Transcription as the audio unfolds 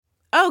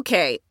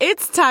Okay,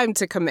 it's time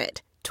to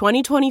commit.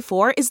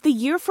 2024 is the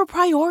year for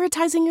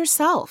prioritizing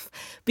yourself.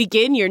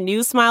 Begin your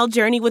new smile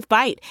journey with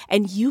Byte,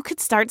 and you could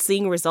start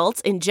seeing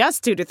results in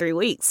just 2 to 3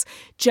 weeks.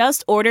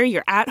 Just order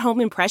your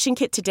at-home impression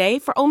kit today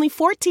for only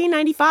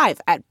 $14.95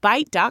 at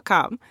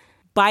Byte.com.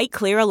 Byte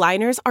Clear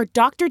aligners are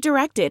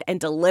doctor-directed and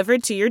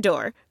delivered to your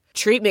door.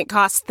 Treatment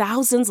costs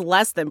thousands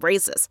less than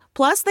braces.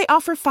 Plus, they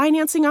offer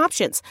financing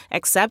options,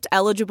 accept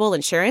eligible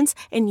insurance,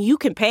 and you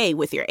can pay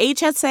with your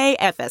HSA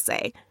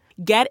FSA.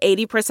 Get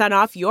 80%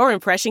 off your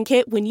impression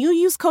kit when you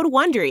use code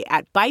WONDERY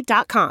at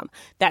Byte.com.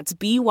 That's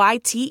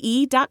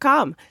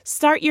BYTE.com.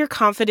 Start your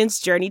confidence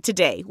journey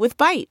today with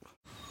Byte.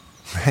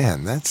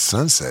 Man, that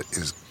sunset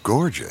is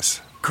gorgeous.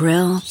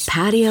 Grill,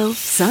 patio,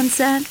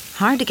 sunset.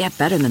 Hard to get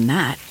better than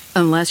that.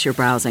 Unless you're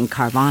browsing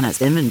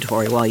Carvana's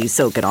inventory while you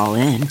soak it all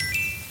in.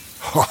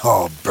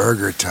 Oh,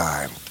 burger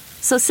time.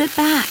 So sit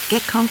back,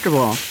 get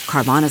comfortable.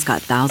 Carvana's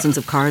got thousands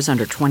of cars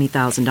under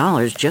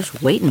 $20,000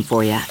 just waiting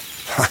for you.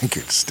 I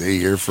could stay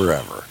here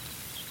forever.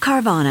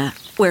 Carvana,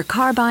 where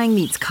car buying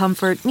meets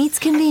comfort, meets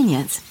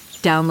convenience.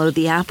 Download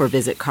the app or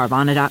visit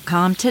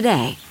Carvana.com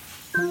today.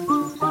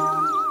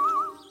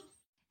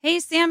 Hey,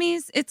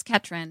 Sammys, it's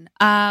Ketrin.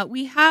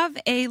 We have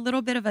a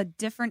little bit of a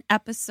different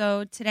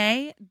episode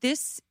today.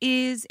 This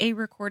is a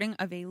recording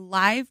of a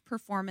live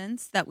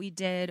performance that we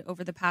did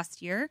over the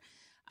past year.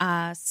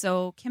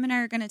 So Kim and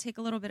I are going to take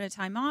a little bit of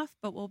time off,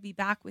 but we'll be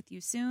back with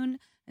you soon.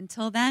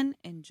 Until then,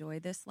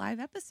 enjoy this live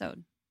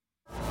episode.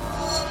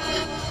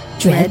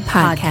 Dread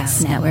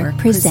Podcast Network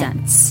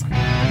presents.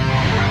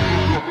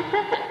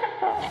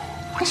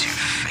 What's your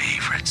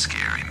favorite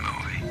scary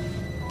movie?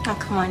 Oh,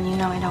 come on, you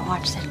know I don't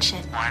watch that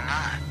shit. Why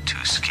not?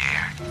 Too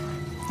scared?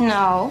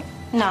 No,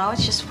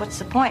 it's just what's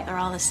the point? They're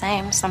all the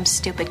same. Some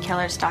stupid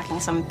killer stalking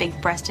some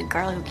big-breasted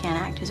girl who can't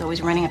act, who's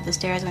always running up the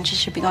stairs when she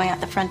should be going out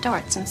the front door.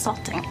 It's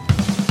insulting.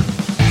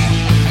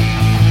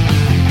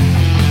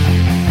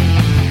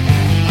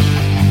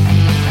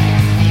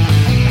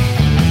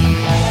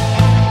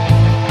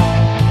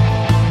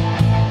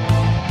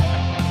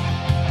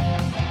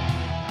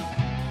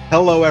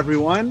 Hello,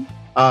 everyone.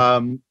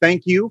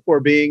 Thank you for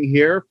being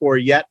here for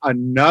yet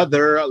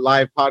another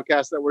live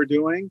podcast that we're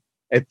doing.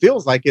 It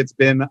feels like it's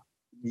been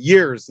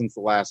years since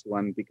the last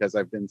one because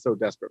I've been so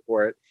desperate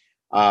for it.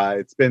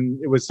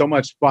 It was so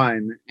much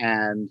fun,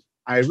 and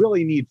I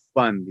really need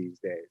fun these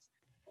days.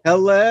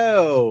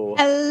 Hello.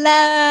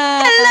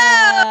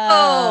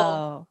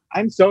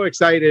 I'm so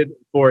excited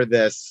for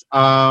this.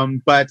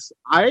 But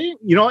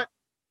you know what?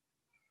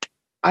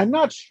 I'm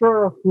not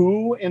sure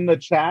who in the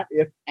chat,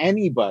 if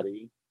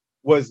anybody,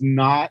 was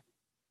not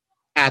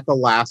at the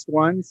last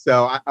one.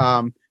 So,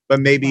 but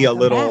maybe welcome a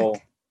little,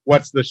 back.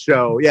 What's the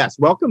show? Yes.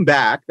 Welcome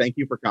back. Thank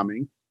you for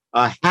coming.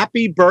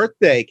 Happy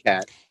birthday,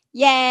 Kat.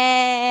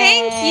 Yay.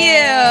 Thank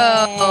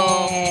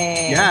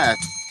you.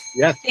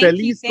 Yes.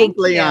 Feliz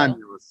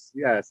cumpleaños.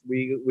 Yes.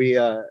 We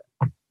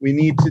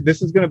need to,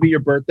 this is going to be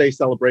your birthday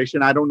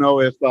celebration. I don't know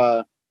if,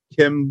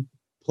 Kim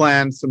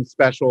planned some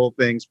special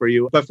things for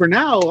you, but for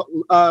now,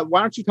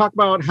 why don't you talk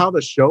about how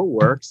the show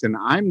works? And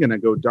I'm going to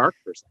go dark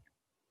for a second.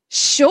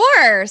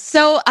 Sure.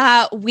 So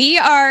we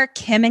are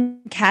Kim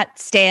and Kat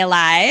Stay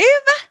Alive.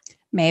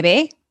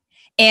 Maybe.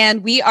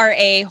 And we are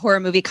a horror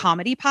movie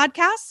comedy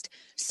podcast.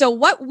 So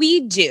what we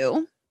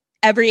do,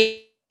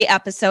 every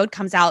episode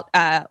comes out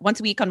once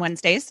a week on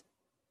Wednesdays.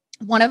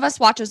 One of us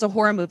watches a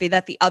horror movie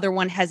that the other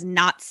one has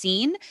not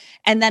seen.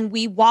 And then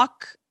we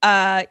walk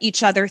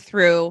each other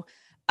through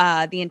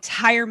the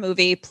entire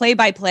movie, play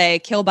by play,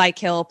 kill by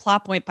kill,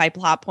 plot point by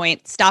plot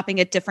point, stopping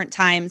at different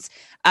times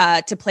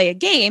to play a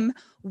game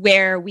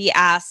where we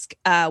ask,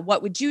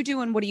 what would you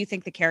do and what do you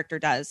think the character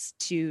does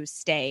to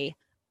stay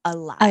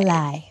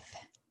alive?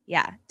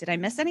 Yeah. Did I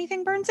miss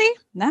anything, Bernsey?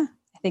 No,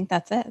 I think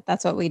that's it.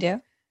 That's what we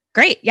do.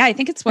 Great. Yeah, I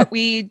think it's what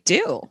we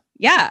do.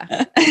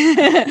 Yeah.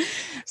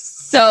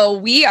 So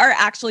we are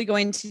actually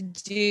going to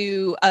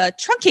do a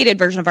truncated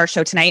version of our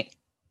show tonight.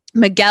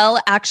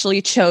 Miguel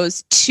actually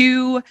chose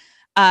 2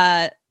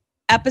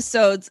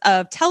 episodes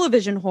of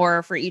television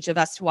horror for each of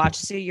us to watch.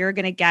 So you're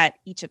going to get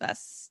each of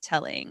us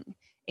telling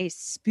a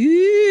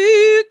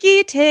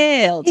spooky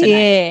tale tonight.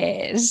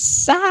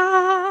 Yes.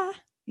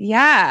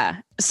 Yeah.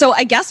 So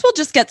I guess we'll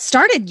just get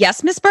started.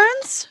 Yes, Miss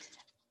Burns?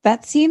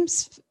 That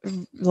seems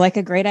like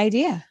a great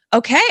idea.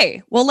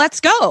 Okay. Well, let's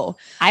go.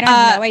 I don't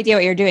have no idea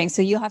what you're doing,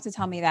 so you'll have to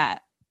tell me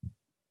that.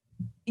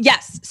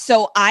 Yes.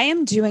 So I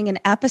am doing an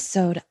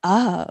episode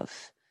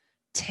of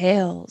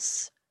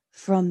Tales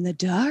from the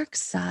Dark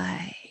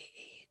Side.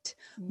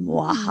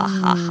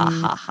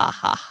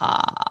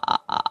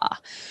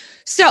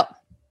 So,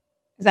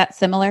 is that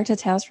similar to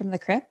Tales from the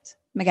Crypt,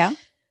 Miguel?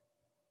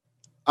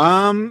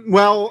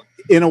 Well,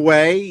 in a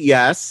way,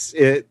 yes.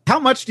 How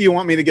much do you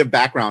want me to give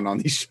background on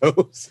these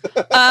shows?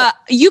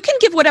 You can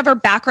give whatever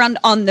background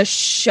on the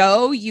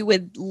show you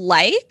would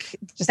like.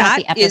 Just not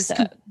the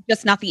episode.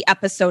 Just not the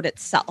episode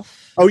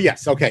itself. Oh,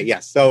 yes. Okay.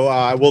 Yes.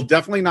 So we'll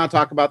definitely not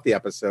talk about the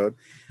episode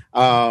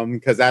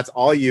because that's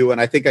all you.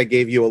 And I think I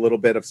gave you a little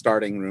bit of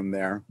starting room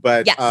there.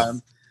 But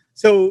yes.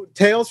 So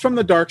Tales from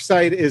the Dark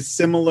Side is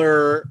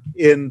similar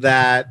in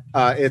that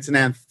it's an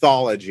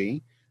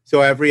anthology.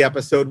 So every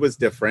episode was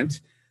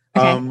different.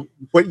 Okay.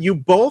 What you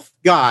both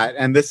got,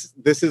 and this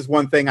is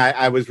one thing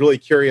I was really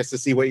curious to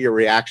see what your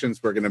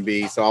reactions were going to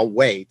be, so I'll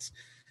wait,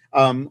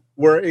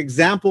 were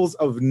examples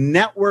of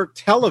network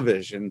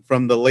television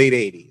from the late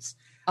 80s.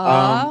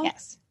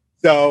 Yes.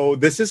 So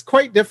this is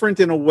quite different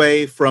in a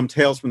way from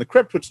Tales from the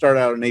Crypt, which started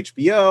out on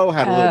HBO,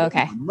 had a little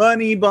bit more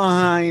money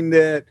behind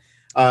it.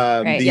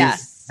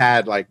 These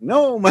had like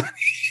no money.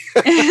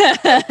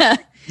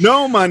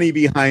 No money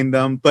behind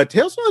them, but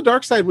Tales from the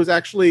Dark Side was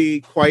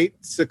actually quite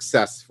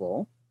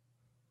successful,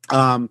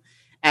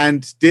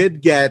 and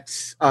did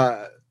get.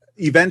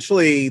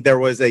 Eventually, there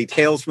was a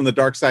Tales from the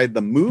Dark Side,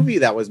 the movie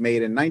that was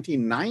made in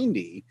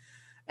 1990,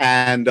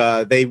 and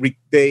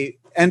they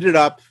ended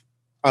up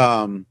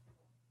kind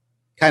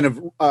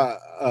of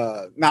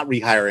not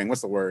rehiring.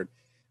 What's the word?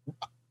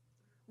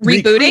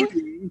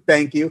 Rebooting?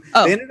 Thank you.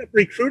 Oh. They ended up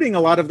recruiting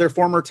a lot of their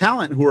former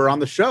talent who were on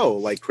the show,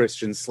 like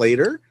Christian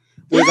Slater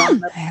was on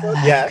an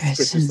episode. Yes,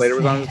 Christian Slater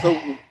was on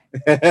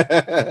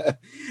the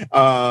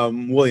show.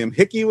 William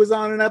Hickey was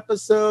on an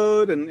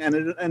episode and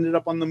ended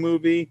up on the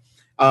movie.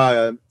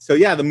 So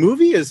yeah, the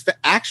movie is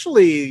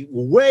actually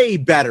way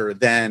better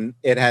than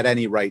it had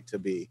any right to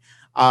be.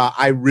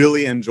 I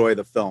really enjoy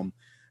the film.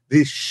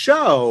 The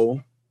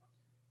show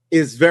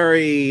is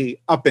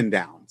very up and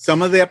down.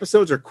 Some of the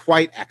episodes are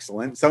quite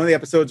excellent. Some of the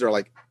episodes are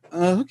like,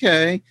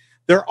 okay.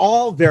 They're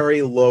all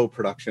very low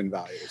production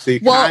value. So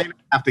you kind of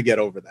have to get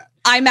over that.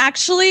 I'm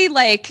actually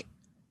like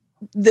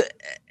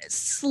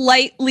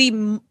slightly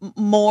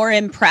more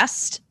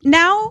impressed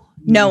now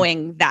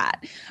knowing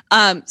that.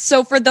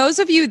 So for those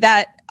of you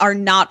that are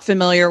not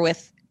familiar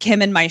with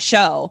Kim and my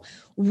show,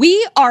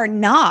 we are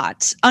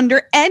not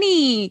under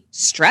any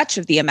stretch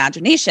of the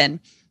imagination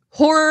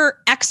horror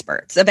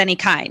experts of any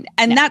kind.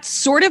 And that's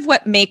sort of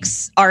what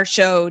makes our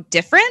show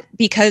different,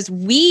 because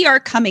we are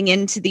coming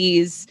into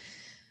these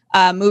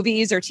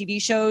movies or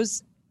TV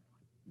shows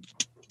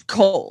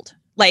cold.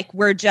 Like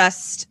we're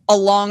just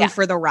along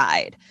for the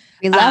ride.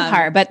 We love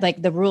horror, but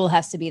like the rule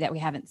has to be that we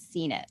haven't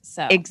seen it.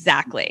 So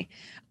exactly.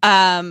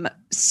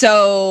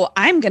 So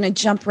I'm going to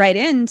jump right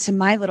into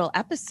my little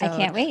episode. I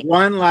can't wait.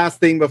 One last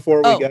thing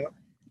before we go.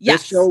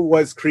 Yes. This show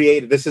was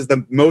created. This is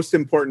the most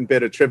important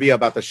bit of trivia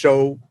about the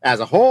show as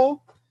a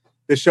whole.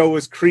 The show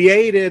was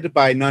created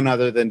by none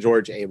other than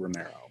George A.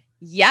 Romero.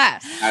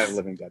 Yes. Out of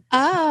Living Dead.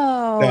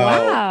 Oh,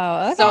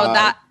 wow. Okay. So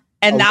that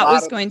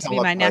was going to be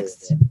my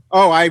next.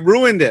 Oh, I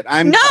ruined it.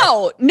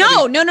 No,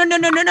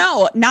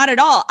 not at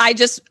all. I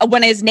just,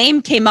 when his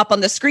name came up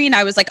on the screen,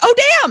 I was like, oh,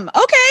 damn.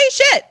 Okay,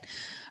 shit.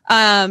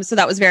 So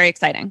that was very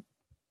exciting.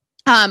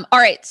 All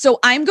right. So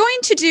I'm going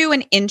to do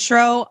an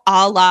intro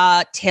a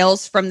la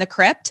Tales from the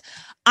Crypt.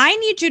 I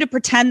need you to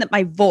pretend that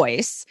my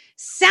voice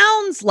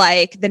sounds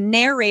like the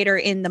narrator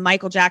in the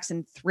Michael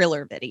Jackson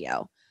Thriller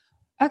video.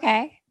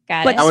 Okay.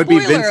 Got But it. That would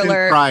be spoiler Vincent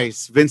alert.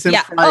 Price.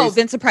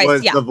 Vincent Price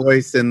was the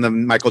voice in the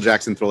Michael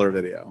Jackson Thriller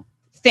video.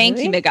 Thank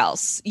you,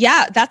 Miguel's.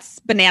 Yeah, that's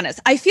bananas.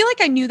 I feel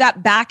like I knew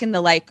that back in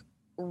the like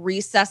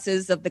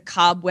recesses of the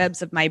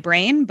cobwebs of my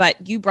brain, but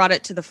you brought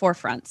it to the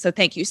forefront. So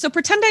thank you. So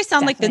pretend I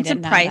sound Definitely like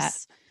Vincent didn't know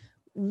Price,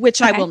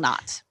 which I will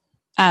not.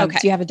 Okay.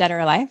 Do you have a Dead or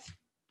Alive?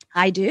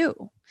 I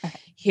do. Okay.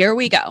 Here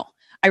we go.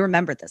 I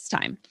remembered this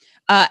time.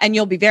 And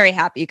you'll be very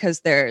happy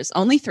because there's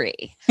only 3.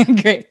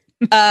 Great.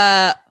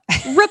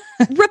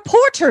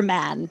 Reporter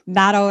Man.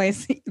 Not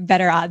always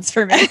better odds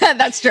for me.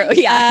 That's true.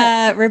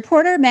 Yeah.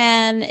 Reporter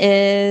Man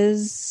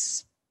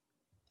is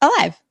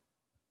alive.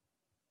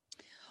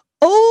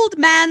 Old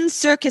Man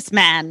Circus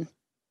Man.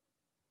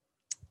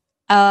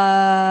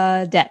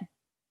 Dead.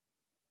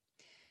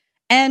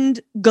 And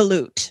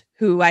Galoot,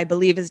 who I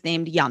believe is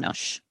named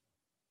Janos.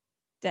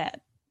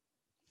 Dead.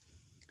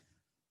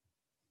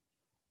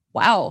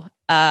 Wow.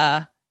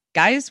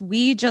 Guys,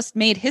 we just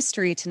made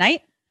history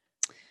tonight.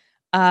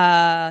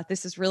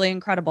 This is really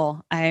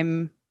incredible.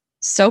 I'm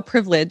so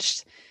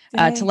privileged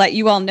to let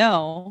you all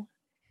know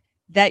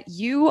that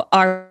you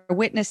are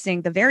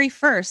witnessing the very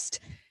first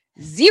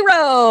 0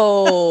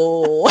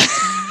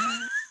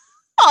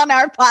 on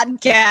our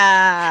podcast.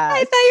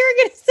 I thought you were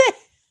going to say.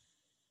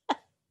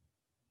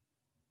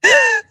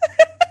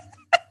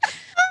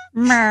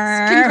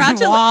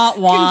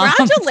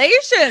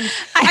 Congratulations.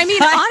 I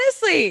mean,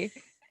 honestly,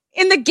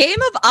 in the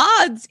game of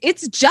odds,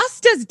 it's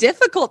just as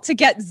difficult to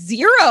get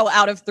 0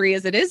 out of 3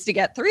 as it is to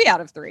get 3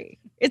 out of 3.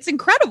 It's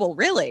incredible,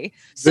 really.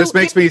 So this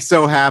makes me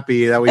so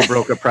happy that we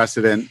broke a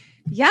precedent.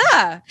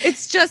 Yeah,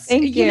 it's just,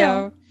 Thank you.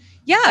 know,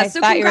 yeah. I So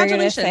thought you were going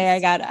to congratulations. say I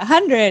got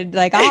 100.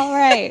 Like, all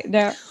right.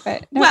 No,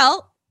 but no.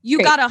 Well, you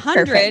Great. got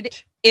 100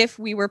 Perfect. if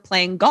we were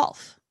playing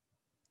golf.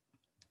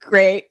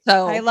 Great.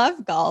 So I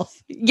love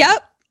golf.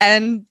 Yep.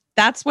 And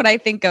that's what I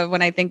think of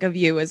when I think of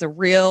you as a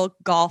real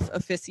golf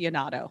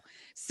aficionado.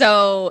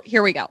 So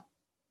here we go.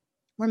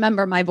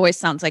 Remember, my voice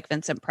sounds like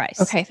Vincent Price.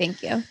 Okay,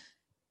 thank you.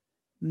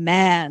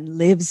 Man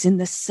lives in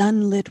the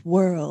sunlit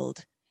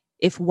world.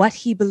 If what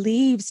he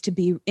believes to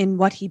be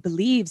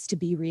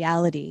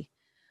reality,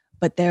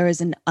 but there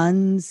is an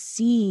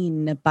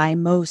unseen by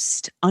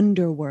most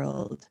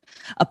underworld,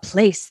 a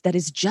place that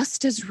is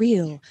just as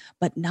real,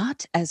 but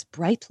not as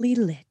brightly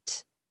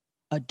lit,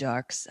 a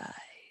dark side.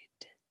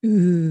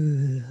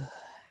 Ooh.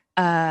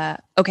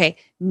 Okay,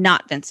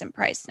 not Vincent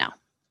Price now.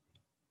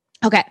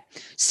 Okay,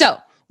 so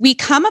we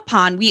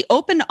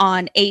open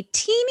on a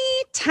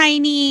teeny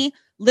tiny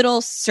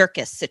little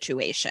circus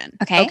situation.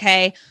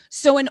 Okay.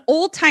 So an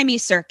old timey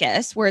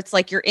circus where it's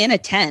like you're in a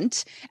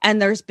tent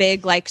and there's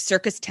big like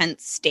circus tent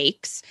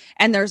stakes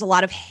and there's a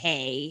lot of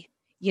hay,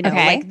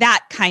 like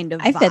that kind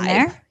of vibe. I've been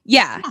there.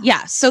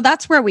 Yeah. So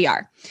that's where we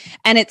are.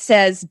 And it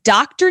says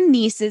Dr.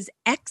 Neese's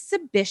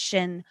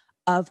Exhibition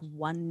of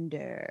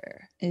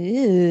Wonder.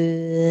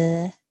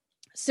 Ooh.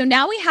 So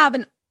now we have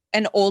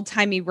an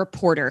old-timey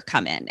reporter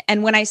come in.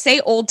 And when I say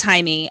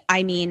old-timey,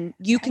 I mean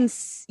you can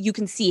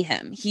see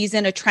him. He's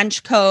in a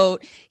trench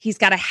coat, he's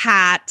got a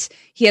hat,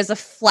 he has a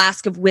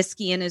flask of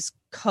whiskey in his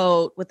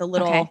coat with a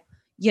little,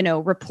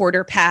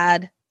 reporter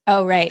pad.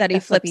 Oh, right. That he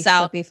flips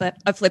out.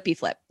 A flippy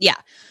flip. Yeah.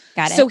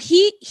 Got it. So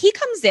he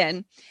comes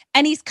in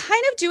and he's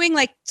kind of doing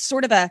like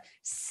sort of a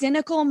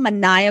cynical,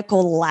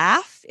 maniacal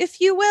laugh,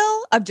 if you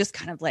will, of just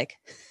kind of like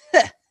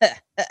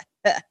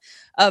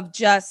of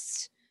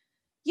just,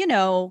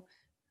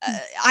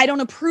 I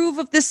don't approve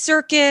of this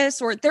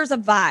circus, or there's a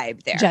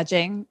vibe there. A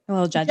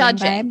little judging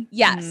vibe.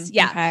 Yes.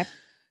 Yeah. Okay.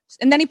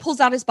 And then he pulls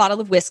out his bottle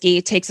of whiskey,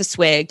 takes a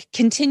swig,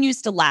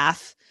 continues to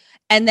laugh.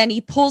 And then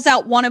he pulls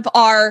out one of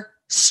our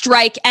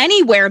Strike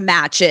Anywhere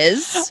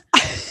matches,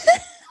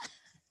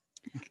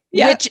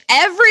 which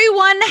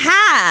everyone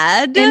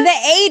had in the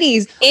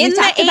 80s. We've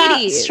talked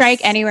about Strike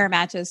Anywhere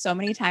matches so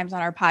many times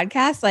on our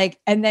podcast.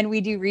 And then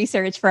we do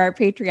research for our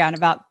Patreon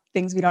about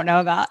things we don't know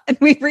about, and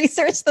we've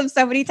researched them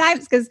so many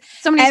times because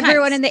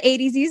everyone in the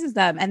 80s uses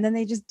them, and then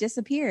they just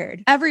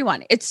disappeared.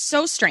 Everyone, it's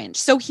so strange.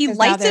 So he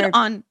lights it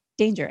on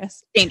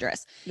dangerous. He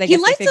lights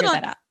it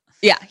on.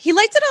 Yeah, he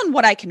lights it on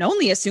what I can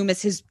only assume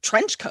is his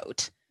trench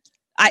coat.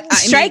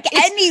 Strike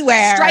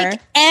Anywhere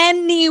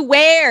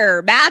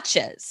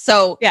matches.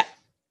 So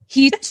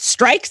he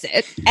strikes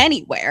it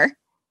anywhere.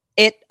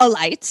 It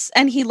alights,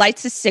 and he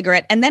lights his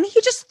cigarette, and then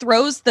he just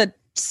throws the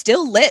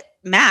still lit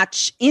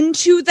match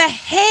into the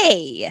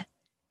hay.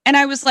 And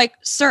I was like,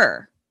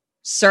 sir,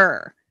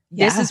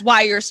 this is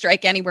why your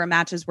Strike Anywhere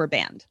matches were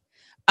banned.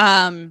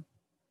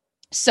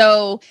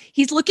 So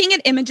he's looking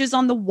at images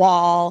on the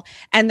wall,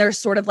 and there's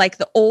sort of like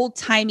the old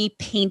timey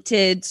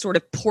painted sort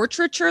of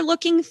portraiture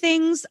looking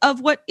things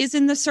of what is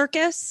in the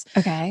circus.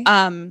 Okay.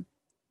 And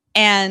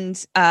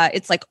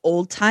it's like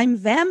old time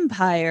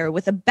vampire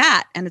with a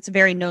bat, and it's a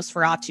very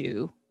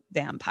Nosferatu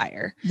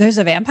vampire. There's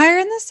a vampire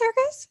in this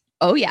circus?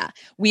 Oh, yeah.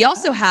 We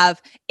also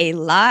have a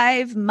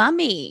live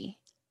mummy.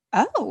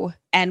 Oh.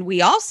 And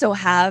we also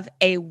have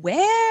a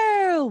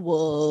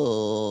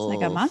werewolf.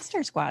 It's like a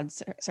Monster Squad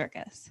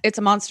circus. It's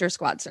a Monster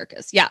Squad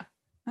circus. Yeah.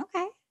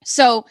 Okay.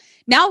 So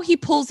now he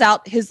pulls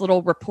out his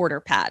little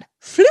reporter pad,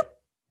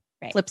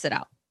 flips it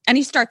out, and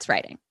he starts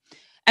writing.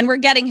 And we're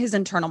getting his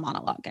internal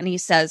monologue. And he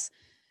says,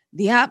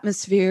 "The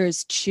atmosphere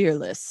is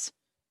cheerless.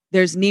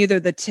 There's neither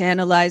the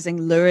tantalizing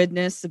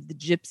luridness of the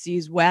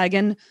gypsy's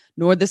wagon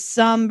nor the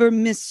somber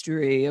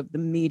mystery of the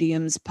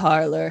medium's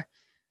parlor.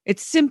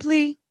 It's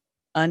simply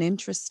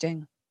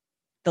uninteresting.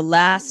 The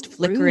last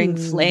flickering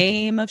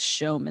flame of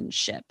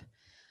showmanship."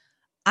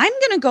 I'm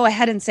going to go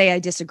ahead and say I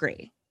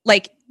disagree.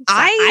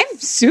 I'm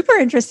super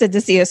interested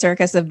to see a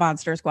circus of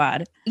Monster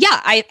Squad.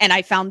 Yeah,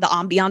 I found the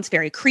ambiance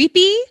very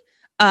creepy.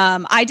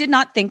 I did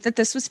not think that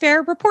this was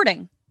fair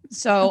reporting.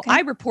 So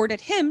I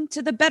reported him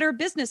to the Better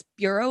Business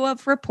Bureau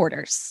of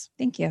Reporters.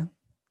 Thank you.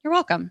 You're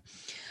welcome.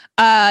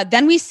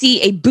 Then we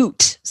see a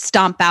boot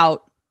stomp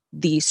out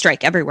the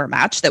Strike Everywhere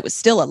match that was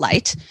still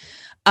alight.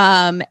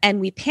 And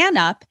we pan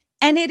up,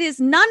 and it is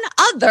none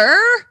other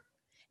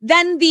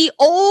than the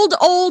old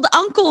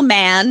uncle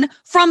man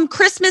from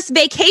Christmas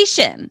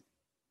Vacation.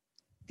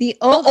 The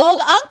old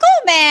uncle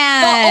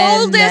man. The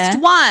oldest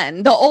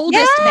one. The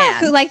oldest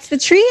man. Who lights the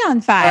tree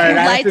on fire. All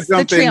right, I have to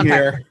jump in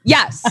here.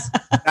 Yes.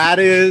 That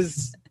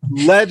is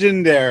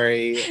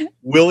legendary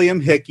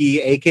William Hickey,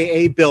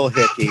 a.k.a. Bill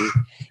Hickey.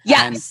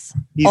 Yes.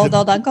 Old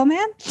uncle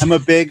man? I'm a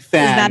big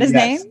fan. Is that his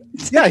name?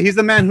 Yeah, he's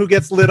the man who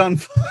gets lit on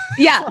fire.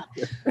 Yeah.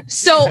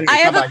 So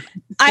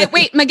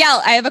wait,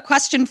 Miguel, I have a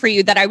question for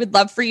you that I would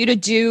love for you to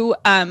do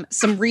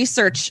some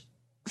research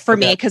for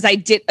me, because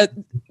I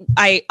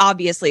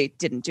obviously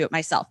didn't do it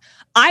myself.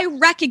 I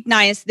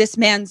recognize this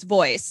man's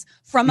voice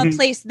from a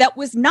place that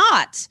was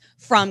not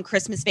from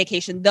Christmas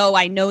Vacation, though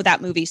I know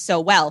that movie so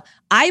well.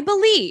 I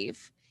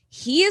believe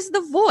he is the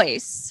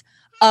voice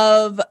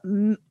of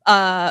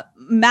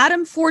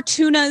Madame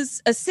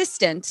Fortuna's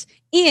assistant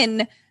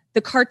in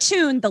the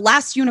cartoon The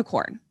Last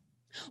Unicorn,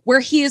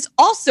 where he is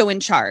also in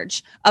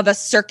charge of a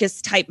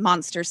circus type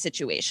monster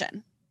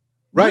situation.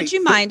 Right. Would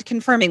you mind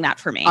confirming that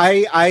for me?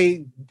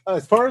 I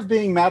as far as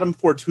being Madame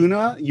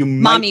Fortuna,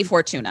 Mommy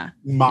Fortuna.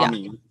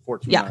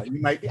 Fortuna. Yeah. You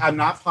might be, I'm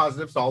not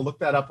positive, so I'll look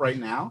that up right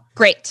now.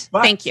 Great.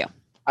 But thank you.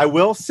 I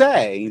will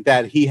say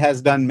that he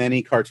has done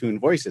many cartoon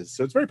voices,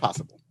 so it's very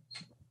possible.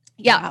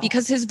 Yeah, Wow.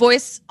 because his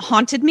voice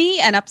haunted me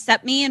and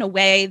upset me in a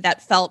way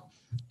that felt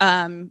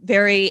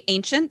very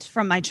ancient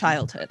from my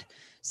childhood.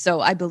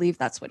 So I believe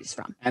that's what he's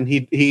from. And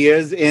he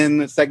is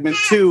in segment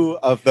 2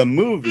 of the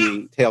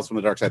movie Tales from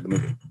the Dark Side, the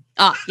movie.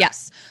 Ah,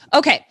 yes.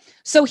 Okay.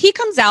 So he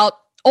comes out,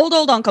 old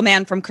Uncle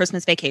Man from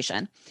Christmas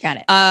Vacation. Got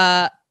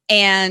it.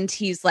 And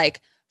he's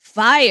like,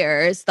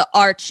 fire is the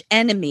arch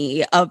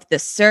enemy of the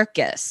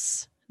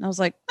circus. And I was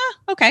like,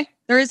 okay,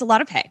 there is a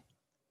lot of hay.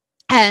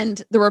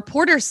 And the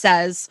reporter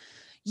says,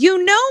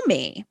 you know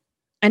me.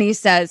 And he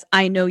says,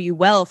 I know you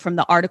well from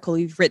the articles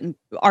you've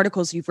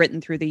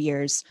written through the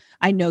years.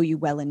 I know you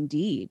well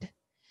indeed.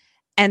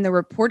 And the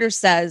reporter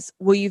says,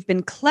 well, you've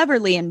been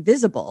cleverly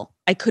invisible.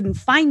 I couldn't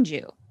find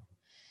you.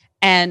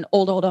 And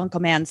old Uncle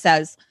Man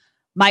says,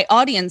 my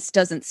audience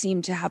doesn't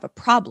seem to have a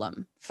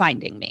problem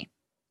finding me.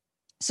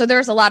 So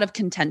there's a lot of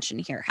contention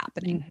here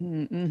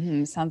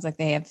happening. Sounds like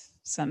they have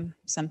some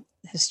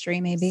history,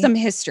 maybe. Some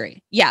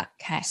history. Yeah.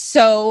 Okay.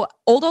 So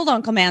old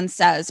Uncle Man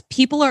says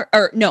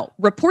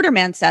reporter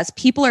man says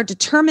people are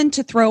determined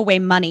to throw away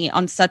money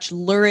on such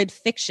lurid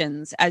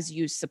fictions as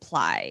you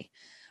supply,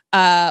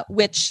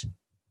 which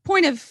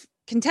point of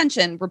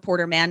contention,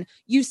 reporter man,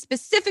 you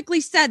specifically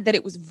said that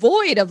it was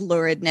void of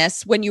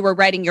luridness when you were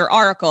writing your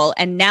article.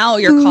 And now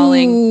you're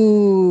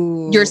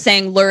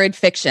saying lurid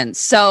fiction.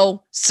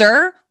 So,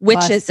 sir,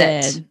 which is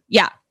it?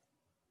 Yeah.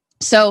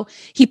 So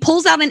he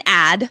pulls out an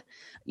ad,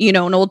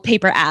 an old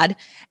paper ad,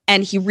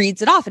 and he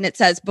reads it off. And it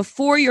says,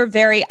 before your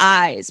very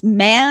eyes,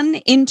 man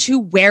into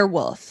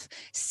werewolf,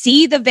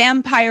 see the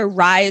vampire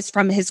rise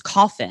from his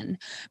coffin,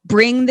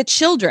 bring the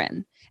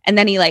children. And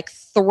then he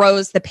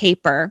throws the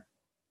paper.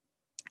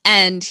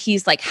 And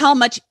he's like, how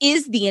much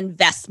is the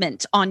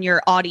investment on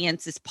your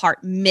audience's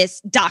part,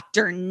 Miss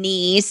Dr.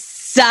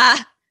 Neese?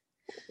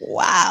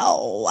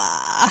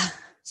 Wow.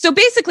 So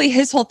basically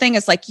his whole thing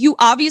is you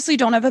obviously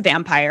don't have a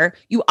vampire.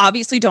 You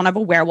obviously don't have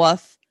a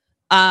werewolf,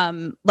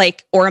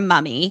 or a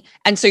mummy.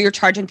 And so you're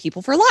charging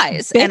people for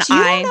lies. Bitch, and you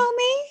don't know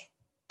me?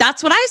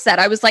 That's what I said.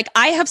 I was like,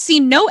 I have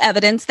seen no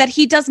evidence that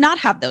he does not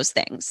have those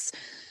things.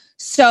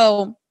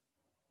 So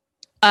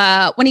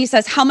when he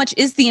says, how much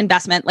is the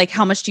investment?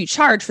 How much do you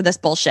charge for this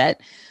bullshit?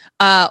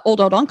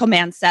 Old Uncle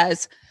Man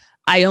says,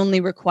 I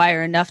only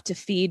require enough to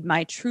feed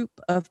my troupe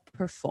of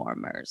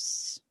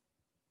performers.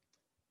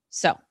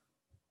 So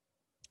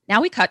now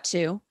we cut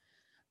to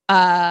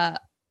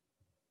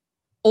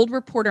old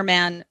reporter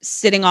man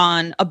sitting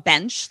on a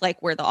bench,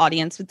 where the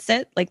audience would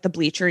sit, the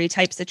bleachery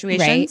type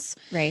situations.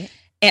 Right.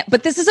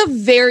 But this is a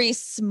very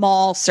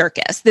small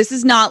circus. This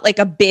is not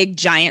a big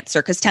giant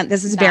circus tent.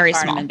 This is Not very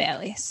Barnum small. and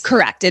Bailey's.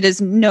 Correct. It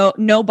is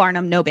no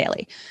Barnum, no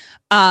Bailey.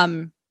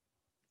 And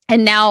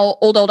now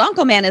old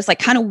Uncle Man is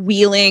kind of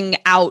wheeling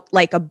out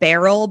a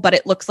barrel, but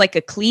it looks like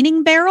a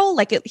cleaning barrel.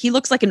 He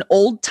looks like an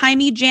old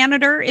timey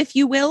janitor, if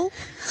you will.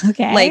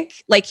 Okay.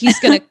 Like he's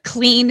going to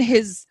clean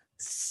his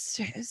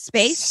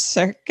space.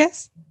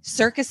 Circus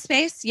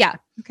Space. Yeah.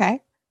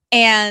 Okay.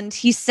 And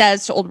he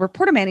says to old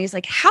reporter man, he's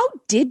like, how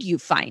did you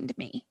find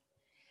me?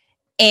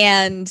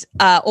 And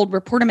old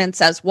reporter man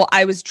says, well,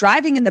 I was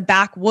driving in the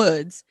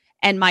backwoods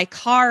and my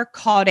car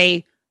caught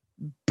a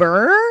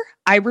burr.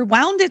 I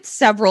rewound it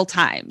several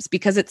times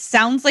because it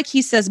sounds like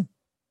he says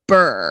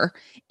burr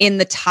in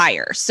the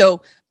tire.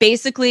 So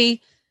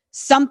basically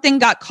something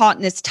got caught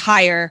in his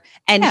tire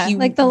and he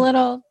the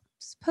little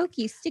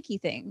pokey, sticky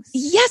things.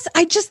 Yes.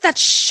 that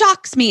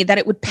shocks me that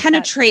it would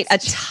penetrate a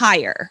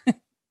tire.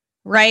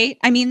 Right?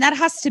 I mean, that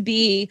has to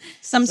be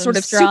some sort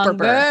of super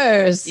burr.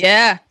 Burrs.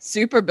 Yeah,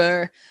 super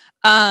burr.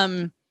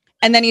 And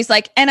then he's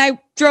like, and I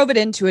drove it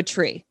into a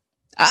tree.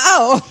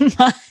 Oh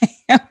my.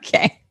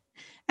 Okay.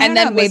 And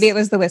then maybe it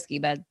was the whiskey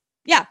bed.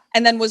 Yeah.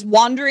 And then was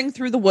wandering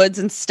through the woods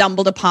and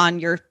stumbled upon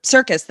your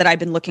circus that I've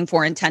been looking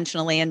for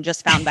intentionally and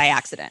just found by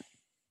accident.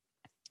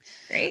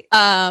 Great.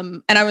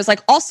 And I was like,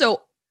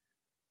 also,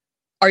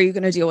 are you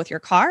going to deal with your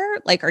car?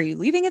 Are you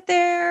leaving it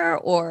there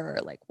or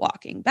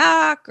walking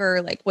back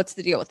or what's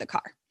the deal with the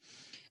car?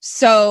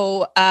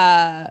 So,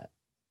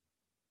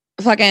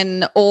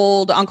 fucking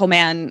old Uncle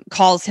Man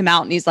calls him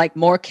out and he's like,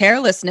 more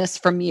carelessness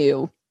from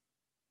you.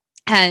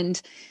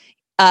 And,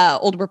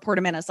 old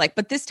reporter man is like,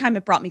 but this time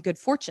it brought me good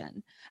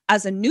fortune.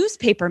 As a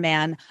newspaper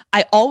man,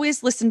 I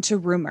always listen to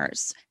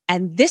rumors.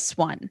 And this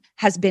one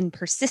has been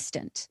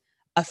persistent.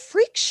 A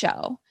freak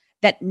show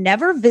that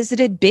never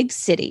visited big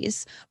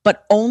cities,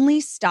 but only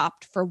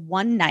stopped for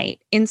one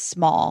night in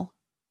small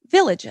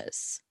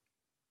villages.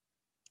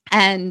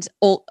 And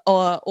old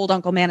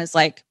Uncle Man is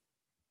like,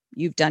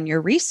 you've done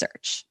your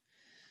research.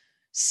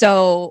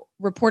 So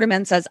reporter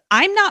man says,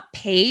 I'm not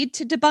paid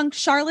to debunk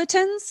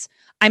charlatans.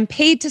 I'm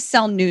paid to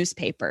sell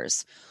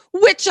newspapers,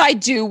 which I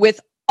do with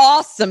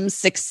awesome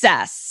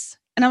success.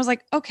 And I was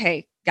like,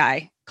 okay,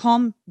 guy,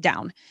 calm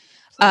down.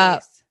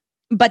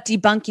 But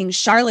debunking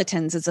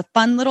charlatans is a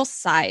fun little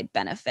side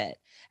benefit.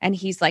 And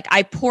he's like,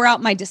 I pour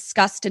out my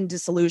disgust and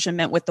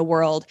disillusionment with the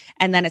world,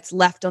 and then it's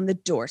left on the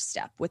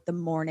doorstep with the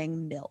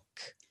morning milk.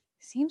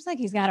 Seems like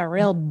he's got a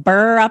real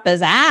burr up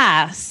his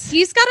ass.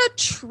 He's got a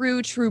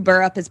true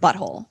burr up his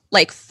butthole,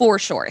 like for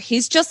sure.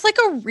 He's just like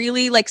a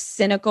really like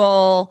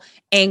cynical,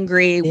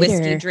 angry,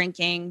 whiskey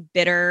drinking,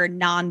 bitter,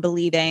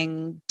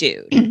 non-believing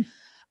dude.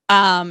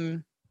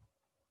 And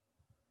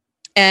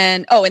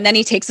then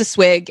he takes a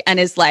swig and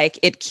is like,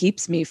 it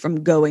keeps me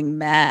from going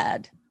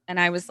mad. And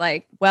I was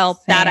like, well,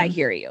 Same. that I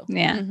hear you.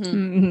 Yeah.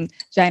 Mm-hmm.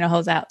 Gina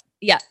holds out.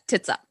 Yeah.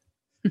 Tits up.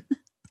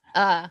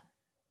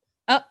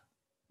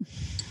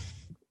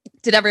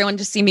 Did everyone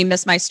just see me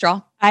miss my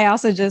straw? I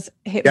also just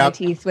hit my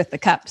teeth with the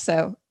cup.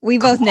 So we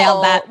both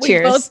nailed that.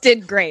 Cheers. We both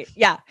did great.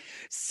 Yeah.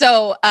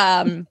 So,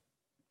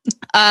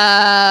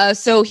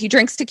 so he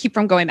drinks to keep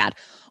from going mad.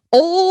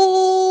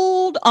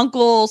 Old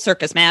Uncle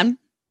Circus Man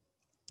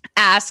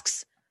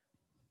asks,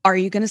 are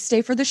you going to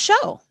stay for the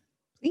show?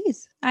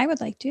 Please. I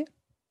would like to.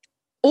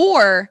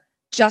 Or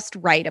just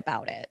write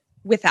about it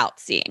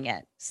without seeing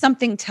it.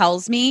 Something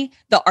tells me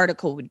the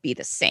article would be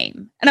the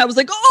same. And I was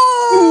like,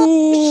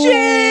 oh,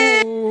 shit.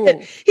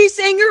 He's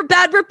saying you're a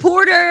bad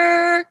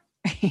reporter.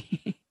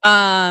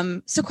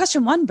 So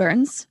question 1,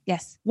 Burns.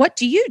 Yes. What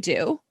do you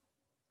do?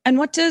 And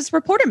what does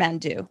Reporter Man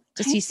do?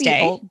 Does he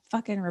stay? Old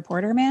fucking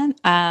Reporter Man.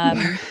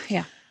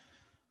 Yeah.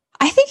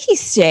 I think he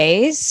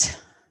stays.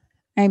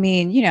 I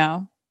mean, you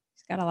know,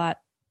 he's got a lot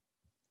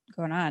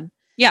going on.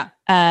 Yeah.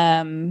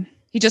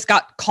 He just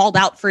got called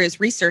out for his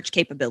research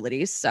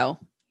capabilities, so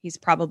he's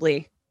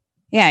probably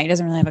he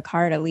doesn't really have a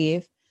car to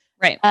leave.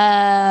 Right.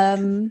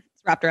 It's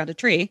wrapped around a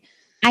tree.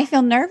 I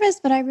feel nervous,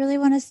 but I really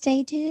want to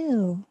stay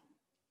too.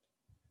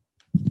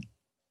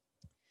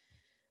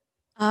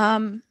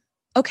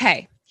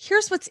 Okay.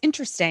 Here's what's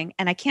interesting,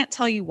 and I can't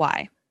tell you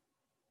why.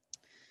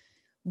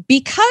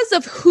 Because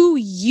of who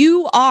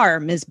you are,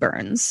 Ms.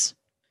 Burns,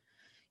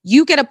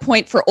 you get a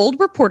point for Old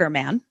Reporter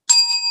Man.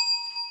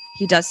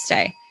 He does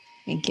stay.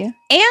 Thank you.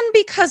 And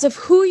because of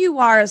who you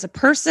are as a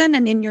person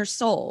and in your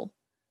soul,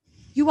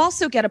 you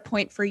also get a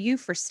point for you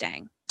for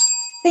staying.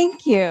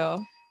 Thank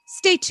you.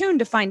 Stay tuned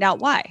to find out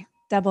why.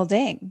 Double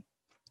ding.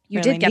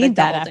 You really did get a double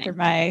that ding. After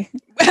my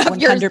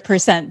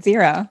 100%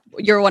 zero.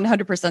 Your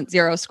 100%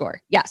 zero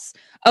score. Yes.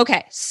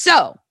 Okay.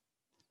 So,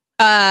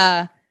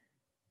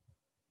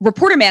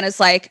 Reporter Man is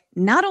like,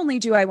 not only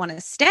do I want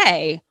to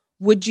stay,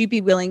 would you be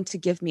willing to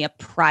give me a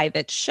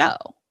private show?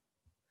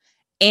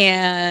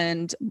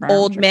 And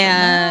Old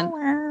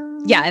Man,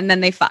 yeah, and then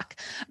they fuck.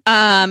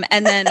 And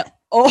then,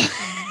 and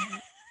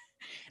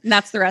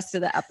that's the rest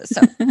of the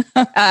episode.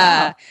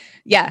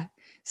 Yeah.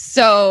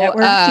 So,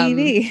 Network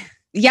TV.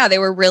 Yeah, they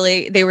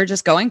were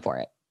just going for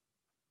it.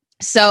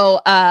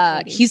 So,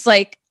 he's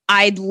like,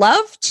 I'd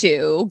love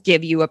to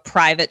give you a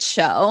private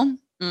show.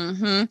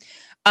 Mm-hmm.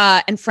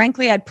 And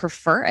frankly, I'd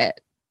prefer it.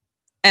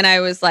 And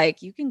I was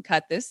like, you can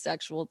cut this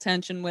sexual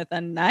tension with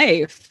a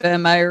knife.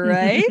 Am I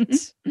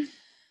right?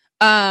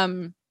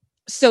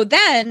 So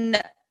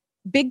then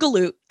Big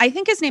Galoot, I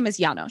think his name is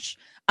Janosch,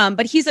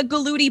 but he's a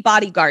Galooty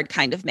bodyguard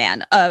kind of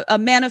man, a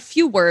man of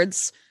few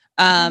words.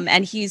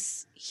 And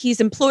he's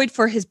employed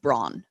for his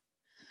brawn.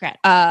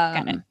 Correct.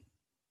 Got it.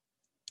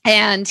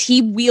 And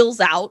he wheels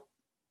out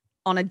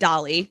on a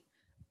dolly,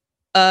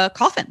 a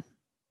coffin.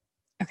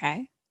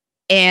 Okay.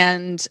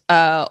 And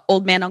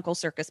Old Man Uncle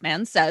Circus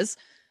Man says,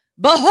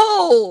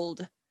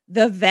 behold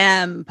the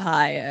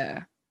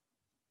vampire.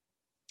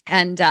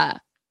 And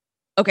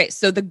okay,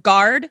 so the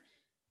guard.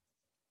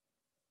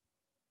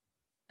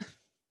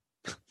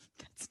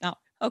 That's not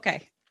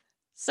okay.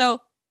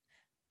 So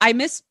I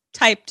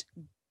mistyped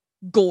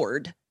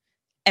gourd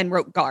and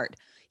wrote guard.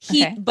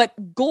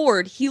 But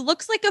gourd, he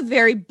looks like a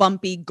very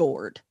bumpy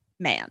gourd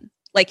man,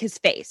 like his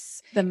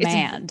face. The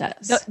man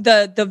does.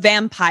 The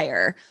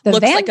vampire. The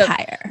looks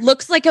vampire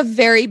looks like a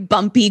very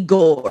bumpy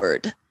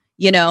gourd.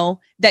 You know,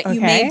 that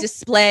you may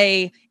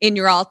display in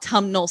your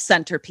autumnal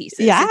centerpieces.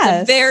 Yes.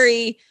 It's a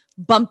very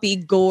bumpy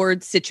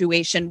gourd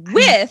situation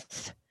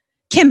with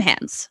Kim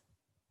hands.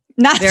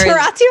 Nosferatu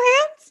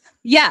hands?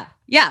 Yeah.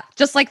 Yeah.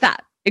 Just like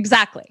that.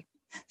 Exactly.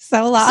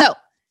 So long. So,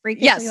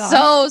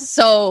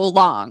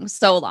 long.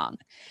 So long.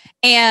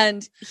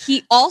 And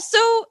he also,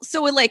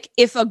 so like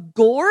if a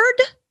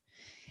gourd,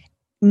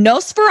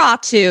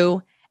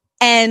 Nosferatu,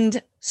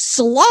 and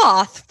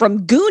Sloth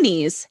from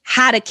Goonies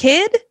had a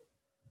kid,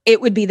 it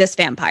would be this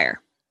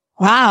vampire.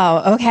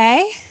 Wow.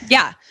 Okay.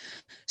 Yeah.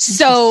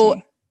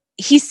 So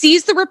he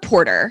sees the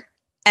reporter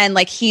and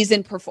like he's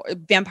in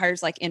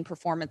vampires like in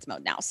performance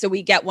mode now. So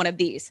we get one of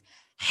these.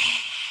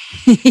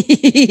 Here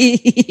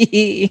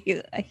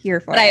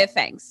for but I have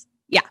fangs.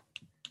 Yeah.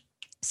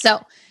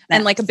 So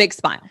and like a big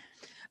smile.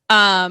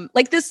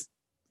 Like this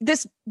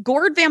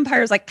gourd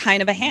vampire is like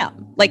kind of a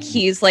ham. Like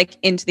he's like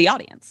into the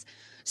audience.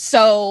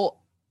 So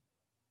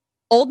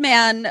Old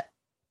Man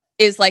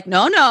is like,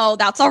 no,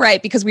 that's all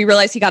right. Because we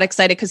realized he got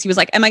excited because he was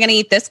like, am I going to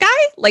eat this guy?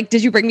 Like,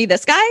 did you bring me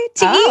this guy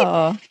to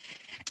eat?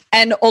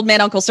 And Old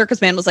Man Uncle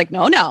Circus Man was like,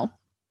 no.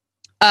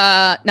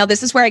 Now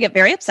this is where I get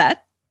very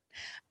upset.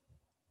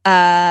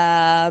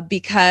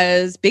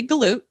 Because Big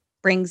Galoot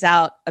brings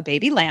out a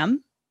baby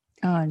lamb.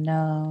 Oh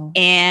no.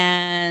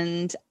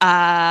 And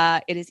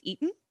it is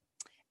eaten.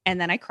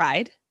 And then I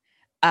cried.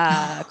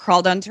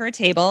 crawled onto her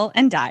table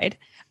and died,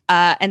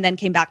 and then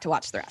came back to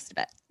watch the rest of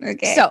it.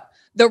 Okay. So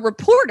the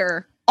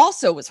reporter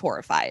also was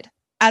horrified,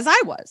 as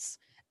I was.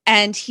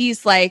 And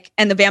he's like,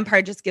 and the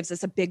vampire just gives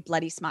us a big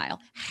bloody smile.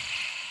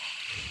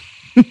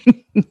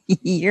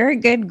 You're a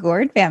good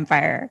gourd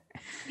vampire.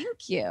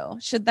 Thank you.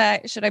 Should I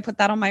put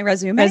that on my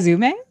resume?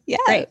 Resume? Yeah.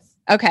 Great.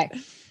 Okay.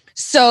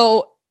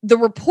 So the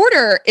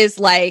reporter is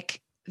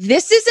like,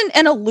 this isn't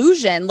an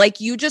illusion. Like,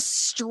 you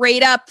just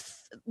straight up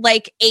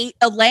like ate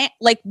a lamb.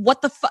 Like,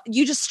 what the fuck?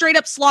 You just straight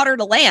up slaughtered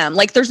a lamb.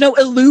 Like, there's no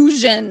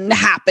illusion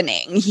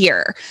happening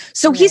here.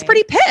 So he's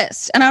pretty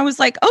pissed. And I was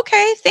like,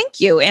 okay, thank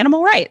you.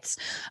 Animal rights.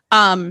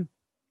 And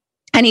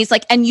he's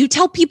like, and you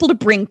tell people to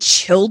bring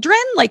children?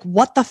 Like,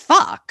 what the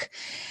fuck?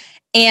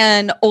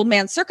 And Old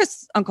Man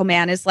Circus Uncle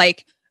Man is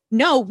like,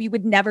 no, we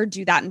would never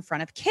do that in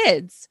front of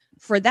kids.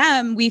 For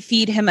them, we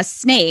feed him a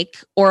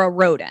snake or a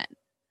rodent.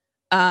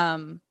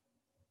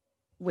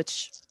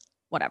 Which,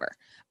 whatever.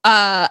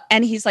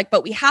 And he's like,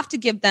 but we have to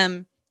give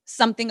them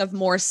something of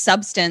more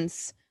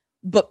substance,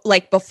 but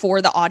like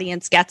before the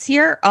audience gets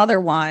here.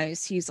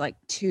 Otherwise, he's like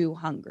too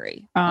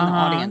hungry when the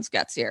audience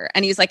gets here.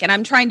 And he's like, and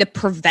I'm trying to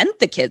prevent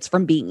the kids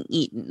from being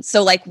eaten.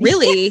 So like,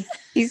 really,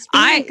 he's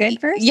being a good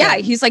person. Yeah,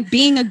 he's like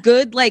being a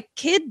good like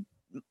kid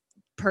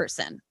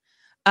person.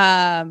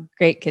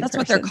 Great kid. That's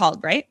what they're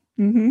called, right?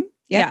 Mm-hmm.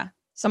 Yep. Yeah,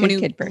 someone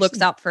good who looks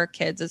out for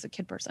kids is a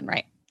kid person,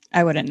 right?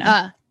 I wouldn't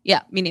know.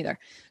 Yeah, me neither.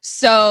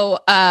 So,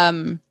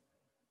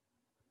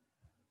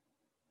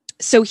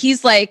 so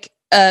he's like,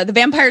 the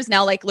vampire is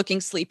now like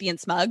looking sleepy and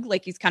smug,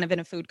 like he's kind of in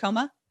a food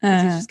coma. He's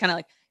just kind of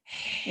like,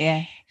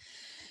 yeah.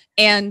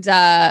 And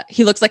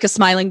he looks like a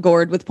smiling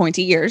gourd with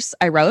pointy ears,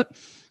 I wrote.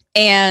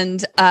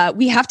 And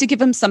we have to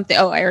give him something.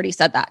 Oh, I already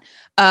said that.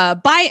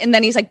 And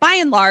then he's like, by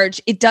and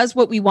large, it does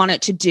what we want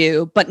it to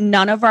do, but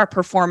none of our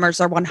performers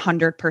are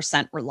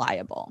 100%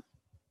 reliable.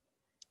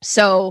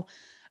 So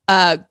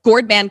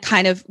Gourd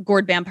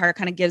Vampire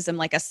kind of gives him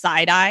like a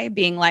side eye,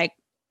 being like,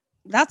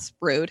 that's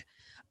rude.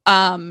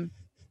 And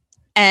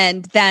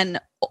then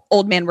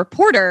Old Man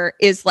Reporter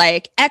is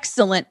like,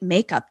 excellent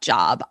makeup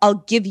job. I'll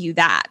give you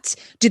that.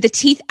 Do the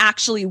teeth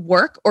actually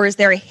work, or is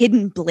there a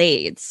hidden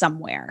blade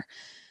somewhere?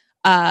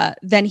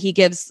 Then he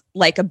gives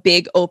like a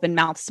big open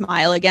mouth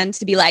smile again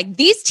to be like,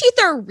 these teeth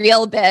are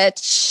real,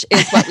 bitch,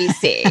 is what we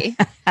see.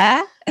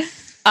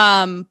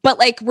 But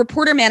like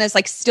Reporter Man is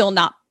like still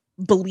not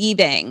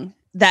believing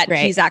that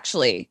he's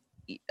actually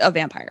a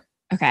vampire.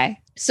 Okay.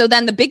 So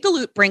then the Big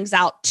Galoot brings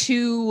out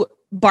two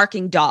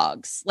barking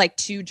dogs, like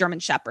two German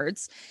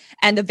shepherds,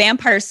 and the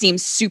vampire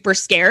seems super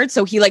scared.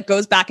 So he like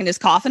goes back in his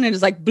coffin and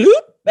is like, bloop,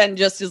 and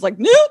just is like,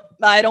 nope,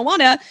 I don't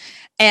want to.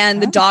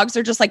 And the dogs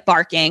are just like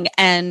barking.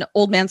 And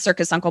Old Man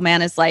Circus Uncle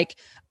Man is like,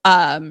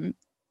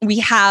 we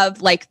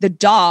have like the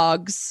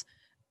dogs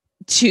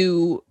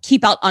to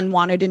keep out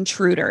unwanted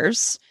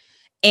intruders.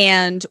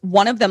 And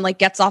one of them like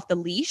gets off the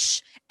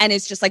leash and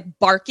is just like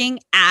barking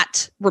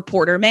at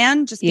Reporter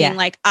Man, just being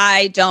like,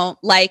 I don't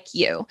like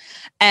you.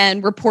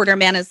 And Reporter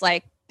Man is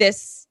like,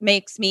 this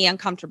makes me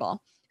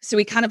uncomfortable. So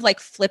he kind of like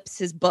flips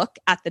his book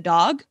at the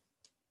dog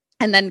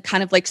and then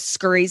kind of like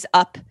scurries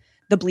up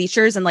the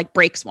bleachers and like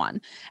breaks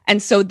one.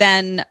 And so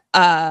then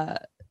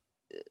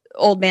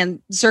Old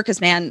Man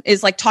Circus Man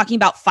is like talking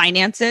about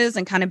finances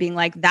and kind of being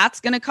like, that's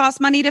going to cost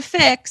money to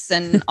fix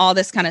and all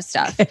this kind of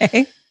stuff.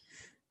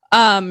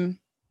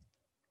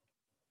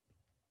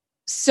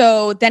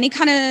 So then he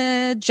kind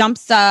of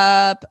jumps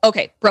up.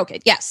 Okay, broke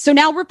it. Yes. So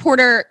now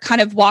Reporter kind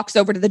of walks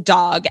over to the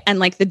dog, and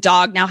like the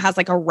dog now has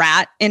like a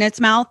rat in its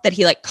mouth that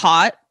he like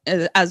caught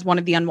as one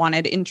of the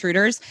unwanted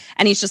intruders.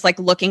 And he's just like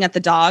looking at the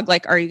dog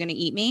like, are you going to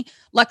eat me?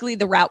 Luckily,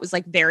 the rat was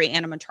like very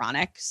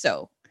animatronic.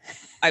 So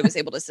I was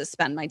able to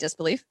suspend my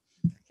disbelief.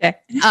 Okay.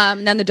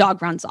 Then the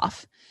dog runs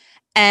off.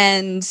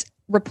 And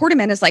Reporter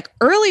Man is like,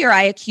 earlier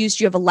I accused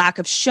you of a lack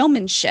of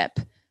showmanship,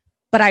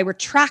 but I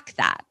retract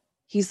that.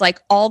 He's like,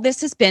 all this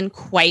has been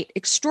quite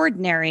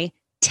extraordinary,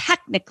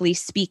 technically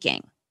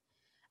speaking.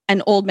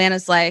 And Old Man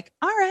is like,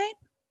 all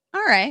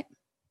right.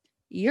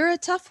 You're a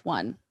tough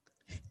one.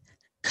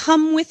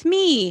 Come with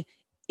me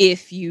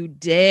if you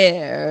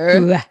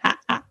dare.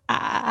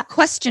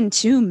 Question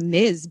 2,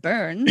 Ms.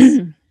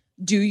 Burns.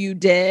 Do you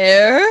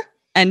dare?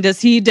 And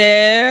does he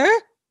dare?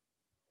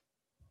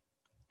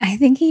 I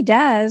think he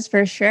does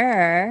for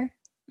sure.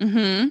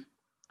 Mm-hmm.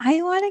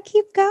 I want to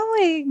keep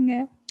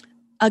going.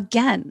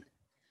 Again,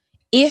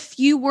 if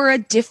you were a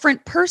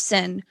different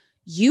person,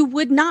 you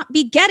would not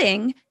be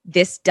getting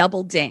this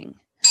double ding.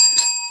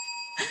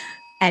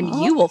 And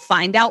you will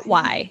find out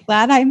why.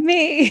 Glad I'm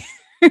me.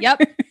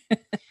 Yep.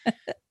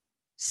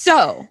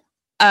 So,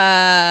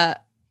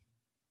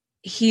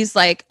 he's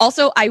like,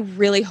 also, I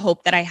really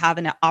hope that I have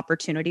an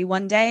opportunity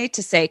one day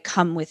to say,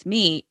 come with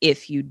me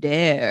if you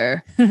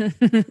dare.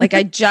 Like,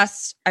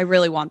 I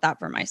really want that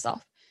for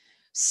myself.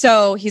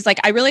 So he's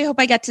like, I really hope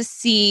I get to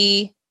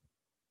see.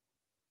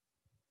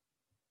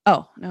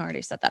 Oh, no, I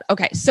already said that.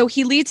 Okay. So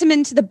he leads him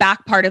into the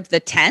back part of the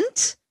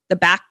tent, the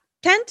back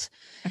tent.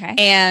 Okay.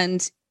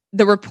 And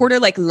the reporter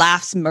like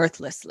laughs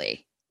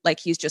mirthlessly. Like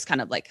he's just kind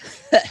of like,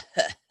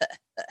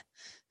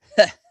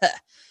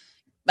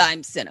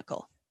 I'm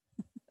cynical.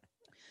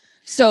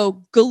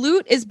 So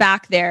Galoot is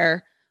back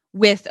there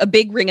with a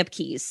big ring of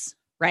keys,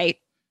 right?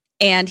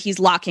 And he's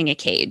locking a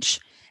cage.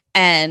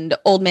 And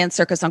Old Man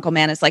Circus Uncle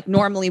Man is like,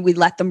 normally we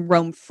let them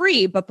roam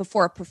free, but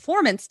before a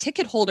performance,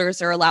 ticket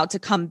holders are allowed to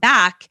come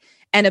back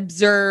and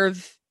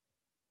observe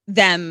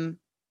them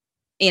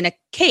in a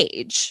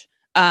cage.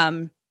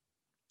 And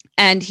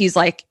he's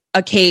like,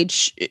 a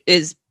cage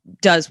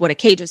does what a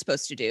cage is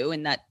supposed to do,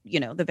 and that, you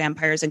know, the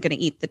vampire isn't going to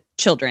eat the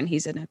children.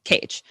 He's in a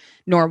cage,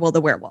 nor will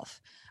the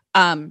werewolf.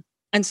 And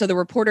so the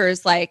reporter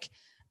is like,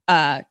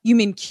 you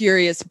mean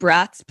curious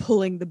brats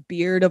pulling the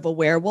beard of a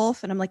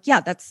werewolf? And I'm like,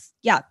 yeah, that's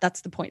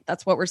the point.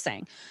 That's what we're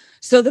saying.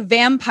 So the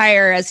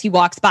vampire, as he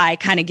walks by,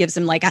 kind of gives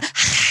him like a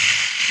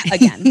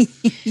again.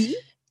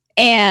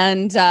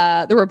 And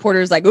the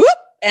reporter is like, whoop,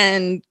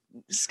 and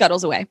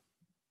scuttles away.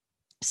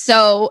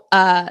 So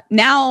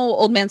now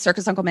Old Man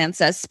Circus Uncle Man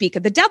says, speak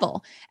of the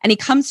devil. And he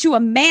comes to a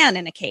man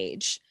in a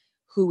cage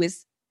who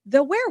is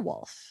the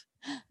werewolf.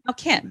 Now,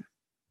 Kim.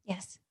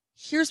 Yes.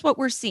 Here's what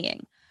we're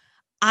seeing.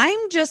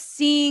 I'm just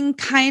seeing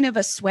kind of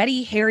a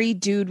sweaty, hairy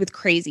dude with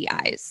crazy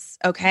eyes.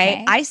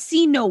 Okay. I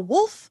see no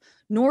wolf,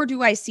 nor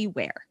do I see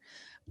were.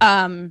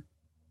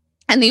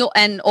 And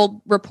the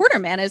old reporter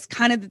man is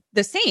kind of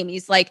the same.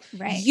 He's like,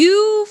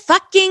 you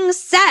fucking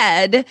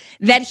said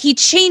that he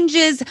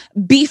changes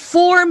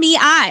before me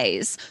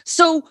eyes.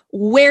 So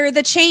where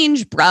the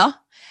change, bruh?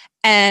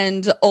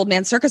 And Old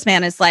Man Circus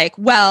Man is like,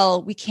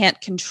 well, we can't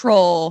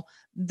control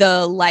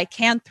the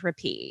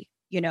lycanthropy.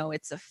 You know,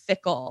 it's a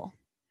fickle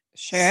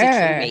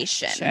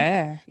situation.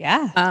 Sure.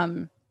 Yeah.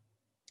 And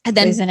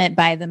then isn't it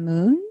by the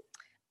moon?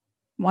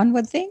 One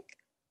would think.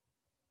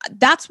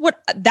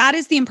 That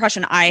is the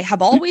impression I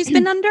have always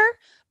been under,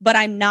 but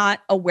I'm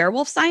not a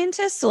werewolf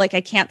scientist. So like, I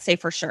can't say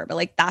for sure, but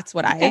like, that's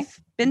what I've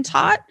been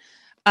taught.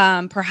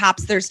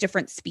 Perhaps there's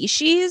different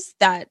species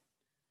that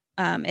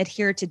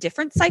adhere to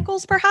different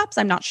cycles. Perhaps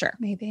I'm not sure.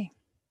 Maybe.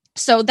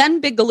 So then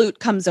Big Galoot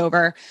comes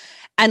over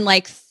and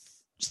like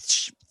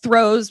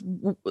throws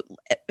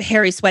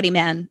hairy, sweaty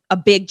man a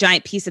big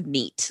giant piece of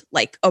meat,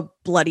 like a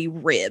bloody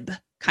rib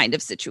kind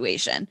of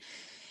situation.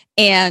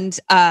 And,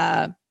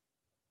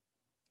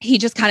 he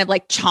just kind of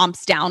like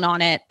chomps down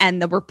on it. And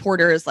the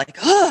reporter is like,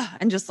 ugh,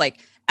 and just like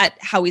at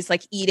how he's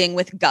like eating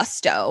with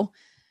gusto.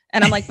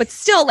 And I'm like, but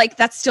still, like,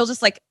 that's still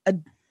just like a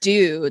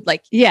dude,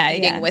 like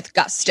eating with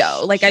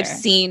gusto. Like I've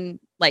seen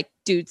like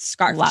dudes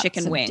scarf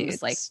chicken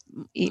wings, like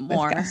eat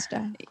more. With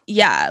gusto.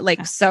 Yeah.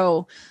 Like,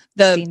 so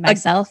I've seen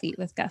myself eat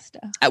with gusto.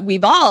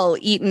 We've all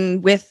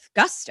eaten with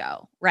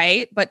gusto,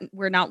 right? But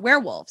we're not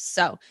werewolves.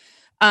 So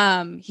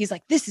he's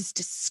like, this is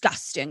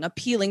disgusting,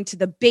 appealing to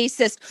the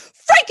basest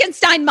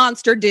Frankenstein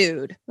monster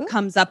dude. Ooh.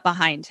 Comes up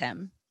behind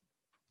him.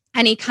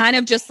 And he kind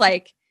of just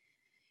like,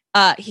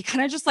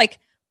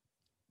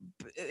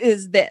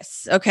 is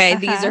this, okay?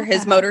 These are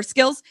his motor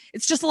skills.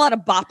 It's just a lot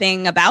of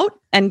bopping about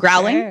and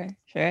growling.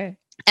 Sure.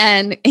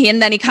 And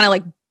then he kind of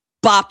like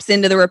bops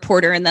into the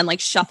reporter and then like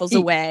shuffles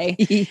away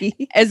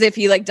as if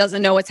he like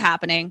doesn't know what's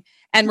happening.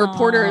 And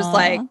reporter is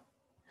like,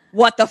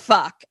 what the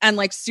fuck? And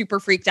like super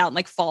freaked out and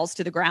like falls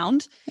to the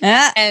ground.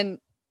 And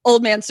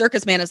Old Man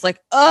Circus Man is like,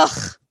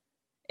 ugh,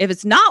 if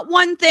it's not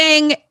one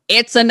thing,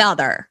 it's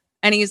another.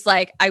 And he's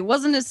like, I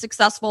wasn't as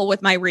successful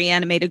with my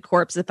reanimated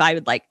corpse as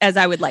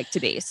I would like to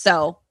be.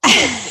 So,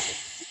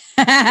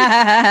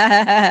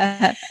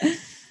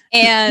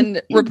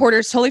 and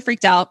reporter's totally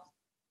freaked out.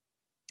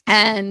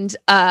 And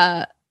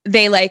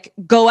they like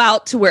go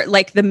out to where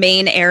like the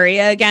main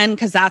area again,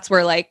 because that's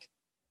where like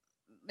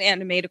the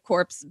animated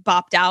corpse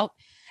bopped out.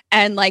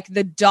 And like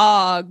the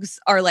dogs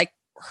are like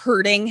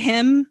hurting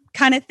him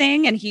kind of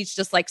thing. And he's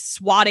just like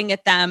swatting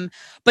at them.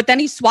 But then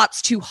he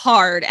swats too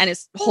hard and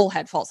his whole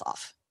head falls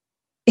off.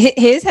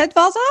 His head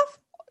falls off?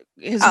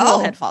 His whole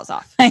head falls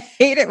off. I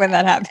hate it when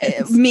that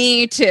happens.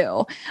 Me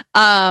too.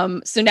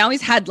 So now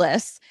he's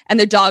headless and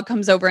the dog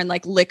comes over and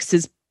like licks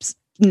his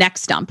neck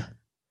stump.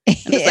 And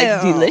it's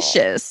like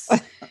delicious.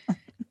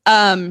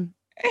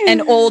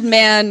 And Old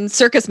Man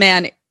Circus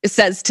Man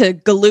says to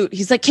Galoot,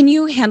 he's like, can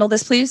you handle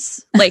this,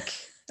 please? Like,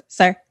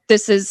 sir,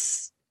 this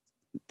is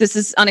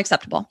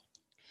unacceptable.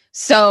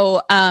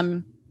 So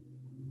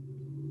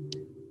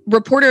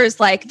reporter is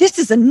like, this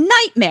is a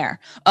nightmare.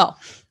 Oh,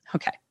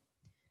 okay.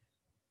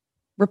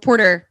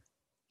 Reporter,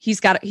 he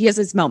has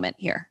his moment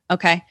here.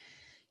 Okay.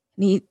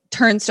 And he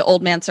turns to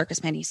Old Man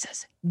Circus Man. He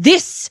says,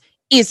 this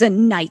is a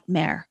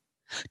nightmare.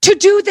 To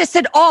do this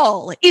at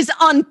all is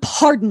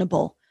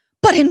unpardonable,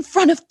 but in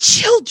front of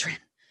children,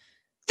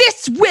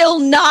 this will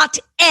not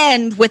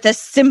end with a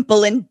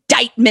simple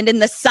indictment in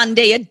the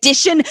Sunday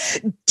edition.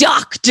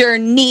 Dr.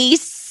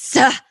 Niece,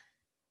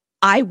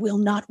 I will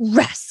not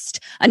rest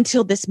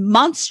until this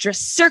monstrous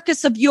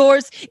circus of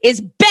yours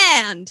is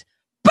banned,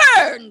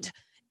 burned,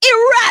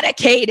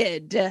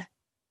 eradicated.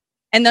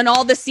 And then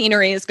all the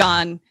scenery is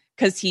gone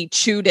because he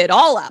chewed it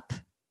all up.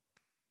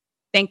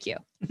 Thank you.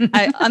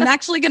 I'm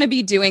actually going to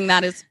be doing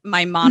that as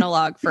my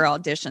monologue for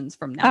auditions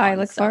from now on. I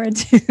look forward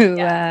to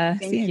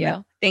thank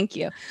you. Thank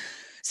you.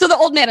 So the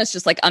old man is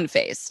just like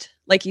unfazed.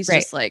 Like he's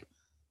just like,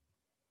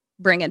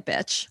 bring it,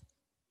 bitch.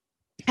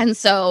 And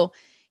so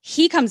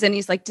he comes in,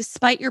 he's like,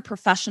 despite your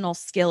professional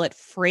skill at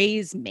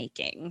phrase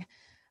making,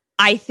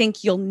 I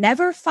think you'll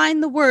never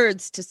find the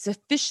words to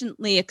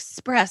sufficiently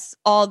express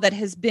all that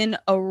has been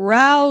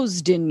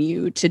aroused in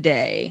you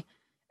today.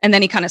 And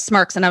then he kind of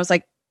smirks, and I was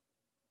like,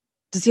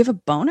 does he have a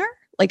boner?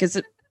 Like, is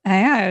it?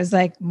 I was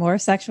like, more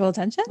sexual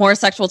attention? More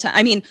sexual attention.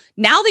 I mean,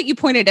 now that you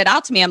pointed it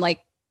out to me, I'm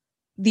like,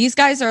 these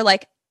guys are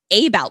like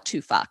about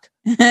to fuck.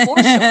 For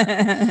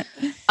sure.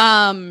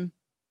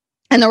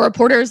 And the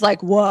reporter's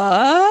like,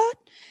 what?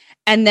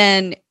 And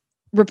then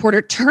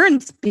reporter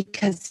turns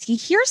because he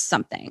hears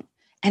something.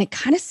 And it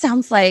kind of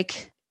sounds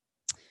like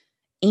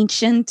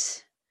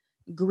ancient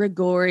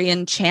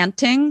Gregorian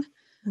chanting.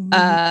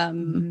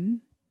 Not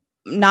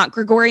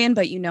Gregorian,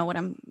 but you know what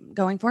I'm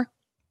going for.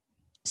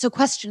 So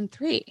question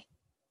 3,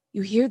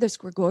 you hear this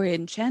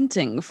Gregorian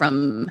chanting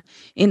from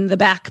in the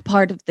back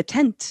part of the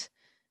tent.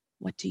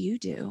 What do you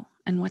do?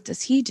 And what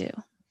does he do?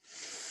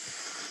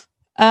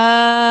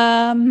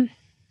 I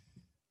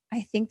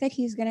think that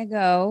he's going to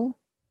go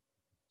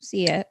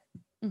see it.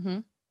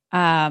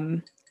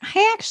 I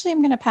actually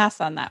am going to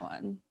pass on that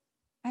one.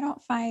 I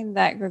don't find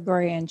that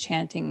Gregorian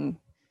chanting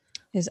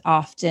is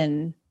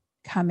often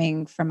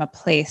coming from a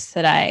place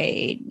that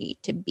I need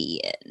to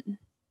be in.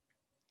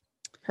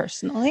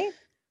 Personally.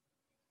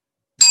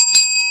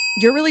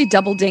 You're really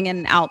double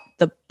dinging out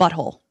the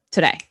butthole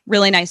today.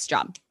 Really nice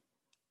job.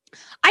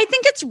 I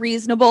think it's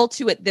reasonable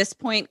to, at this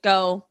point,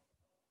 go,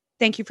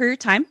 thank you for your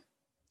time.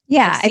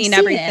 Yeah, I've seen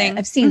everything.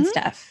 I've seen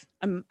stuff.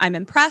 I'm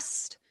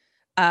impressed.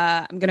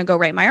 I'm going to go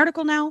write my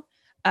article now.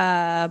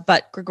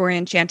 But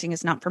Gregorian chanting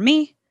is not for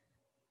me.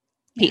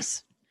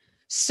 Peace. Yeah.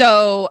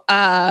 So,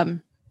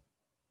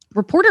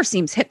 reporter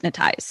seems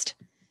hypnotized,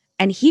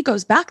 and he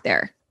goes back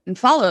there and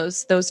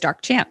follows those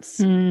dark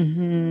chants.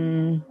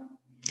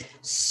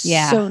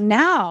 Yeah. So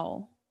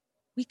now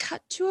we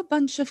cut to a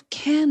bunch of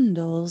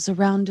candles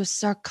around a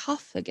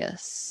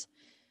sarcophagus.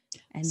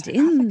 And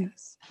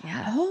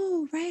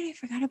oh, right. I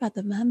forgot about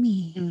the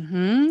mummy.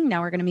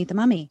 Now we're going to meet the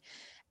mummy.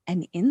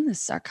 And in the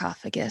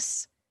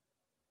sarcophagus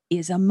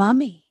is a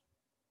mummy.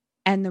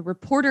 And the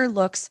reporter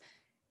looks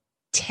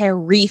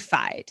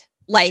terrified,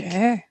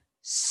 like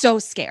so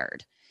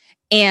scared.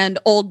 And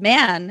old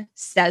man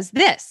says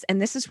this,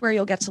 and this is where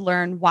you'll get to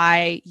learn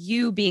why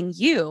you being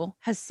you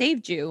has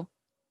saved you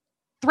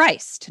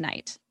thrice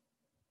tonight.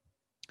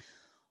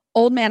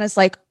 Old man is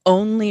like,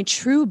 only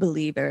true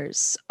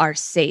believers are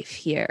safe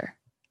here.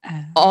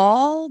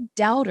 All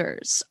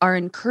doubters are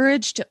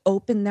encouraged to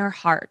open their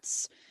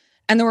hearts.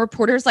 And the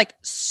reporter's like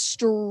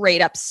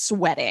straight up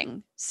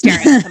sweating,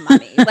 staring at the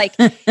mummy. Like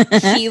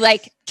he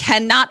like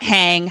cannot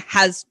hang,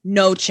 has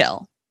no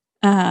chill.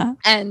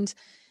 And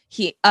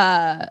he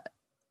and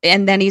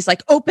then he's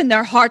like, open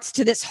their hearts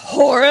to this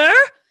horror.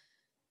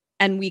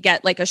 And we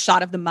get like a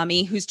shot of the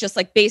mummy who's just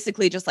like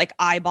basically just like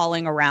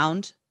eyeballing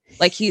around.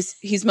 Like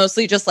he's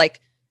mostly just like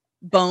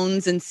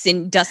bones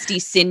and dusty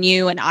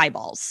sinew and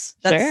eyeballs.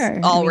 That's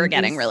all we're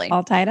getting, really.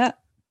 All tied up.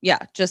 Yeah,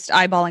 just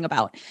eyeballing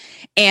about.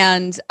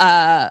 And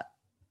the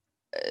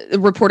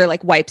reporter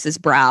like wipes his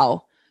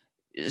brow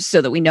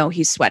so that we know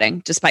he's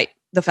sweating, despite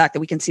the fact that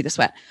we can see the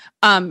sweat.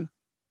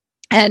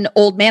 And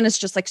old man is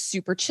just like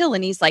super chill.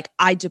 And he's like,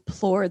 I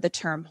deplore the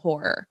term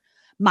horror.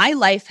 My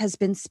life has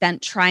been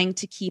spent trying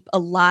to keep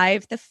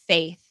alive the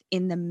faith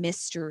in the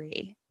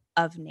mystery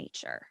of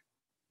nature.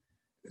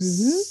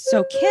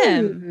 So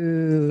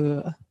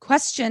Kim,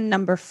 question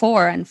number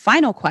 4 and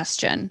final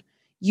question.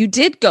 You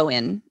did go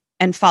in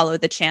and follow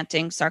the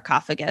chanting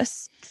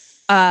sarcophagus.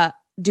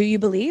 Do you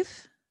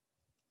believe?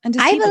 And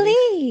does he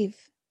believe?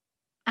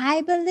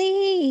 I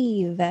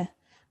believe.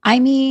 I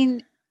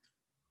mean,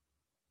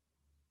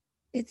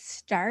 it's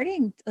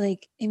starting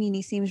like, I mean,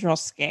 he seems real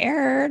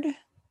scared.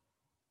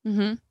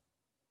 But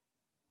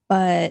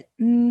I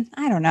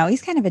don't know.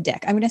 He's kind of a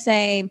dick. I'm going to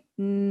say,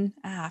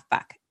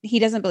 fuck. He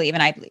doesn't believe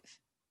and I believe.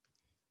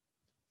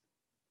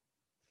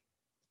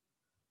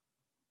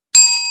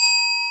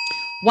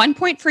 One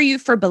point for you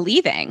for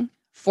believing,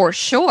 for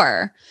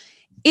sure.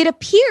 It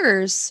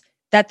appears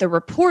that the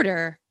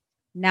reporter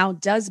now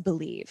does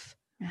believe,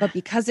 but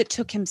because it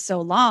took him so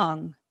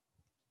long,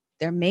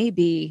 there may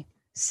be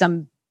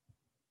some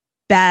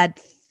bad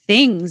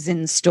things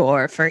in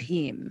store for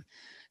him.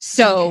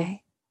 So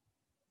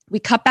we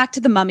cut back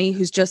to the mummy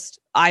who's just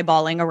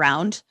eyeballing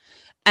around,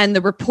 and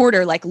the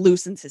reporter like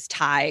loosens his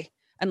tie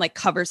and like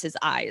covers his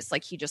eyes.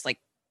 Like he just like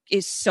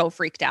is so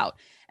freaked out.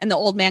 And the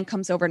old man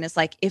comes over and is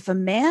like, if a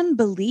man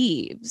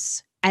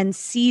believes and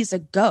sees a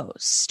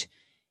ghost,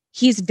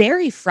 he's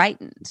very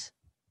frightened.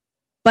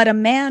 But a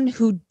man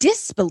who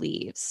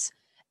disbelieves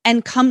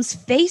and comes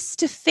face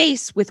to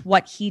face with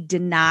what he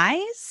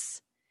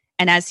denies.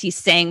 And as he's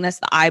saying this,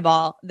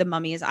 the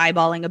mummy is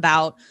eyeballing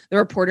about, the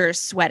reporter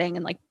is sweating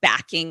and like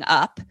backing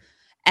up.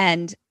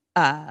 And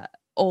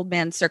old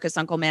man, circus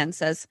uncle man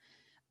says,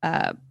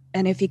 and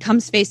if he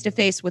comes face to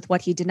face with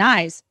what he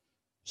denies,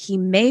 he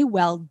may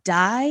well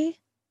die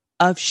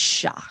of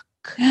shock.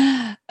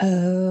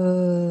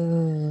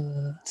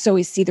 So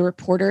we see the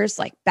reporters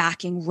like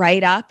backing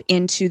right up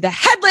into the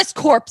headless headless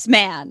corpse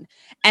man.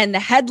 And the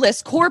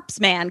headless corpse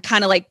man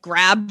kind of like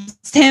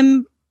grabs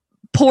him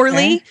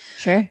poorly.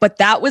 Sure. But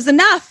that was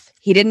enough.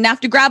 He didn't have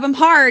to grab him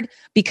hard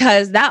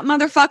because that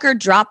motherfucker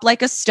dropped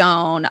like a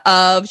stone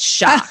of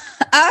shock.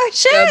 Oh,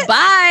 shit.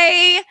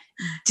 Goodbye.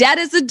 Dead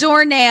as a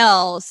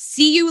doornail.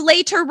 See you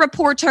later,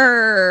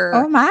 reporter.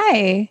 Oh,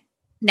 my.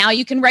 Now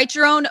you can write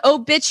your own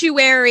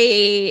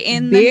obituary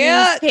in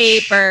the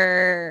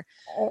newspaper.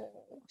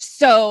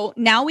 So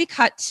now we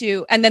cut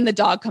to, and then the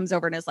dog comes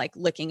over and is like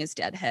licking his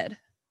dead head.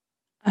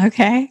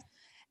 Okay.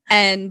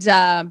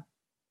 And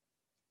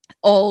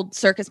old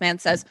circus man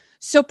says,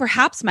 so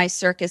perhaps my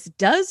circus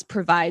does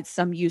provide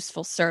some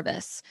useful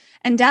service.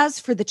 And as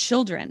for the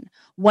children,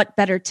 what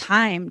better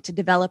time to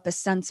develop a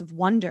sense of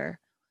wonder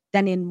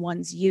than in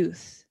one's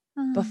youth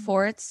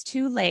before it's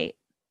too late?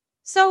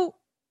 So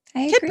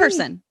kid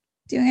person.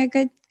 Doing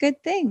a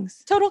good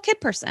things. Total kid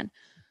person.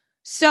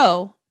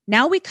 So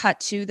now we cut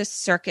to the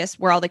circus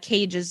where all the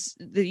cages,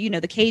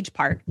 the cage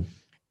part.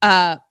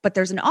 But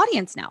there's an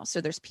audience now.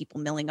 So there's people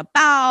milling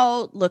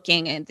about,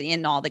 looking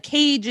in all the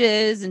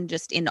cages and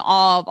just in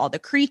awe of all the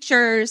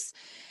creatures.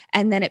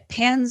 And then it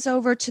pans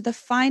over to the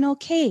final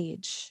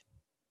cage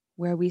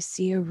where we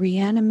see a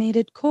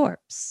reanimated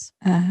corpse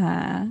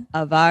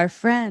of our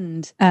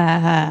friend,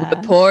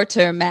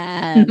 Reporter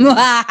Man.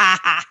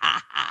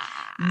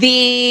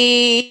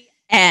 The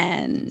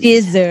end.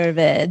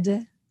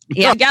 Deserved.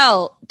 Yeah,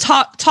 Gal,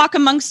 talk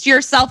amongst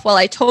yourself while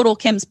I total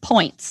Kim's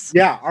points.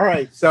 Yeah, all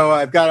right. So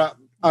I've got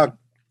a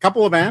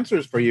couple of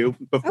answers for you.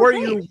 Before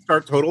you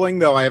start totaling,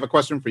 though, I have a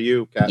question for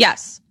you, Kat.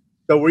 Yes.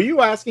 So were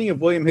you asking if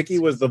William Hickey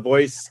was the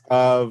voice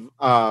of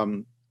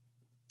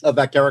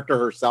that character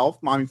herself,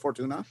 Mommy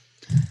Fortuna?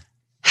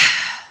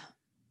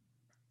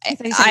 I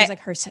thought you said it was like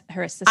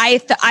her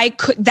assistant. I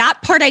could,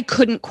 that part I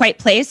couldn't quite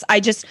place. I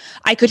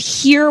could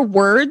hear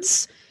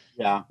words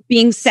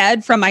being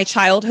said from my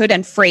childhood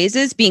and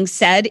phrases being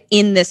said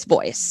in this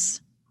voice.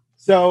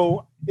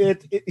 So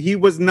he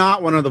was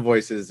not one of the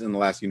voices in The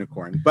Last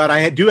Unicorn, but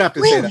I do have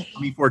to say that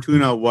Mommy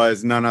Fortuna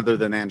was none other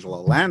than Angela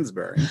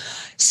Lansbury.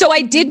 So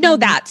I did know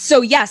that.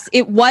 So yes,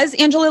 it was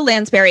Angela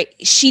Lansbury.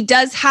 She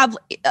does have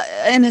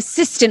an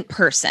assistant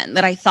person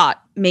that I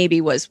thought maybe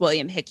was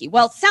William Hickey.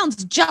 Well, it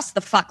sounds just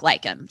the fuck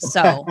like him.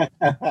 So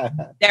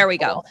there we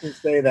go. I'll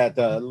say that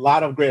a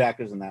lot of great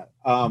actors in that.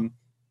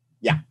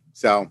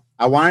 So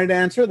I wanted to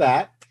answer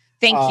that.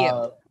 Thank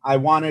you. I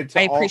wanted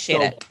to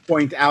also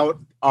point out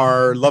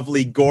our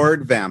lovely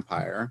gourd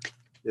vampire.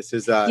 This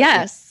is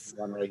this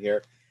one right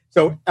here.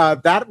 So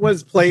that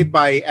was played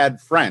by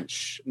Ed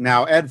French.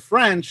 Now, Ed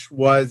French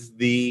was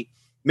the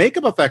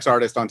makeup effects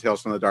artist on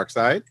Tales from the Dark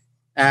Side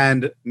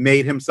and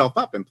made himself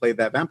up and played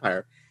that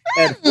vampire.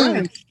 Ed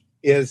French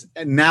is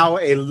now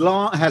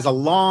has a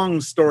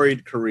long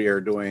storied career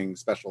doing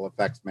special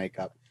effects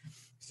makeup.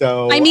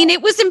 So I mean,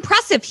 it was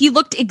impressive. He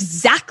looked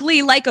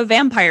exactly like a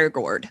vampire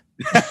gourd.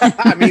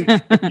 I mean,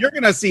 you're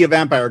going to see a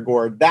vampire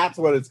gourd. That's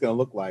what it's going to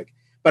look like.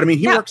 But I mean,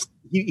 he works,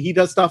 he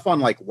does stuff on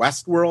like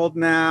Westworld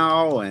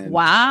now. And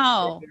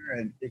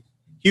and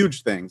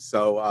huge things.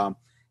 So,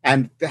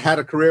 and had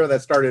a career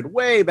that started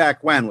way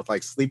back when with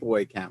like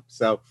Sleepaway Camp.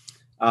 So,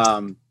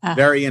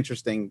 very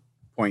interesting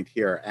point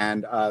here.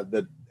 And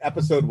the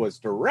episode was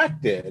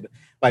directed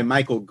by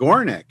Michael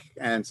Gornick.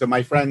 And so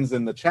my friends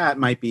in the chat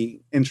might be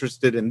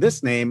interested in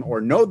this name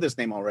or know this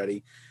name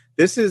already.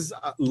 This is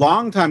a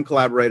longtime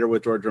collaborator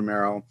with George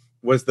Romero,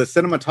 was the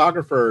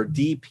cinematographer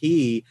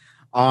DP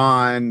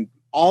on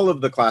all of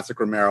the classic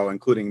Romero,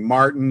 including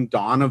Martin,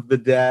 Dawn of the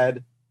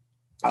Dead,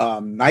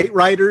 Night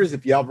Riders,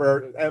 if you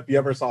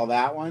ever saw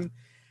that one,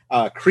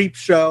 Creep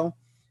Show.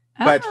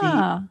 But he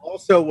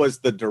also was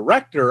the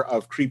director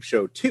of Creep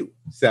Show 2.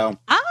 So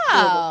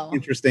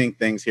interesting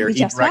things here. We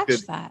he directed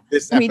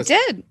this episode. We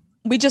did.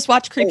 We just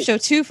watched Creep Show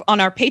 2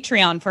 on our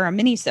Patreon for our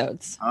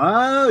minisodes.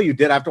 Oh, you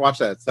did have to watch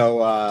that.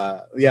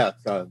 So,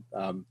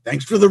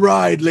 thanks for the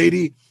ride,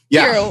 lady.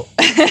 Yeah.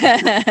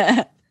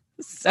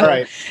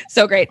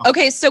 So great.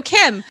 Okay, so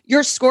Kim,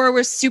 your score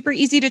was super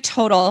easy to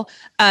total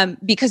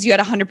because you had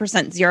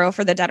 100% 0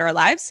 for the Dead or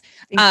Alives.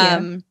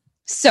 Thank you.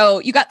 So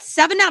you got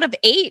 7 out of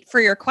 8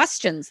 for your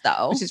questions,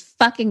 though. Which is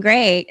fucking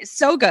great.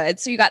 So good.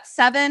 So you got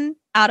 7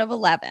 out of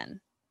 11.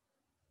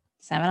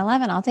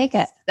 7-11, I'll take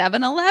it.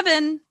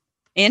 7-11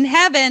 in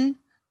heaven.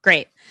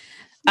 Great.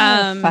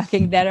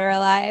 Fucking Dead or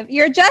Alive.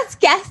 You're just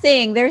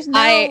guessing. There's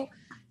no...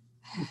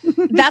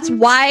 That's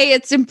why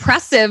it's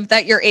impressive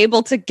that you're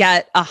able to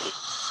get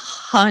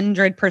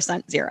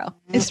 100% 0.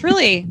 It's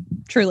really,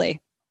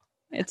 truly,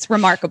 it's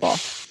remarkable.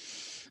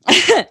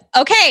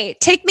 Okay,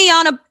 take me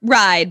on a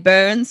ride,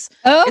 Burns.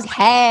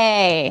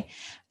 Okay.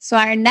 So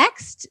our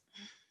next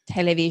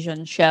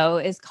television show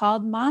is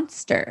called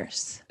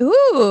Monsters.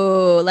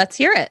 Ooh, let's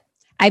hear it.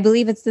 I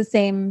believe it's the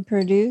same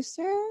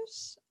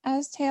producers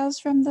as Tales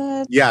from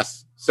the...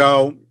 Yes.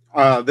 So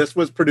this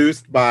was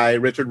produced by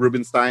Richard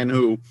Rubinstein,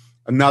 who,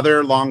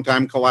 another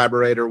longtime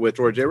collaborator with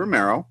George A.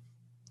 Romero,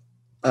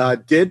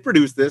 did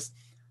produce this.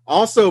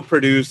 Also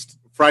produced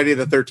Friday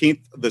the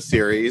 13th, the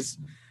series.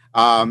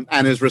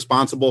 and is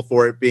responsible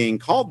for it being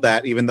called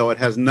that, even though it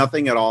has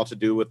nothing at all to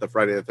do with the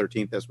Friday the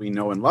 13th as we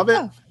know and love it.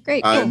 Oh,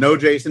 great. Cool. No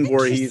Jason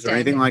Voorhees or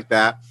anything like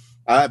that,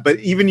 but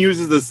even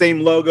uses the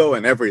same logo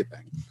and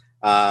everything.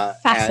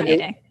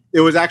 Fascinating.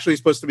 It was actually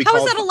supposed to be How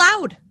called... is that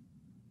allowed?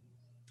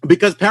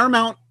 Because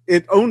Paramount,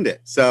 it owned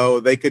it, so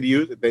they could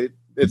use it.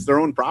 It's their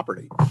own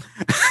property.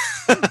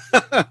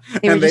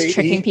 They were just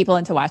tricking people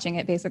into watching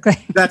it, basically.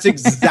 That's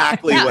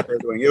exactly what they're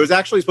doing. It was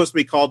actually supposed to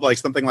be called like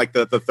something like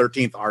the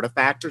 13th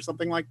Artifact or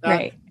something like that.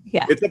 Right.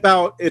 Yeah.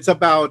 It's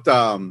about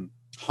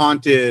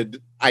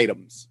haunted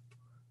items.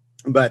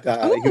 But he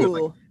was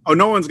like, oh,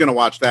 no one's going to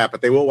watch that,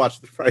 but they will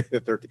watch the Friday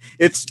the 13th.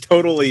 It's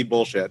totally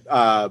bullshit.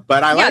 But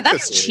I like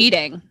that's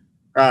cheating.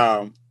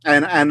 And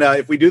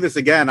if we do this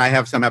again, I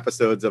have some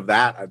episodes of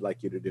that I'd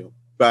like you to do.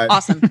 But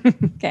awesome.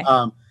 Okay.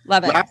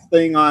 Love it. Last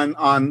thing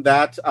on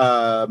that,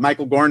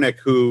 Michael Gornick,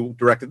 who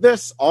directed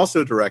this,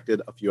 also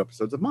directed a few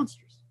episodes of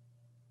Monsters.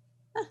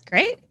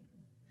 Great.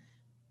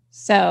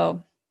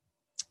 So,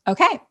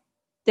 okay.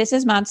 This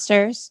is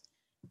Monsters.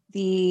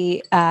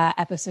 The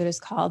episode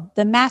is called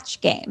The Match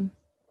Game.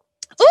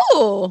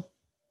 Ooh.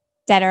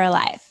 Dead or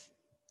alive.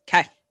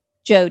 Okay.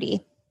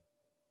 Jody.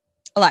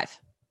 Alive.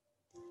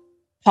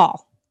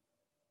 Paul.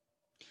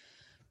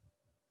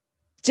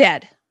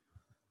 Dead.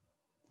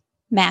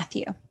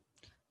 Matthew.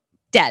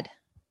 Dead.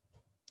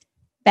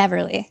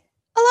 Beverly.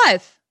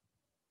 Alive.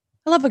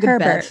 I love a good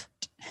Herbert.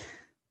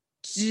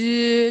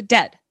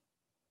 Dead.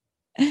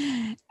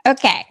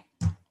 Okay.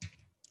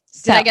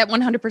 Did I get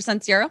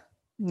 100% zero?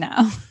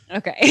 No.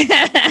 Okay.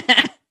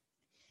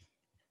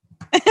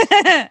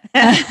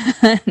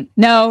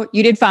 No,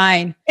 you did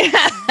fine.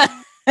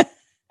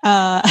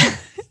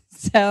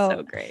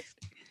 So great.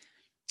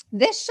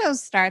 This show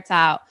starts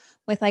out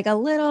with like a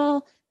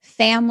little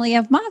family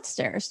of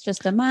monsters,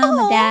 just a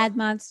mom, a dad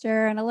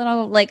monster, and a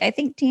little, like, I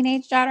think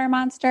teenage daughter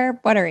monster.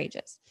 What are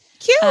ages?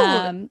 Cute.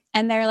 And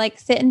they're like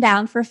sitting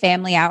down for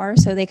family hour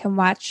so they can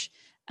watch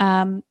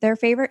their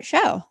favorite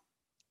show.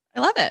 I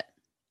love it.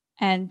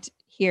 And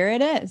here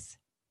it is.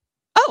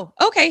 Oh,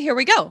 okay. Here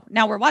we go.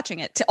 Now we're watching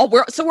it.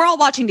 We're all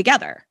watching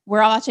together.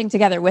 We're all watching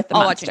together with the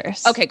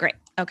monsters. Okay, great.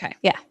 Okay.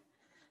 Yeah.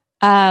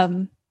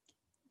 The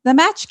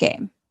match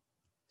game.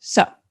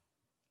 So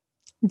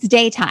it's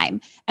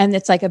daytime and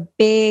it's like a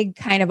big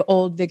kind of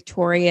old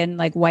Victorian,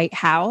 like white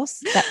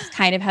house that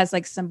kind of has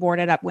like some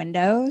boarded up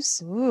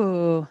windows.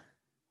 Ooh.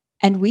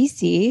 And we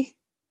see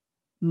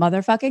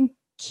motherfucking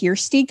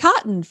Kirsty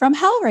Cotton from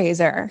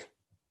Hellraiser.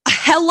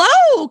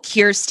 Hello,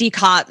 Kirsty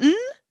Cotton.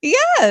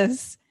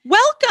 Yes.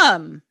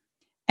 Welcome.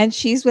 And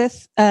she's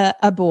with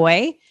a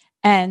boy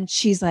and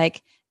she's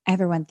like,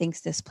 everyone thinks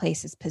this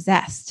place is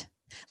possessed.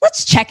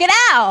 Let's check it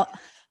out.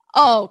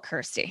 Oh,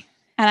 Kirsty.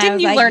 And didn't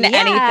you learn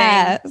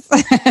anything?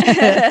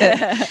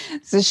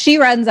 So she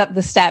runs up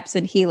the steps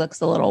and he looks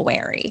a little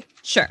wary.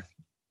 Sure.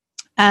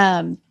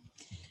 So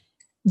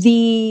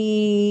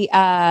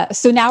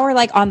now we're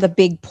like on the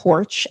big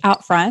porch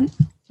out front.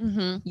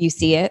 Mm-hmm. You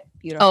see it.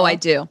 Beautiful. Oh, I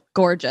do.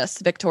 Gorgeous.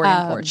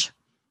 Victorian porch.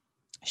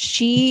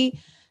 She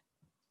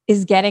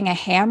is getting a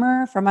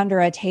hammer from under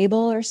a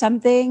table or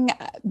something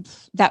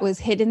that was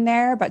hidden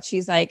there, but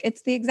she's like,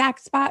 it's the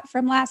exact spot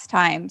from last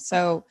time.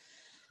 So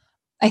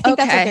I think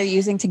that's what they're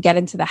using to get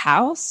into the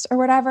house or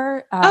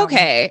whatever.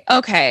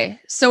 Okay.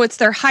 So it's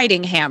their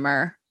hiding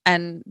hammer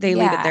and they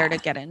leave it there to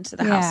get into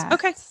the house.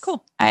 Okay,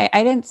 cool. I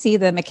didn't see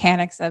the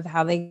mechanics of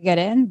how they get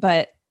in,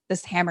 but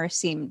this hammer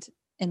seemed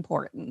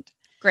important.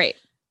 Great.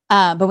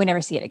 But we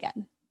never see it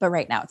again. But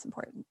right now it's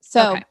important.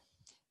 So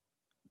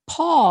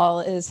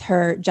Paul is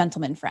her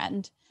gentleman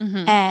friend.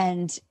 Mm-hmm.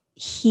 And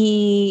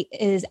he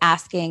is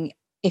asking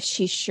if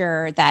she's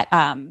sure that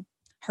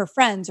her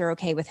friends are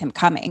okay with him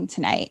coming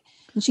tonight.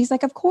 And she's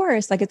like, of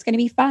course, like it's going to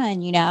be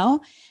fun, you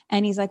know?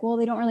 And he's like, well,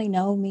 they don't really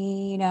know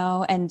me, you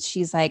know? And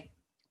she's like,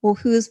 well,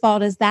 whose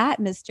fault is that,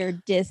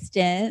 Mr.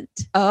 Distant?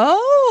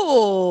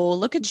 Oh,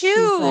 look at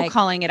you like,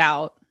 calling it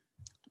out.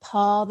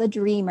 Paul the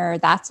Dreamer.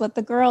 That's what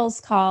the girls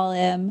call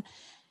him.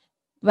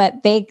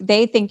 But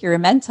they think you're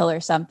mental or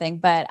something,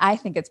 but I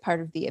think it's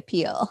part of the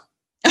appeal.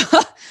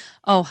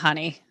 Oh,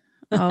 honey.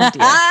 Oh,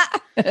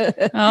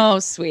 dear. Oh,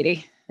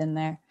 sweetie. In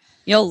there.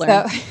 You'll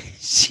learn. So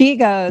she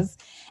goes,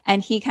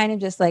 and he kind of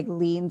just like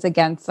leans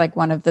against like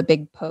one of the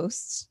big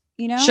posts,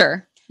 you know?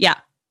 Sure. Yeah.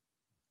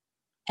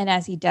 And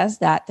as he does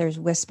that, there's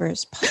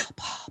whispers, Paul,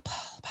 Paul,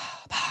 Paul,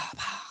 Paul, Paul,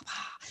 Paul,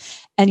 Paul.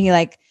 And he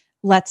like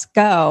lets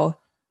go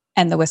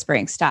and the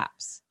whispering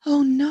stops.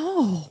 Oh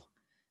no.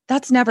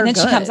 That's never good. And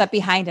then she comes up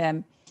behind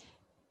him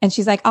and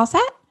she's like, all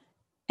set?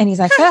 And he's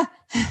like, yeah.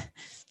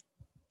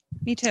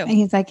 Me too. And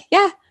he's like,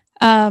 yeah.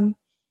 And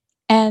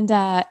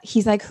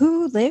he's like,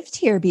 who lived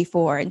here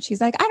before? And she's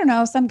like, I don't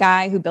know, some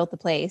guy who built the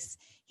place.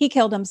 He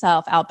killed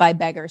himself out by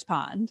Beggar's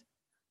Pond.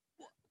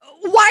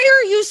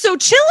 Why are you so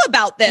chill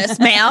about this,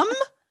 ma'am?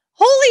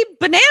 Holy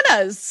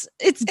bananas.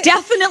 It's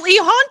definitely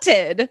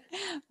haunted.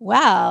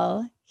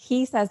 Well,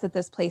 he says that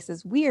this place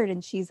is weird.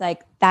 And she's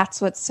like, that's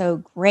what's so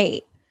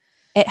great.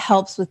 It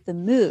helps with the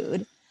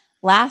mood.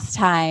 Last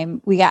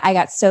time I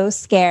got so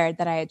scared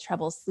that I had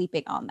trouble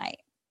sleeping all night.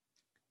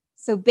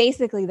 So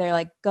basically, they're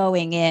like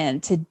going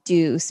in to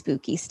do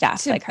spooky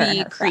stuff, To like her and be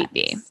her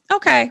creepy.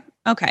 friends.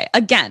 Okay.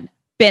 Again,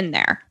 been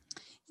there.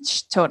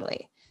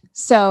 Totally.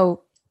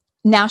 So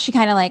now she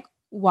kind of like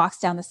walks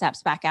down the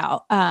steps back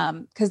out.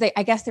 Because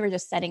I guess they were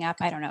just setting up.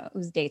 I don't know. It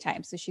was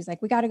daytime. So she's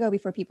like, we got to go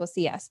before people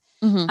see us.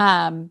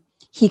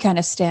 He kind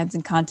of stands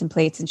and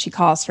contemplates, and she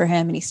calls for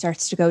him, and he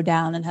starts to go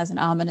down and has an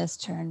ominous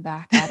turn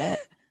back at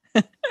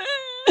it.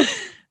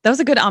 That was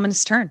a good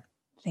ominous turn.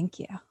 Thank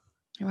you.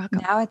 You're welcome.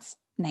 Now it's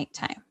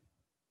nighttime.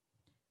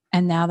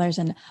 And now there's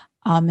an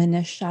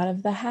ominous shot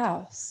of the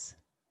house.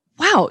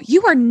 Wow,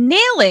 you are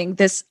nailing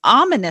this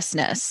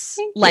ominousness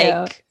Thank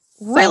you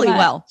really so much.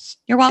 well.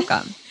 You're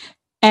welcome.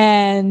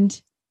 And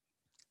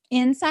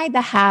inside the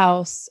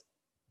house,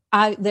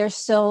 there's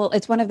still,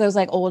 it's one of those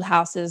like old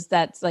houses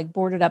that's like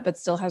boarded up, but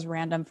still has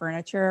random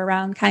furniture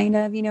around, kind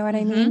of, you know what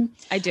I mean?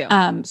 I do.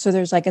 So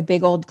there's like a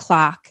big old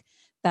clock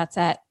that's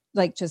at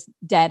like just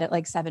dead at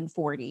like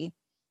 7:40.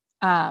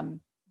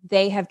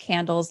 They have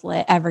candles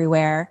lit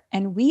everywhere,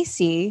 and we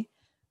see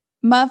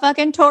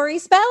motherfucking Tori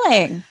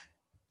Spelling.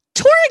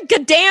 Tori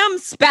goddamn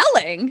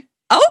Spelling.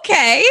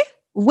 Okay.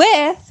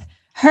 With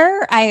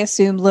her, I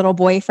assume, little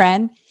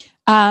boyfriend,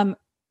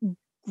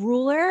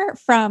 Grueller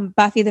from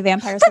Buffy the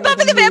Vampire Slayer. From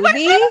Buffy the Vampire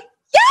Slayer?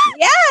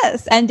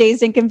 Yes. And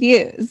Dazed and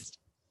Confused.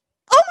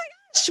 Oh my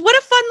gosh. What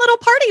a fun little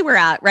party we're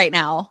at right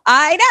now.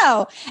 I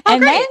know. Oh,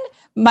 and great. then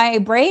my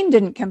brain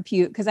didn't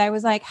compute because I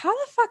was like, how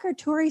the fuck are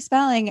Tori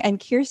Spelling and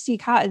Kirsty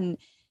Cotton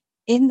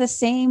in the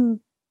same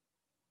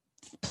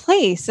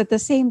place at the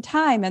same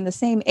time and the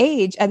same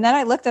age? And then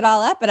I looked it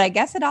all up, and I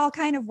guess it all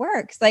kind of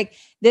works. Like,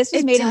 this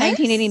was made in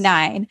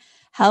 1989.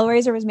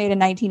 Hellraiser was made in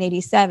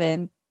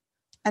 1987.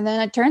 And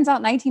then it turns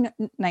out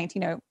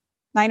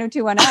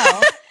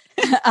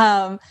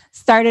 90210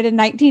 started in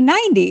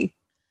 1990.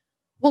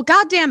 Well,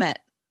 God damn it.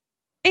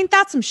 Ain't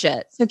that some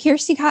shit? So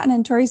Kirsty Cotton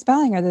and Tori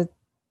Spelling are the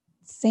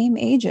same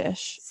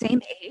age-ish.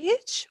 Same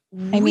age?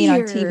 I mean,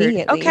 on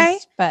TV at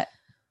least. But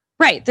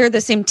right. They're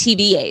the same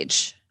TV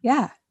age.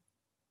 yeah.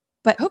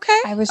 But Okay.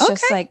 I was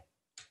just like,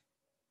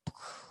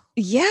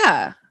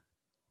 yeah.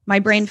 My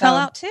brain fell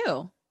out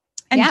too.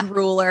 And Yeah.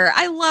 Grueller.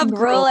 I love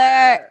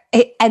Grueller.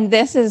 And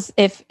this is,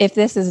 if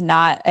this is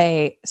not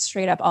a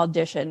straight up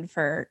audition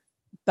for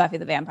Buffy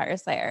the Vampire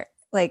Slayer,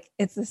 like,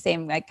 it's the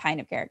same like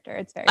kind of character.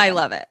 It's very I fun.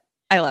 love it.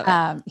 I love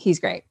it. He's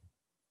great.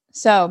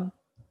 So,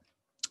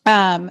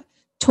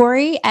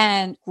 Tori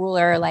and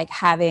Grueller are like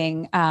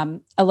having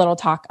a little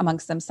talk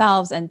amongst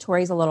themselves, and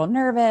Tori's a little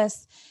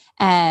nervous,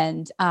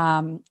 and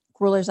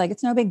Grueller's like,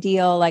 it's no big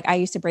deal. Like, I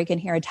used to break in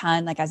here a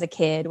ton, like as a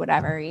kid,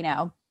 whatever, you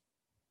know.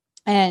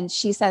 And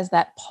she says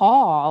that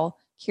Paul,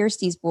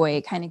 Kirsty's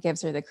boy, kind of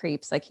gives her the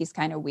creeps. Like, he's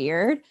kind of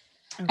weird.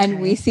 Okay.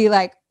 And we see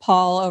like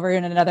Paul over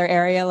in another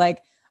area,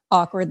 like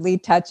awkwardly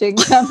touching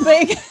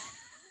something.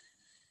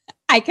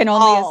 I can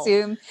only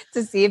assume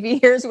to see if he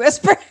hears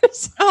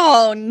whispers.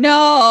 Oh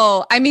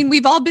no. I mean,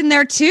 we've all been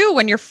there too,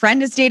 when your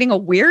friend is dating a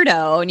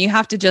weirdo and you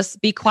have to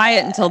just be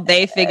quiet until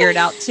they figure it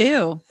out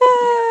too.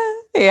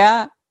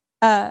 Yeah.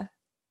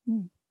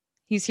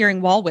 He's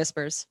hearing wall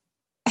whispers.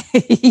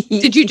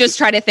 Did you just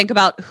try to think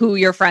about who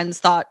your friends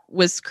thought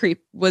was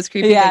creepy?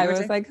 Yeah, I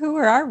was like, who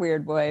are our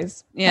weird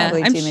boys? Yeah,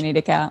 Probably I'm too many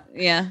to count.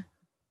 Yeah.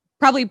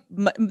 Probably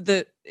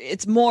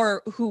it's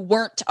more who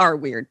weren't our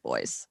weird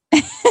boys.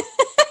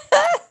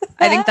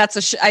 I think that's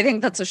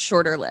a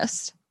shorter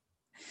list.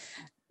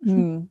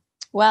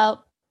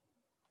 Well,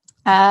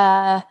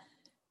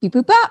 beep,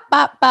 boop, bop,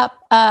 bop, bop.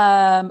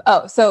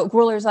 So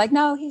Grueller's like,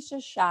 no, he's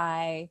just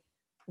shy,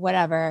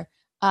 whatever.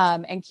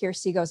 And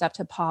Kirsty goes up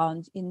to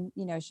Paul and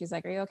you know, she's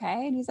like, are you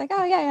okay? And he's like,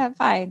 oh yeah, I'm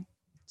fine.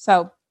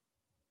 So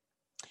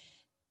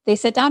they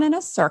sit down in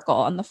a circle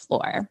on the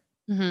floor.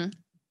 Mm-hmm.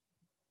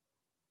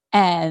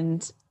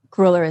 And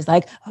Grueller is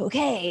like,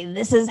 okay,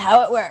 this is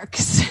how it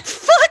works.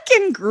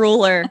 Fucking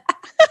Grueller.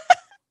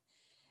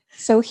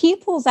 So he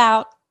pulls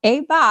out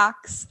a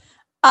box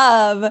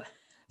of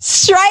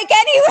Strike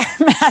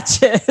Anywhere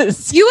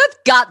matches. You have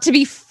got to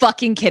be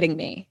fucking kidding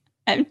me.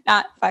 I'm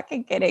not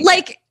fucking kidding.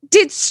 Like,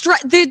 did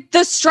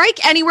the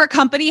Strike Anywhere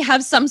company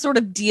have some sort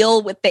of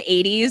deal with the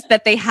 80s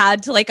that they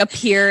had to like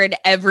appear in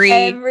every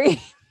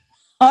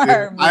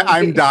horror movie?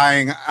 I'm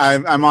dying.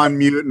 I'm on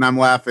mute and I'm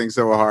laughing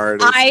so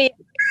hard.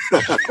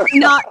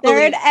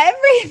 They're in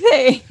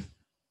everything.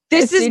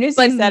 As soon as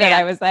you said it,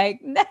 I was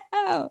like,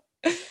 no.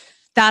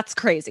 That's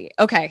crazy.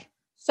 Okay.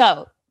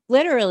 So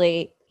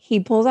literally, he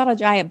pulls out a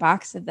giant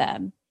box of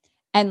them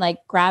and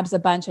like grabs a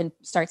bunch and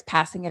starts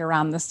passing it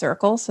around the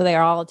circle. So they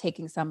are all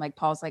taking some, like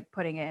Paul's like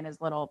putting it in his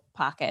little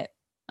pocket.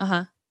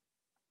 Uh-huh.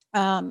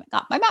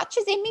 Got my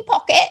matches in me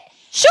pocket.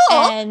 Sure.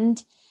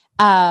 And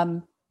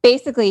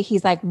basically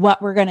he's like,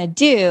 what we're going to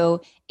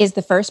do is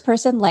the first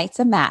person lights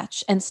a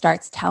match and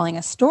starts telling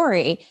a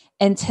story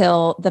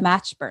until the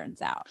match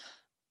burns out.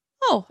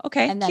 Oh,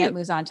 okay. And then it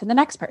moves on to the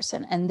next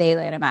person and they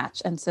light a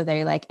match. And so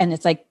they like, and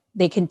it's like,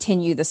 they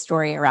continue the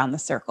story around the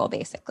circle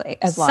basically.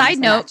 As long Side as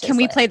note, can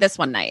we play this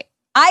one night?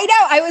 I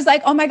know. I was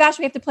like, oh my gosh,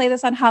 we have to play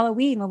this on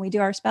Halloween when we do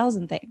our spells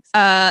and things.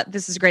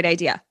 This is a great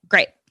idea.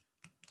 Great.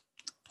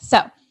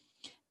 So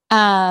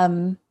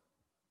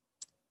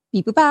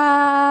Beep boop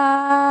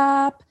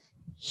bop.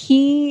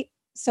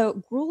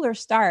 So Grueller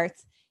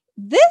starts.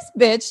 This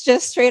bitch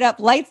just straight up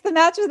lights the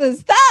match with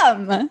his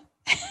thumb.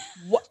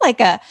 What, like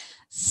a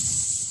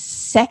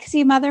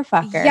sexy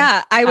motherfucker.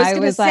 Yeah, I was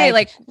gonna say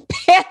like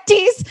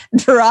panties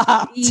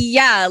dropped.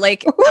 Yeah,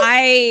 like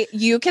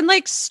you can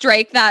like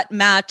strike that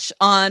match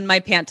on my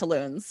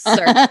pantaloons,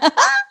 sir.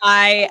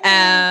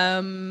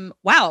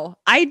 Wow.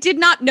 I did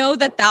not know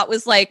that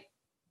was like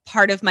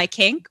part of my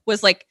kink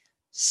was like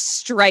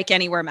strike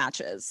anywhere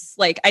matches.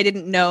 Like I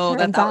didn't know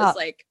that was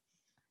like,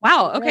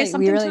 wow. Okay.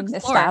 We really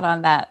missed out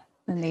on that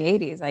in the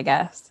 80s, I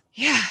guess.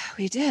 Yeah,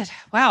 we did.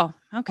 Wow.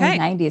 Okay.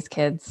 90s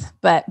kids,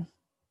 but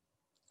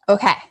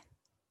okay.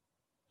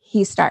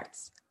 He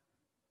starts.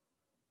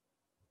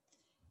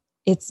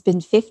 It's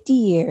been 50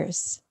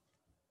 years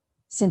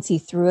since he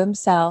threw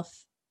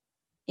himself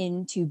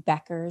into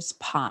Becker's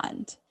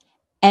pond,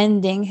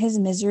 ending his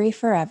misery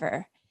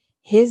forever.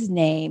 His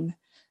name,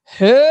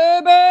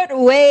 Herbert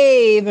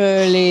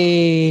Waverly.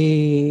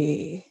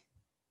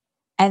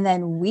 And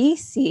then we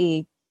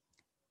see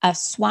a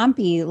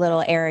swampy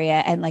little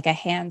area and like a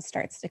hand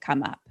starts to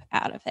come up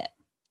out of it.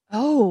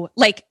 Oh,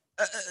 like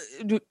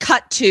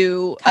cut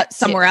to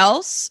somewhere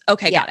else?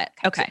 Okay, Yeah, got it.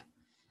 Okay.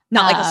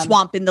 Not like a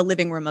swamp in the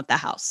living room of the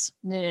house.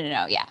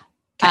 No. Yeah.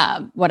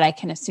 What I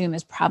can assume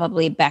is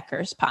probably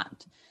Becker's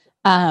pond.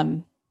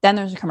 Then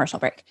there's a commercial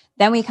break.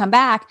 Then we come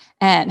back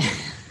and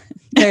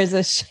there's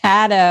a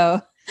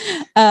shadow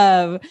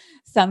of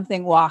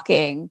something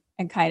walking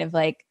and kind of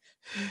like,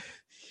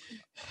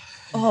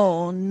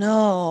 oh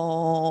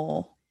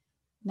no.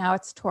 Now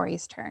it's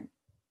Tori's turn.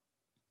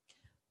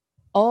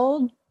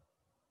 Old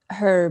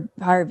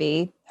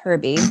Herbie,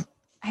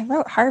 I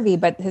wrote Harvey,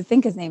 but I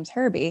think his name's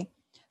Herbie,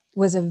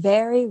 was a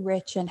very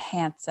rich and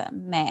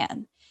handsome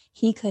man.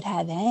 He could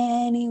have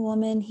any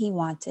woman he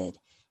wanted,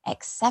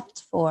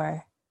 except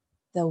for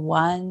the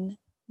one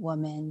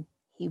woman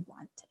he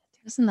wanted.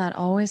 Isn't that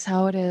always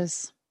how it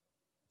is?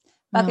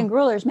 Fucking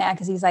Grueller's mad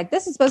because he's like,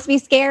 this is supposed to be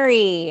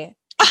scary.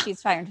 She's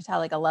trying to tell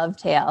like a love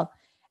tale.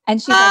 And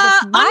she's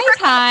like, it's my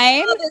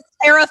time. It's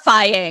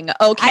terrifying.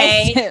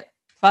 Okay.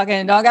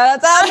 Fucking don't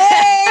gotta tell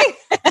me.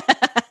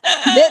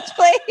 Bitch,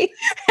 please.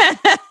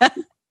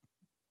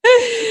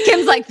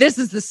 Kim's like, this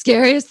is the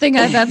scariest thing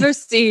I've ever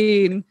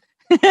seen.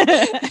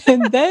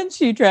 And then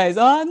she tries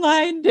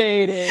online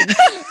dating.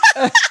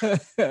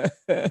 Lights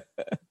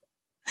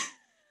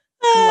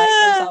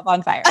herself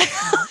on fire.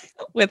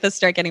 With a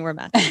strike anywhere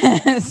match.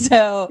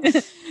 So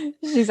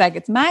she's like,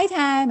 it's my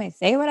time. I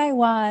say what I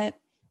want.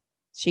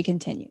 She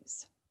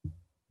continues.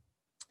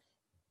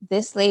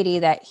 This lady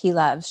that he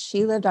loves,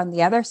 she lived on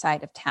the other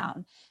side of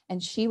town,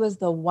 and she was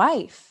the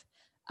wife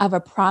of a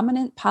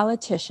prominent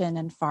politician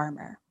and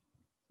farmer.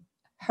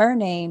 Her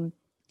name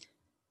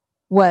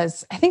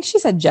was, I think she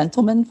said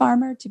gentleman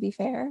farmer, to be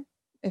fair.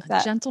 If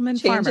that gentleman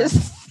changes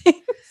farmer.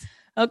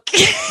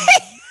 Okay.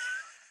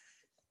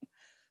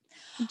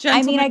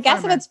 I mean, I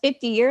guess if it's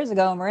 50 years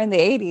ago and we're in the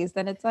 80s,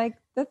 then it's like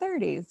the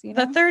 30s. You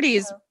know? The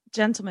 30s, so.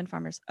 Gentleman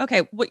farmers.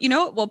 Okay, well, you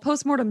know what? We'll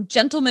postmortem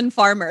gentleman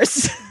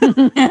farmers.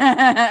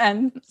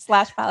 and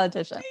 /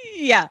 politician.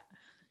 Yeah.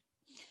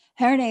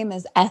 Her name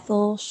is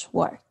Ethel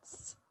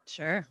Schwartz.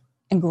 Sure.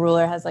 And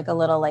Grueller has like a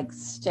little like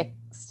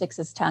sticks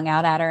his tongue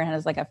out at her and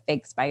has like a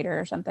fake spider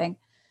or something.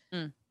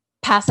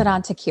 Pass it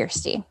on to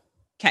Kirsty.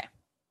 Okay.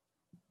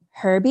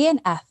 Herbie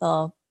and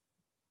Ethel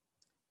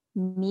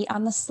meet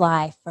on the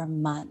sly for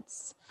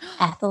months.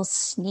 Ethel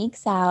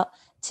sneaks out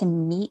to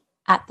meet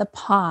at the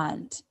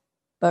pond,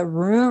 but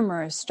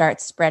rumors start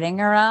spreading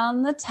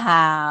around the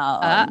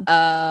town.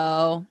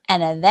 Uh-oh.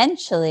 And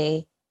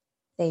eventually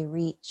they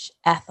reach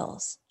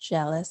Ethel's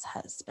jealous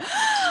husband.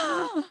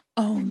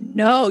 Oh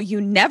no, you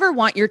never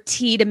want your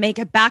tea to make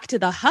it back to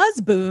the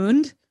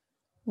husband.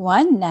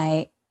 One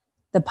night,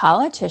 the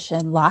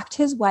politician locked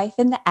his wife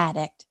in the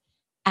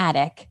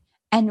attic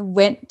and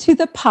went to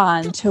the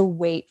pond to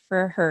wait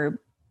for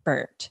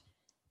Herbert.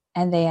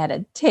 And they had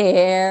a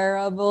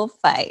terrible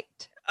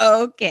fight.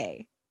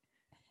 Okay.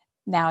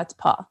 Now it's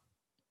Paul.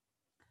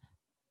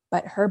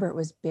 But Herbert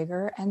was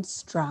bigger and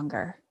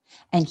stronger.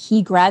 And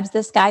he grabs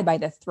this guy by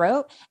the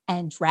throat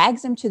and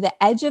drags him to the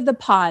edge of the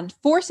pond,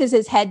 forces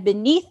his head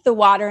beneath the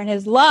water, and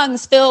his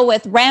lungs fill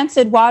with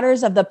rancid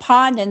waters of the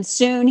pond, and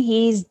soon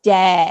he's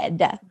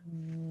dead.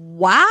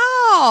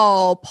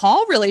 Wow.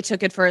 Paul really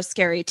took it for a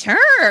scary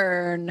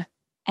turn.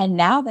 And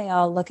now they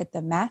all look at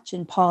the match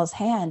in Paul's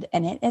hand,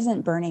 and it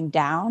isn't burning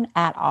down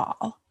at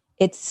all.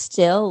 It's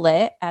still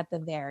lit at the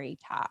very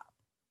top.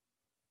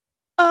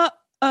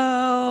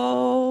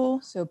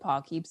 Uh-oh. So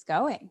Paul keeps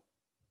going.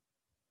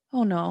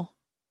 Oh, no.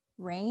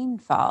 Rain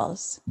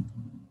falls.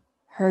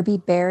 Herbie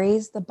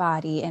buries the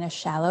body in a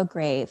shallow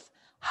grave,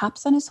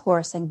 hops on his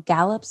horse, and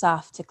gallops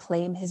off to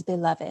claim his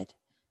beloved.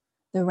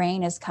 The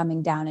rain is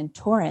coming down in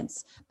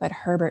torrents, but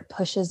Herbert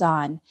pushes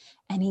on,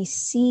 and he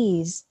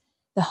sees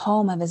the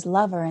home of his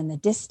lover in the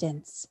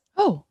distance.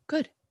 Oh,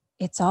 good.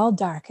 It's all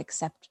dark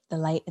except the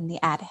light in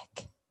the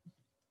attic.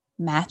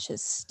 Match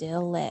is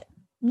still lit.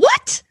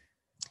 What?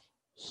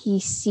 He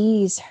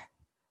sees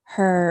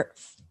her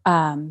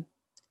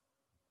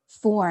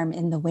form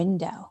in the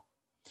window.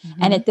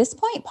 And at this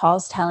point,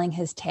 Paul's telling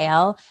his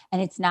tale,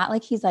 and it's not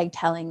like he's like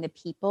telling the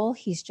people.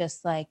 He's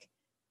just like,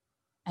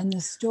 and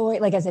the story,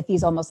 like as if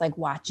he's almost like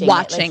watching it.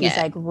 Like he's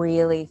like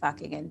really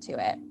fucking into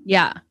it.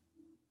 Yeah.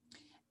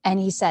 And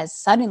he says,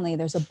 suddenly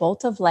there's a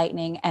bolt of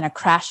lightning and a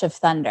crash of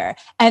thunder.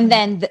 And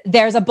then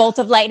there's a bolt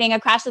of lightning, a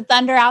crash of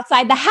thunder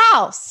outside the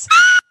house.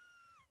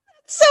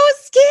 So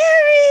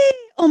scary.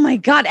 Oh my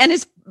God. And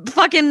his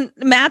fucking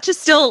match is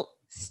still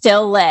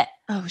lit.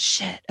 Oh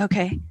shit.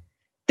 Okay.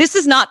 This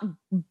is not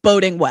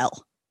boding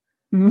well.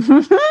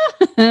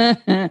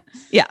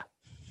 Yeah.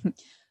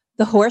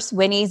 The horse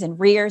whinnies and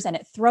rears, and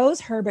it throws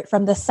Herbert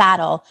from the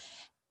saddle.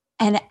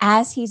 And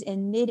as he's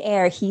in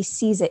midair, he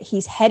sees it.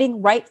 He's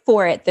heading right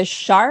for it, the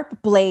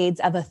sharp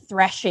blades of a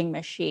threshing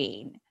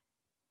machine.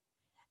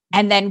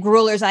 And then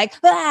Grueller's like,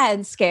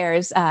 and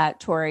scares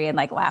Tori and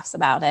like laughs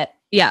about it.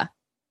 Yeah.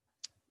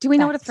 Do we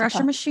know what a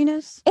thresher machine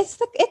is? It's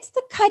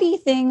the cutty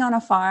thing on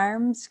a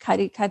farm.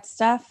 Cut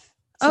stuff.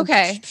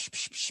 Okay.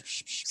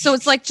 So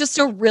it's like just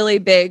a really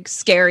big,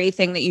 scary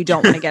thing that you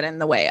don't want to get in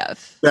the way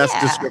of. Best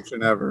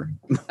description ever.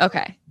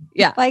 Okay.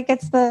 Yeah. Like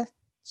it's the...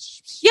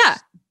 Yeah.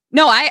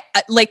 No, I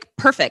like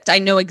perfect. I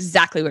know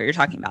exactly what you're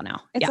talking about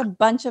now. It's a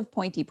bunch of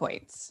pointy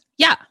points.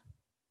 Yeah.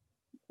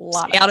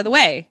 Stay out of the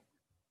way.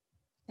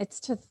 It's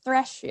to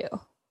thresh you.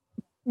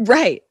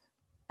 Right.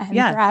 And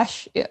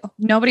thrash you.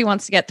 Nobody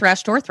wants to get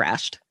threshed or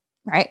thrashed.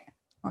 Right.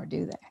 Or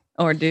do they?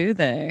 Or do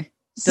they?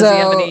 Does he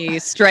have any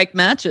strike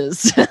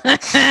matches?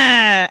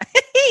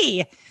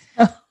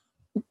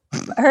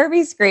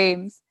 Herbie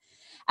screams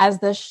as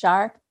the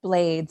sharp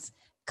blades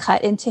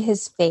cut into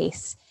his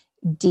face,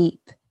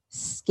 deep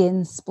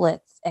skin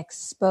splits,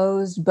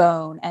 exposed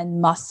bone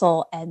and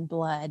muscle and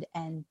blood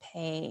and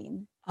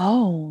pain.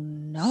 Oh,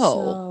 no.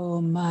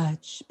 So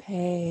much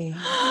pain.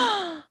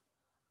 Oh,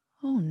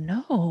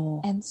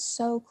 no. And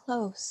so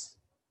close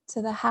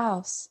to the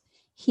house,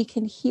 he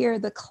can hear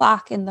the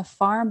clock in the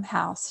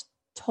farmhouse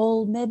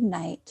toll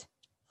midnight.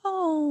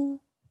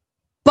 Oh.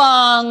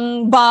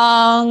 Bong,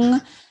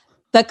 bong.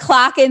 The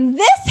clock in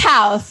this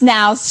house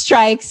now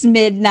strikes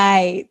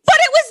midnight. But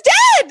it was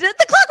dead.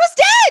 The clock was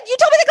dead. You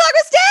told me the clock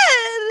was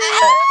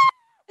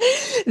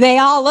dead. They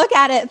all look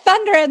at it,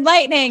 thunder and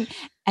lightning.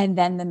 And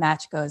then the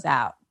match goes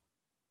out.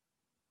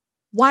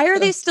 Why are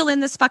they still in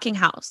this fucking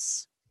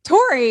house?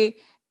 Tori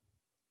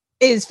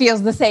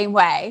feels the same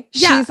way.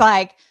 Yeah. She's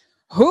like,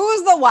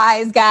 who's the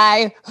wise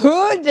guy?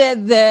 Who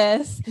did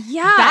this?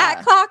 Yeah.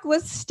 That clock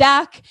was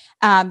stuck.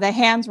 The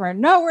hands were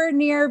nowhere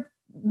near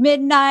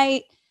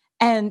midnight.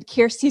 And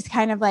Kirsty's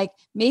kind of like,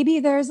 maybe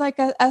there's like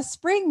a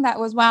spring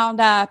that was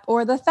wound up,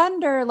 or the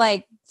thunder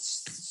like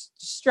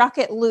struck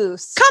it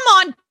loose. Come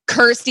on,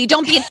 Kirsty.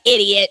 Don't be an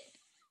idiot.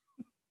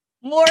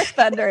 More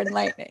thunder and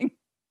lightning.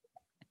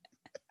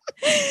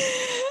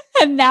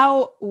 And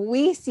now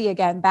we see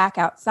again back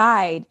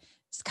outside.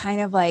 It's kind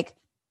of like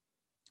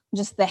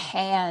just the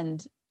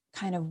hand,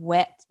 kind of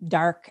wet,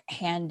 dark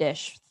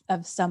handish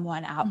of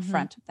someone out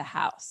front of the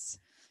house.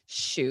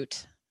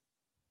 Shoot.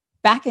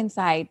 Back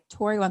inside,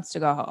 Tori wants to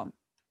go home.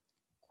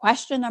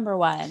 Question number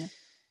 1.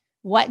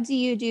 What do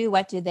you do?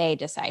 What do they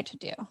decide to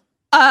do?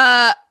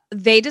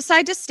 They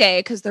decide to stay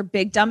because they're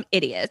big, dumb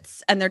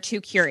idiots and they're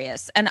too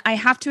curious. And I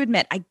have to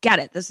admit, I get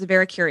it. This is a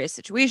very curious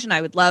situation.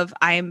 I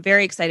am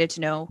very excited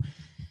to know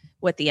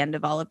what the end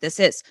of all of this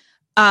is.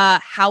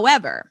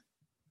 However,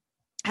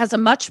 as a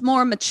much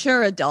more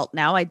mature adult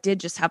now, I did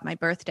just have my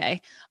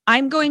birthday.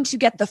 I'm going to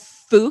get the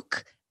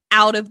fook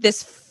out of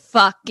this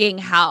fucking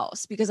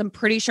house because I'm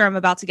pretty sure I'm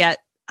about to get,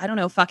 I don't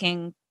know,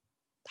 fucking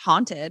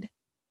haunted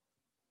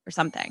or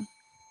something.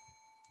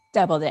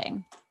 Double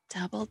ding.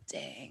 Double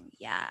ding.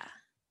 Yeah.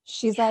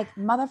 She's like,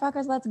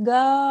 motherfuckers, let's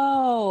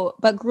go.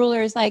 But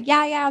Grueller is like,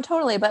 yeah,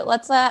 totally. But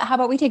let's, how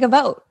about we take a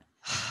vote?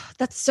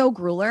 That's so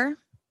Grueller.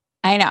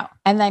 I know.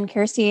 And then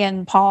Kirsty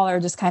and Paul are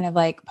just kind of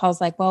like,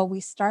 Paul's like, well, we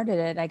started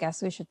it. I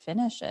guess we should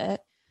finish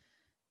it.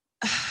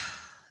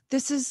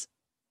 This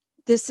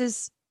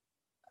is,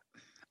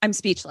 I'm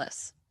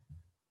speechless.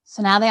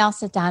 So now they all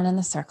sit down in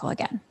the circle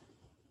again.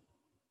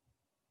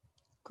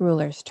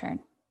 Grueller's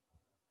turn.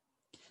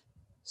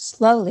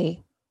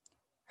 Slowly,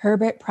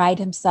 Herbert pried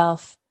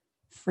himself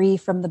free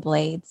from the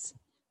blades,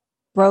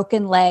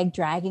 broken leg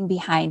dragging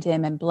behind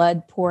him and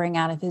blood pouring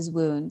out of his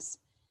wounds.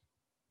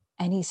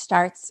 And he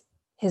starts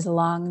his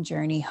long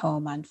journey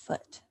home on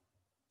foot.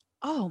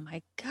 Oh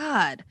my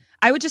God.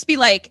 I would just be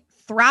like,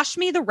 thrash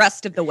me the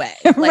rest of the way.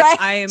 Like,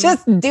 right?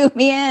 Just do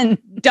me in.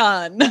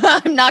 Done.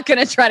 I'm not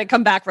going to try to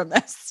come back from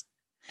this.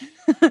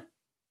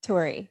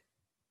 Tori.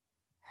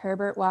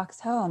 Herbert walks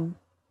home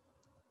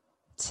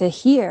to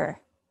hear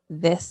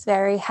this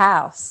very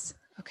house.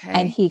 Okay.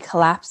 And he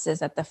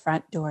collapses at the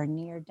front door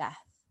near death.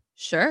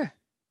 Sure.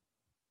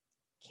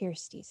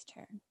 Kirsty's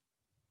turn.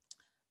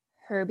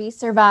 Herbie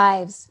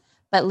survives,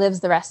 but lives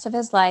the rest of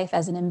his life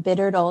as an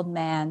embittered old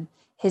man,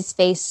 his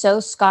face so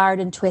scarred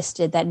and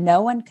twisted that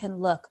no one can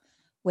look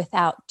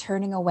without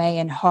turning away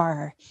in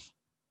horror,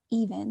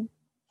 even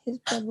his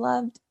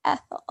beloved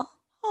Ethel.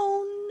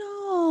 Oh,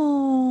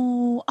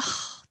 no.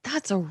 Oh,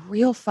 that's a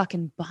real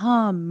fucking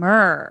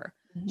bummer.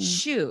 Mhm.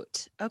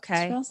 Shoot.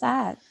 Okay. It's real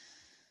sad.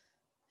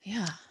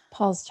 Yeah.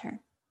 Paul's turn.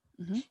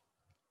 Mm-hmm.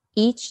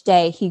 Each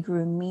day he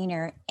grew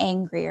meaner,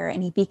 angrier,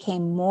 and he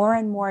became more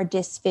and more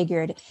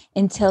disfigured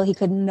until he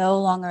could no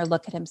longer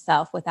look at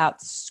himself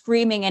without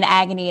screaming in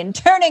agony and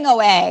turning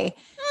away.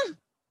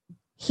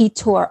 He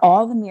tore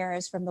all the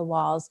mirrors from the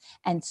walls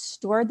and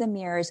stored the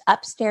mirrors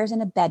upstairs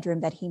in a bedroom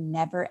that he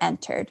never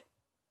entered.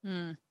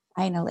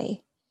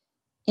 Finally,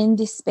 in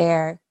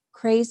despair,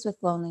 crazed with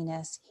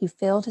loneliness, he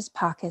filled his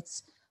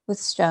pockets with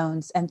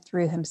stones and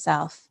threw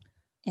himself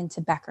into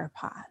Becker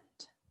Pond.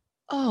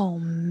 Oh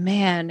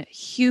man,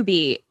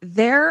 Hubie,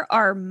 there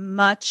are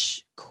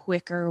much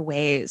quicker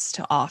ways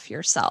to off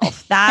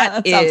yourself.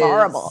 That sounds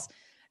horrible.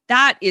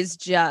 That is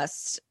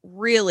just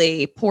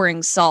really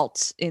pouring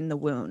salt in the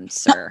wound,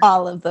 sir.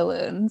 All of the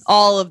wounds.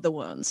 All of the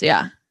wounds,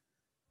 yeah.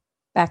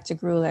 Back to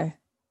Grueller.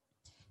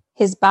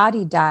 His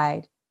body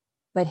died,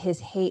 but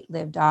his hate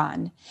lived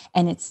on.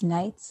 And it's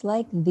nights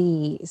like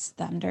these,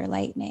 thunder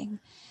lightning,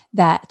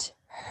 that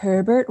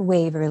Herbert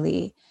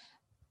Waverly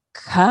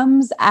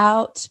comes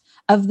out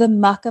of the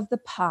muck of the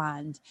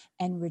pond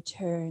and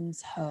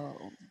returns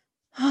home.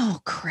 Oh,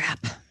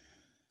 crap.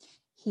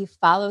 He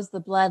follows the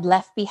blood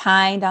left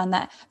behind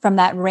from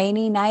that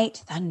rainy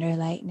night, thunder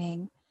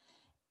lightning.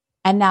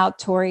 And now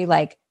Tori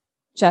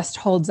just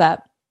holds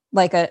up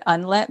like an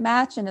unlit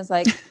match and is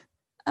like,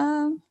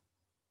 And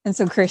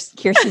so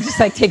Kirsty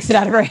just takes it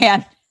out of her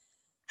hand.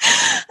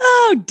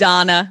 Oh,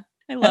 Donna.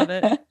 I love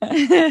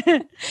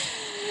it.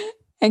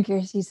 And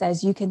Kirsty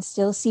says, you can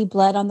still see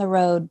blood on the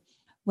road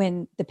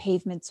when the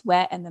pavement's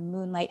wet and the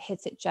moonlight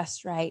hits it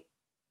just right.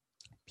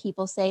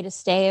 People say to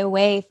stay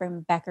away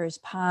from Becker's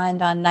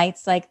Pond on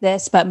nights like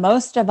this, but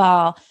most of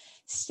all,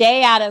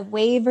 stay out of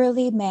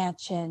Waverly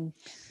Mansion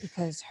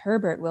because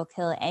Herbert will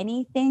kill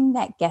anything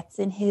that gets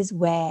in his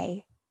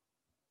way.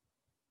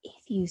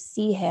 If you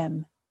see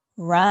him,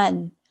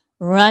 run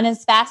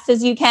as fast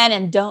as you can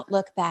and don't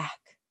look back.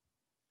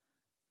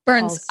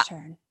 Burns, Paul's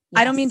turn.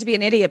 I don't mean to be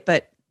an idiot,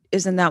 but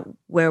isn't that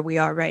where we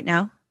are right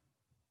now?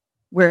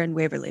 We're in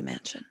Waverly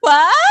Mansion.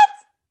 What?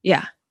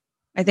 Yeah.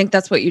 I think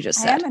that's what you just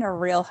said. I am in a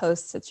real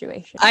host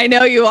situation. I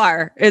know you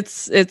are.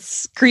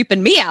 It's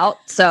creeping me out.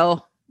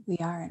 So we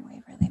are in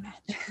Waverly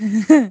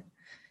Mansion.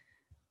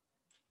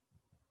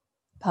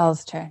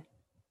 Paul's turn.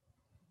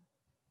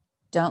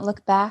 Don't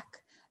look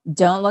back.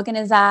 Don't look in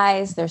his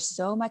eyes. There's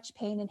so much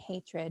pain and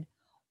hatred.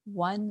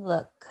 One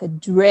look could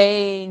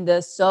drain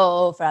the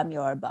soul from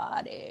your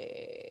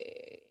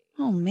body.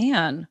 Oh,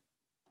 man.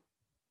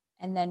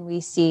 And then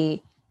we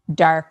see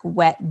dark,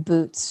 wet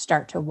boots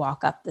start to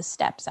walk up the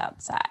steps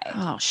outside.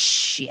 Oh,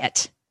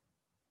 shit.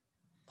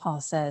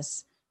 Paul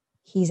says,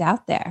 he's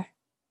out there.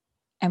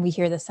 And we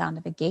hear the sound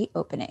of a gate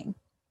opening.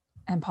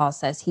 And Paul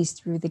says he's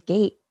through the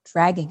gate,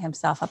 dragging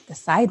himself up the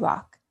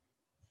sidewalk.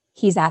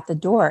 He's at the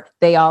door.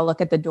 They all look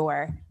at the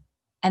door.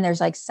 And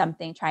there's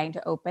something trying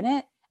to open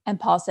it. And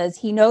Paul says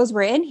he knows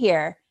we're in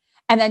here.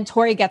 And then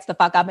Tori gets the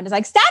fuck up and is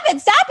like, stop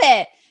it, stop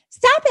it,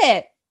 stop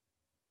it.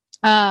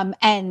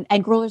 And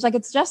Grueller's like,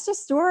 it's just a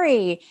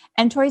story.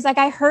 And Tori's like,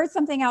 I heard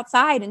something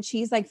outside. And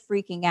she's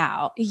freaking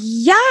out.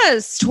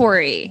 Yes,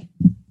 Tori.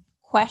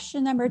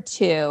 Question number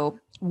 2.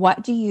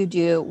 What do you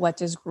do? What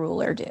does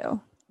Grueller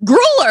do?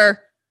 Grueller?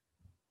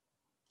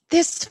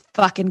 This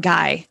fucking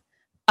guy.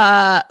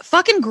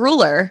 Fucking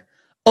Grueller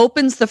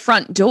opens the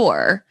front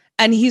door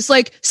and he's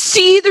like,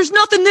 see, there's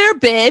nothing there,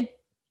 babe.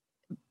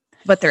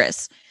 But there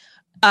is.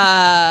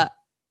 I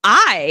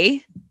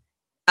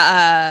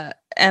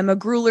am a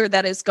Grueller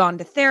that has gone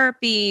to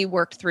therapy,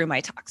 worked through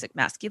my toxic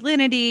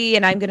masculinity,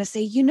 and I'm going to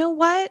say, you know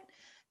what?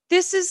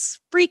 This is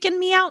freaking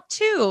me out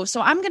too. So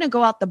I'm going to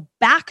go out the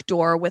back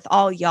door with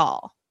all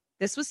y'all.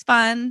 This was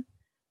fun.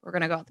 We're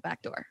going to go out the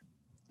back door.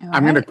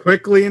 I'm going to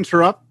quickly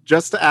interrupt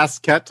just to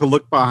ask Kat to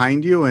look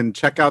behind you and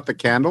check out the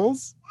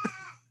candles.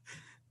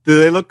 Do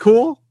they look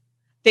cool?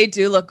 They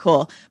do look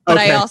cool, but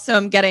Okay. I also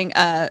am getting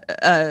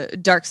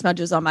dark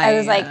smudges on my. I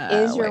was like,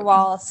 is your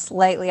wall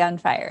slightly on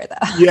fire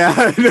though?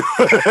 Yeah,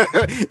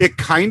 it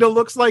kind of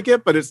looks like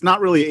it, but it's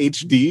not really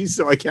HD,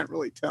 so I can't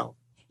really tell.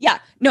 Yeah,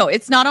 no,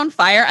 it's not on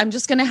fire. I'm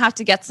just gonna have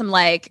to get some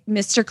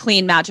Mr.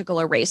 Clean magical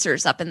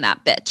erasers up in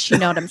that bitch. You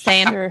know what I'm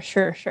saying?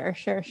 Sure.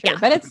 Yeah.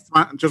 But it's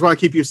Just want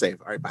to keep you safe.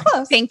 All right, bye.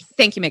 close.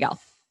 Thank you, Miguel.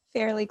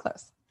 Fairly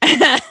close.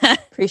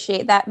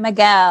 Appreciate that,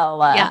 Miguel.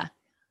 Yeah.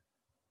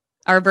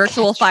 Our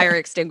virtual fire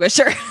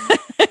extinguisher.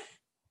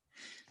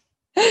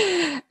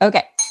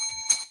 Okay.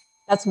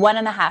 That's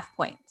 1.5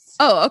 points.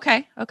 Oh,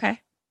 okay.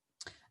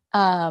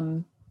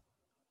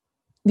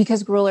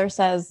 Because Grueller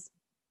says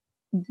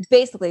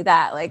basically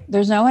that,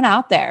 there's no one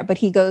out there, but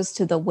he goes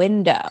to the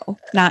window,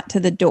 not to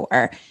the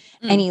door.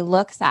 And he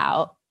looks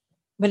out,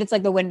 but it's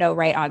the window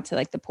right onto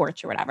the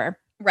porch or whatever.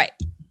 Right.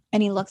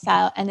 And he looks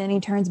out and then he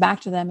turns back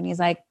to them and he's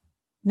like,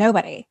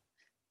 nobody.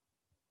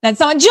 Then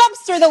someone jumps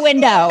through the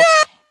window.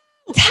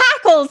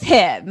 Tackles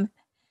him.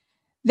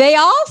 They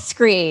all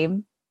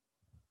scream.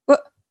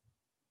 What?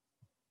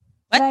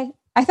 I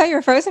thought you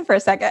were frozen for a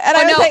second. And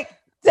I was no. like,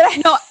 Did I?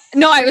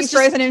 No, I Were was you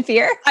frozen in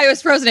fear. I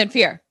was frozen in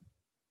fear.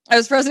 I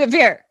was frozen in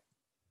fear.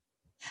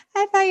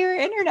 I thought you were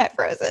internet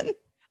frozen.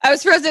 I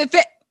was frozen in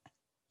fear.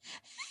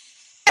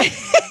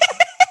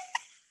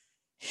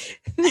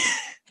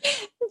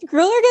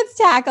 Grueller gets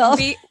tackled.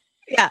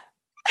 Yeah.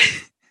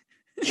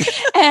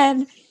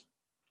 And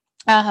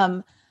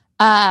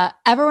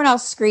everyone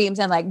else screams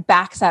and like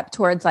backs up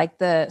towards like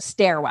the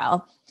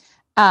stairwell.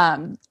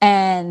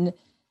 And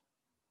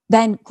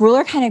then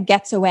Grueller kind of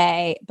gets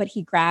away, but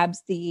he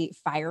grabs the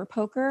fire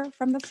poker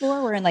from the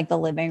floor. We're in like the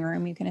living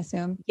room, you can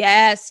assume.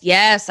 Yes.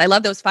 I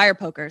love those fire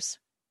pokers.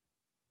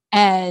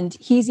 And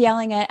he's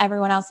yelling at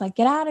everyone else, like,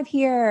 get out of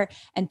here.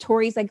 And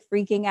Tori's like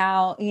freaking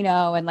out,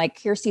 and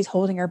like Kirsty's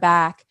holding her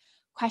back.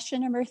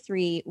 Question number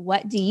 3,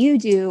 what do you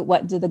do?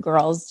 What do the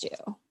girls do?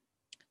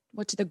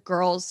 What do the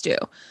girls do?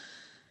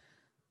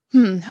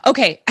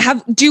 Okay.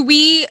 Do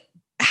we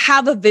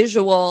have a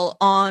visual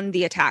on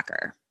the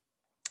attacker?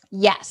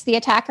 Yes. The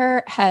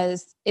attacker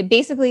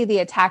basically the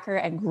attacker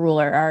and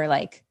Grueller are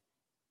like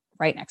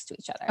right next to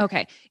each other.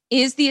 Okay.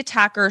 Is the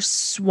attacker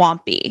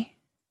swampy?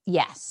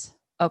 Yes.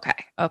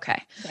 Okay.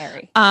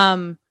 Very.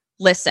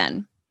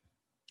 Listen,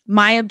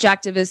 my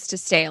objective is to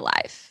stay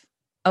alive.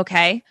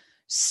 Okay.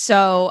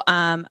 So,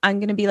 I'm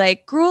going to be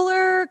like,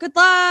 Grueller, good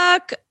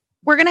luck.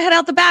 We're going to head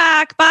out the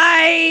back.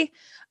 Bye.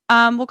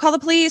 We'll call the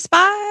police.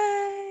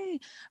 Bye.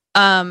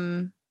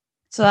 So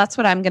that's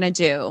what I'm going to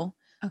do.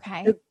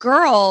 Okay. The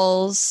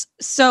girls.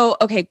 So,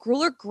 okay.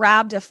 Grueller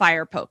grabbed a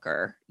fire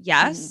poker.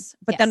 Yes.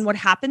 But then what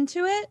happened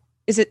to it?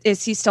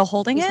 Is he still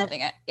holding it? He's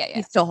holding it. Yeah.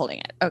 He's still holding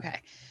it.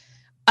 Okay.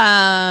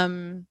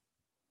 I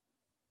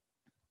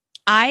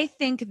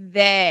think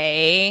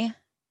they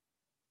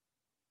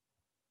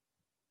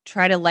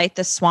try to light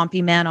the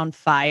swampy man on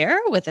fire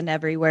with an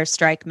everywhere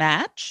strike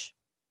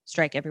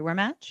everywhere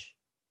match.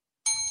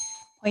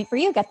 Point for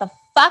you. Get the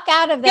fuck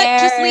out of there.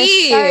 Yeah, just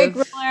leave. Sorry,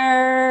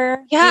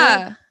 Grueller.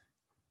 Yeah.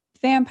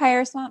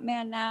 Vampire swamp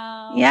man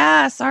now.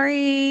 Yeah,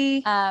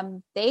 sorry.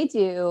 They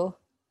do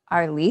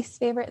our least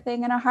favorite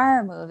thing in a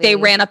horror movie. They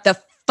ran up the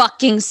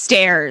fucking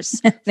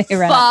stairs.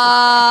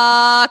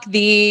 Fuck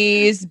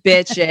these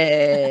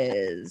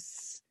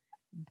bitches.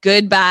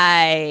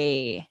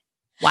 Goodbye.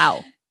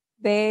 Wow.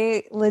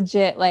 They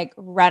legit like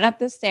run up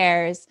the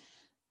stairs.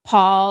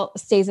 Paul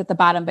stays at the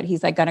bottom, but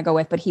he's like gonna go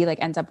with, but he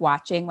like ends up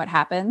watching what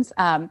happens.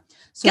 So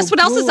guess what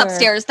else is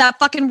upstairs? That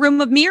fucking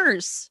room of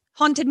mirrors.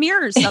 Haunted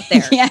mirrors up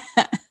there. Yeah.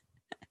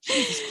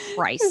 Jesus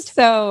Christ.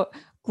 So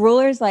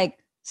Grueller's like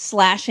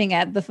slashing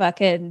at the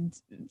fucking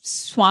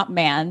swamp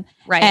man.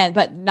 Right.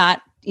 But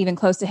not even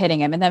close to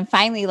hitting him. And then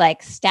finally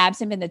like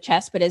stabs him in the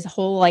chest, but his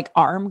whole like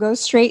arm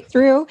goes straight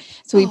through.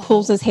 So he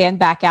pulls his hand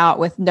back out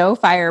with no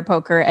fire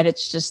poker and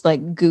it's just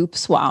like goop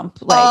swamp.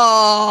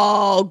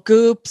 Like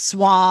goop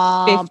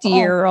swamp.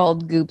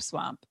 50-year-old goop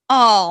swamp.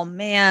 Oh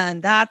man,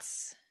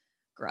 that's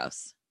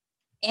gross.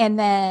 And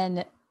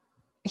then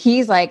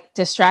he's like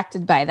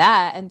distracted by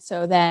that. And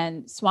so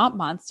then Swamp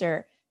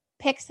Monster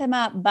picks him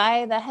up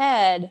by the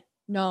head.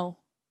 No.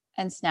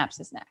 And snaps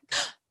his neck.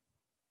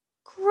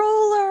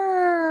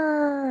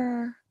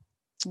 Grueller.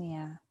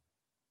 Yeah.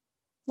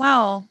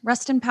 Wow.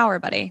 Rest in power,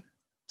 buddy.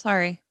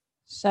 Sorry.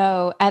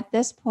 So at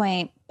this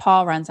point,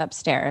 Paul runs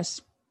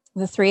upstairs.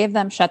 The 3 of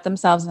them shut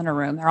themselves in a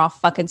room. They're all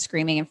fucking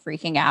screaming and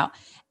freaking out.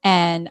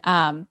 And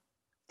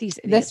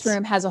this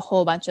room has a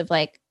whole bunch of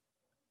like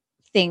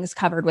things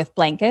covered with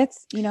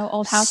blankets,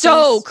 old houses.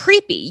 So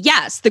creepy.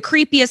 Yes. The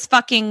creepiest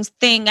fucking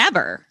thing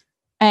ever.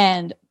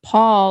 And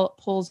Paul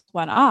pulls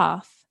one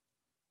off.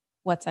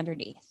 What's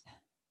underneath?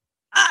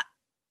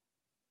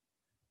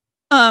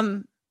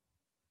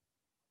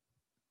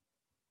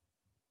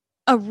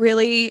 A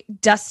really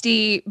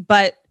dusty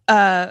but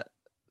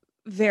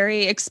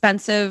very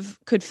expensive,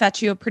 could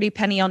fetch you a pretty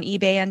penny on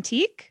eBay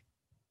antique,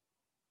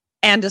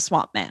 and a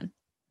swamp man.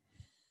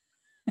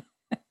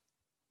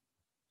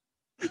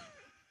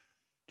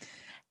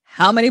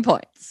 How many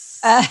points?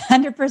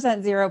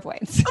 100% 0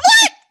 points.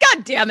 What?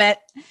 God damn it.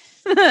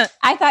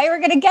 I thought you were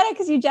going to get it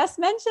because you just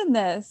mentioned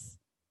this.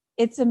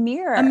 It's a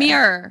mirror. A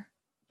mirror.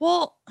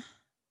 Well,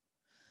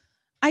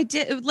 I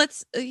did.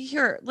 Let's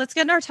get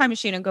in our time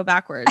machine and go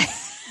backwards.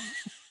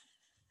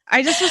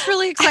 I just was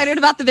really excited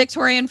about the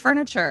Victorian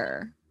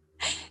furniture.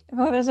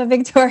 Well, there's a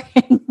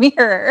Victorian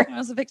mirror. It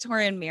was a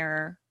Victorian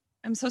mirror.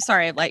 I'm so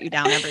sorry I let you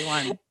down,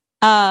 everyone.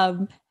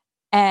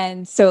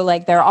 And so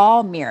like they're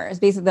all mirrors.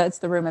 Basically, that's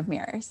the room of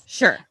mirrors.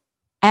 Sure.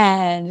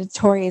 And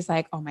Tori is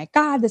like, oh my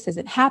God, this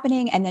isn't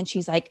happening. And then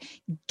she's like,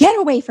 get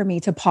away from me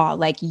to Paul.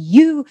 Like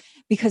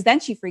because then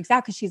she freaks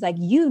out because she's like,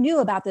 you knew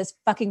about this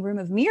fucking room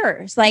of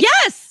mirrors. Like,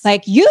 yes,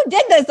 like you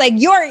did this. Like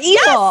you're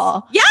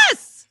evil.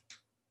 Yes.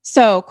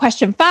 So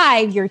question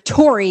 5, you're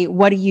Tori.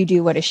 What do you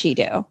do? What does she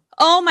do?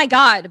 Oh my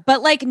God.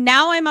 But like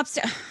now I'm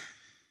upstairs.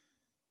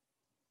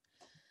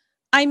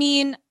 I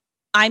mean,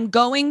 I'm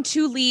going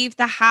to leave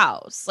the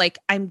house. Like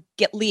I'm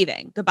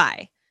leaving.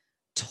 Goodbye.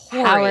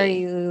 Tori. How are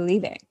you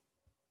leaving?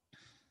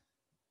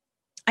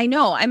 I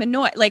know. I'm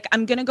annoyed. Like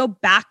I'm going to go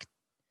back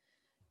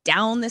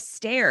down the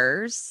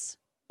stairs.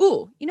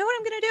 Ooh, you know what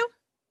I'm going to do?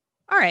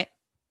 All right.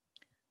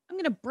 I'm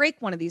going to break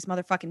one of these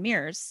motherfucking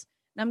mirrors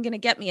and I'm going to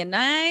get me a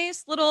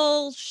nice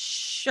little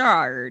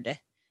shard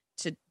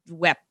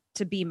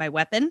to be my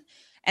weapon.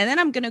 And then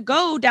I'm going to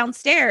go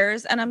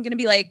downstairs and I'm going to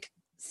be like,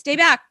 stay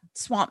back,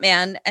 Swamp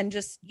Man, and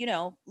just,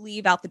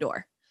 leave out the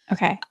door.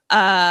 Okay.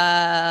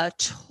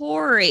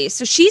 Tori.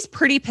 So she's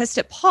pretty pissed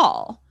at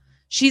Paul.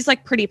 She's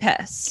like pretty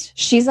pissed.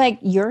 She's like,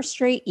 you're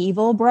straight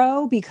evil,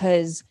 bro,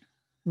 because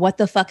what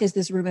the fuck is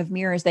this room of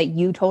mirrors that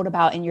you told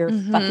about in your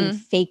fucking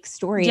fake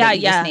story that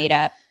you just made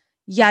up?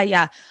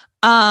 Yeah.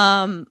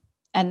 And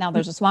now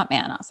there's a Swamp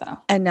Man also.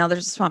 I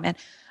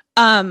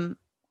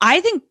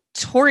think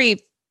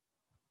Tori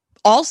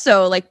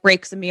also like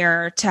breaks a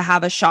mirror to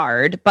have a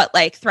shard, but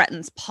like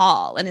threatens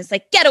Paul and is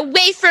like, get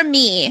away from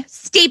me.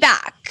 Stay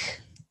back.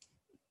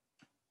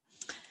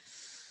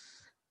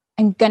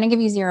 I'm going to give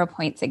you 0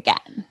 points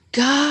again.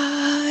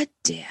 God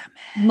damn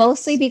it.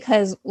 Mostly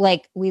because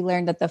like we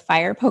learned that the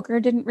fire poker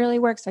didn't really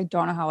work. So I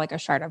don't know how like a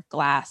shard of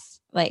glass,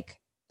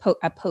 like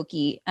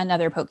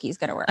another pokey is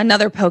going to work.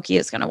 Another pokey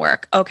is going to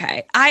work.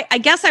 Okay. I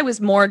guess I was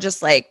more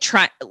just like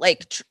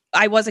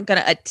I wasn't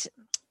going to,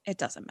 it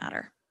doesn't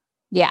matter.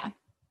 Yeah.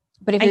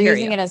 But if you're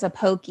using it as a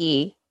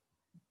pokey,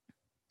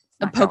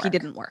 a pokey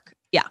didn't work.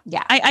 Yeah.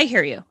 Yeah. I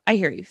hear you.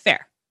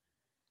 Fair.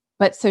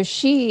 But so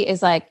she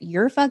is like,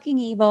 you're fucking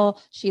evil.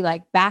 She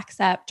like backs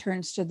up,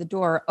 turns to the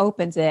door,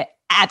 opens it.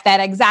 At that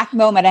exact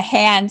moment, a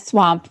hand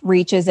Swamp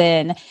reaches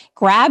in,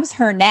 grabs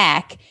her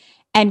neck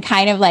and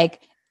kind of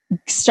like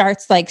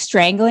starts like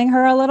strangling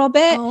her a little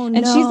bit. Oh, and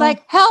she's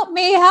like, help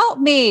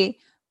me.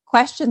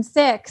 Question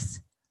 6.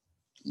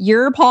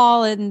 You're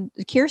Paul and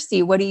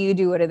Kirsty. What do you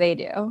do? What do they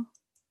do?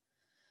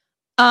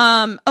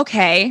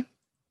 Okay.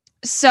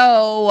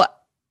 So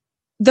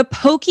the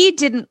pokey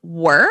didn't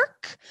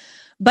work,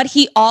 but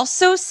he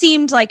also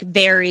seemed like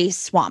very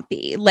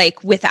swampy,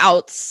 like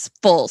without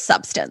full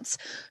substance.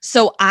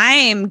 So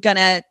I'm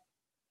gonna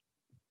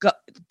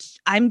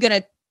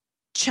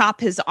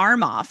chop his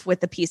arm off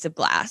with a piece of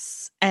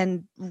glass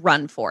and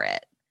run for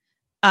it.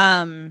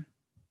 And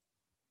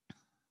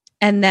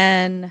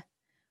then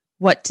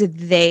what do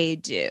they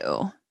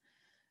do?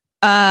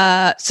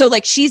 So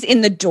like she's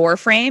in the door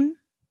frame.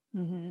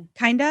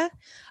 Kind of.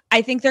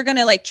 I think they're going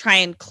to like try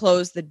and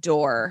close the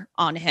door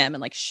on him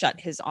and like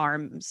shut his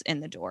arms in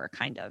the door,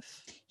 kind of.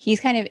 He's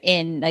kind of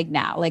in like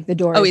now, like the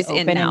door is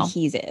open and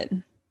he's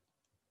in.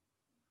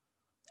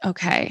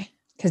 Okay.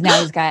 Because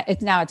now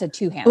it's a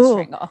 2-hand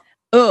strangle.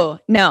 Oh,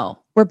 no.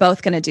 We're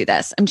both going to do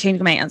this. I'm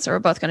changing my answer. We're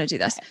both going to do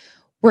this. Okay.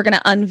 We're going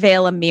to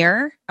unveil a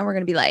mirror and we're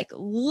going to be like,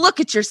 look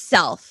at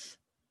yourself.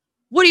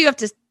 What do you have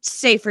to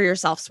say for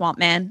yourself, Swamp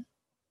Man?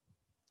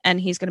 And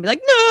he's going to be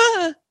like,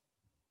 no.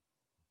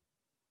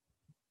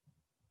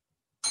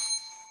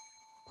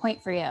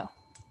 Point for you.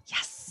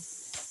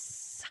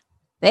 Yes.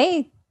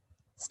 They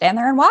stand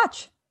there and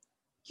watch.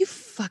 You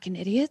fucking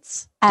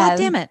idiots. God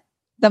damn it.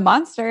 The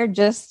monster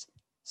just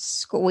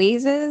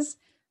squeezes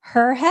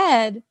her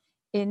head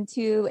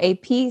into a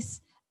piece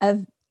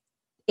of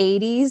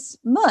 80s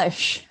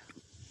mush.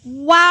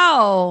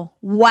 Wow.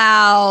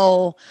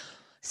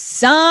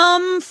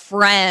 Some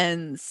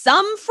friends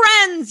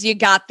you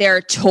got there,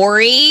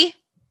 Tori.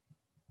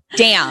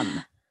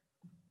 Damn.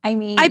 I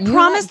mean, I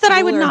promised that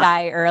I would not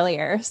die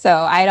earlier, so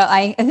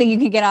I think you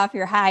can get off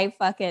your high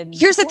fucking.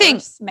 Here's the thing,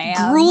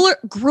 ma'am.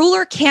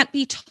 Grueler can't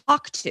be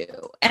talked to,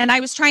 and I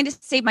was trying to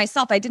save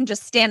myself. I didn't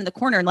just stand in the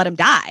corner and let him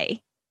die.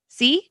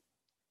 See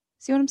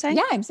what I'm saying?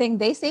 Yeah, I'm saying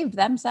they saved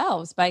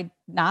themselves by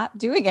not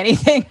doing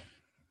anything.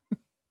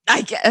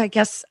 I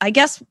guess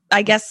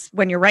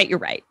when you're right, you're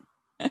right.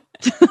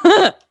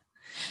 But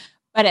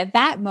at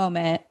that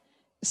moment,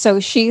 so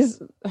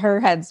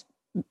her head's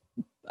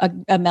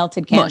a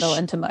melted candle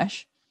into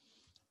mush.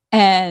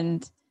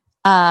 And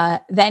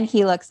then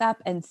he looks up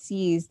and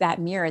sees that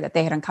mirror that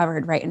they had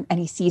uncovered, right? And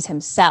he sees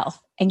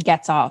himself and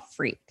gets all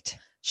freaked.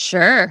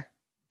 Sure.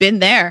 Been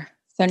there.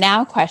 So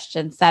now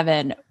question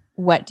 7,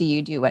 what do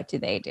you do? What do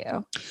they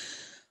do?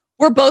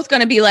 We're both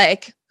going to be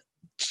like,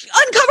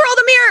 uncover all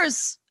the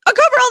mirrors.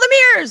 Uncover all the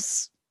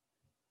mirrors.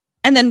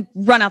 And then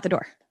run out the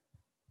door.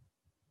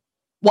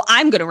 Well,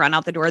 I'm going to run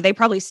out the door. They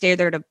probably stay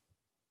there to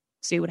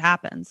see what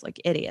happens, like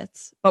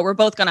idiots. But we're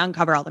both going to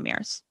uncover all the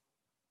mirrors.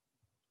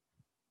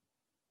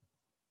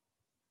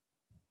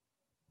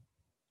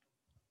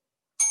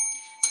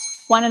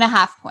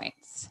 1.5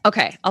 points.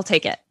 Okay, I'll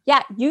take it.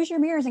 Yeah, use your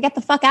mirrors and get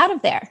the fuck out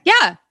of there.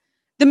 Yeah.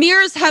 The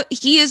mirrors,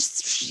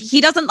 he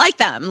doesn't like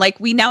them. Like,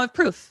 we now have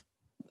proof.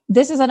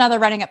 This is another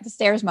running up the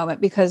stairs moment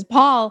because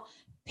Paul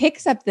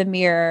picks up a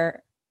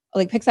mirror,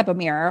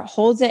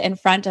 holds it in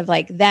front of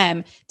like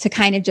them to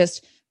kind of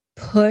just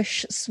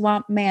push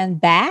Swamp Man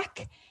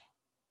back.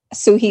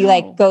 So he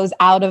like goes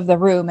out of the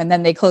room and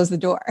then they close the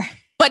door.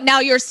 But now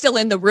you're still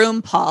in the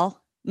room,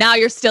 Paul. Now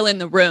you're still in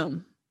the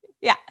room.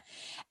 Yeah.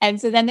 And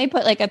so then they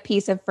put like a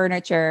piece of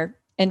furniture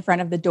in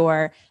front of the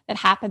door that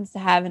happens to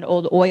have an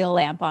old oil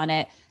lamp on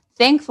it.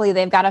 Thankfully,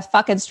 they've got a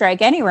fucking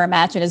Strike Anywhere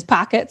match in his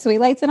pocket. So he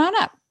lights it on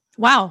up.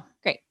 Wow.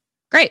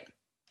 Great.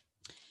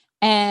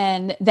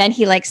 And then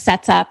he like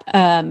sets up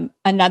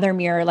another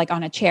mirror like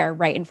on a chair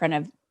right in front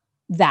of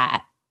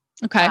that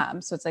Okay.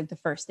 So it's like the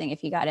first thing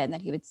if he got in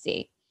that he would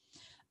see.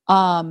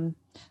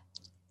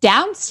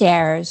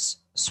 Downstairs,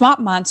 Swamp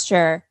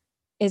Monster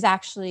is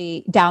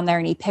actually down there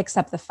and he picks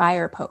up the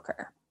fire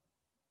poker.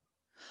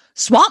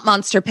 Swamp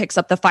Monster picks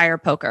up the fire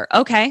poker.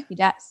 Okay. He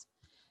does.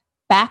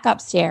 Back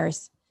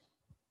upstairs,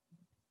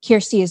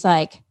 Kirsty is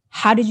like,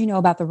 how did you know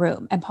about the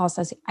room? And Paul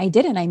says, I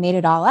didn't. I made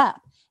it all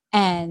up.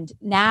 And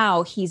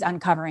now he's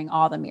uncovering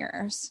all the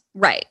mirrors.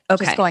 Right.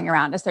 Okay. Just going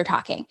around as they're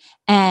talking.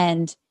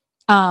 And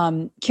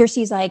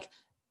Kirsty's like,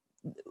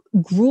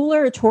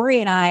 Grueller,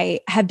 Tori, and I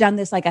have done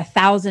this like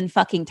 1,000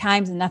 fucking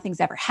times and nothing's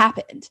ever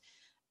happened.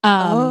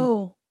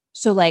 So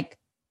like,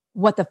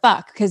 what the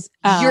fuck? Because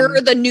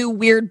you're the new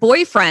weird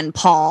boyfriend,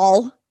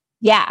 Paul.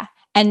 Yeah.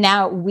 And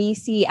now we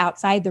see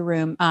outside the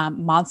room,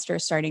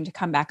 monsters starting to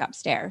come back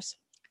upstairs.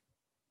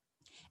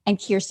 And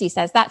Kirsty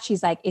says that.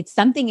 She's like, it's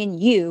something in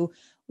you.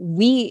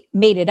 We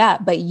made it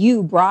up, but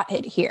you brought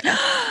it here.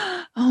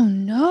 Oh,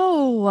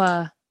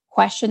 no.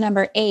 Question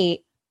number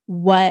 8.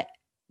 What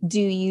do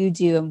you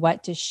do and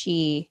what does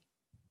she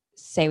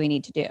say we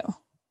need to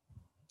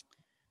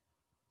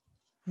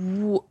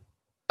do?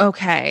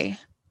 Okay.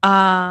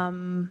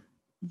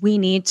 We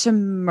need to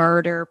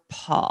murder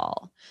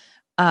Paul.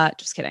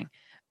 Just kidding.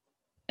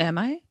 Am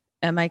I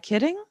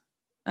kidding?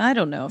 I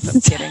don't know if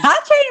I'm kidding.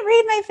 Stop trying to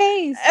read my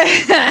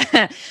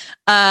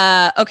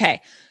face.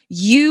 Okay.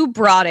 You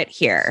brought it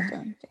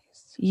here.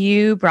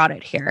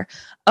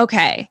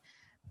 Okay.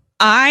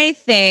 I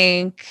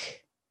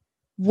think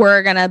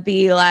we're going to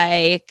be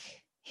like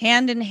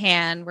hand in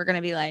hand. We're going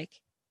to be like,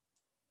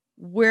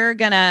 we're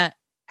going to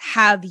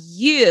have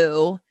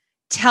you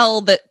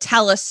tell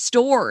a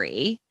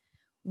story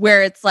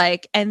where it's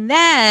like, and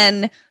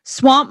then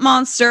Swamp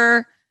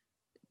Monster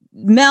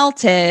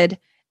melted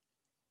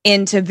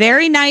into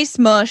very nice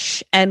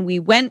mush and we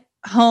went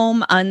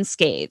home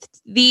unscathed.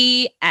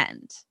 The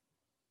end.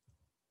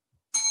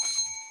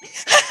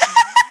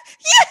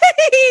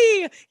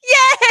 Yay!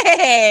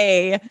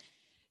 Yay!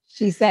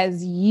 She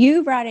says,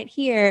 you brought it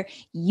here.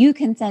 You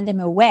can send him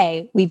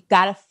away. We've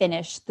got to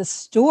finish the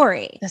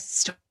story.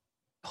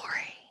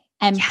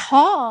 And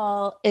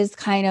Paul is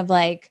kind of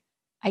like,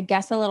 I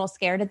guess a little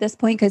scared at this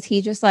point because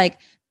he just like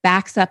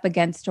backs up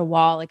against a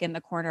wall, like in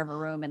the corner of a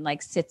room and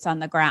like sits on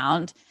the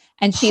ground.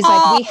 And she's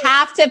like, we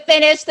have to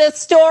finish the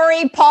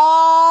story,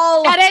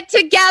 Paul. Get it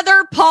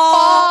together,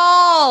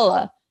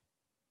 Paul.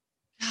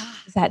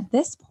 Because at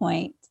this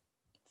point,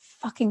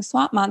 fucking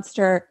Swamp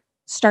Monster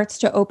starts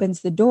to open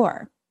the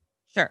door.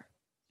 Sure.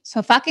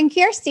 So fucking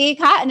Kirsty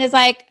Cotton is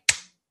like,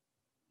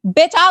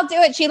 bitch, I'll do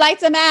it. She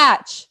lights a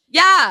match.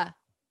 Yeah.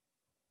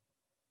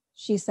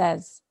 She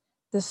says,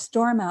 the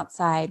storm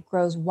outside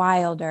grows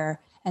wilder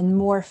and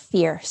more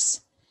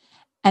fierce.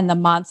 And the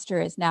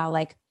monster is now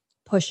like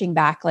pushing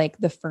back like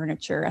the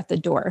furniture at the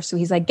door. So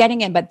he's like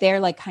getting in, but they're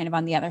like kind of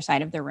on the other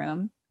side of the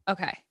room.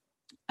 Okay.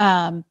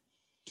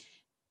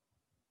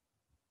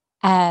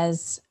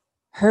 As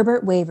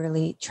Herbert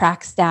Waverly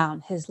tracks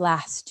down his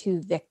last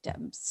 2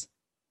 victims.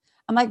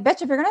 I'm like,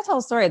 bitch, if you're going to tell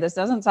a story, this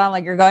doesn't sound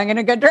like you're going in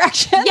a good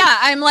direction. Yeah,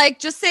 I'm like,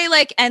 just say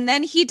like, and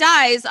then he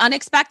dies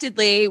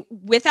unexpectedly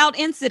without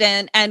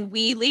incident and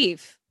we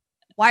leave.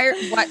 What?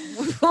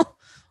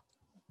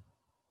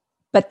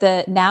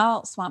 But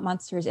now Swamp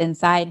Monster is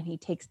inside and he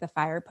takes the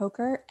fire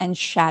poker and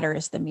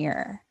shatters the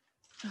mirror.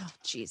 Oh,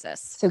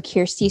 Jesus. So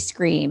Kirsty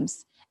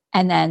screams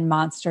and then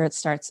Monster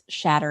starts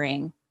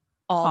shattering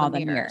all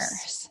the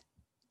mirrors.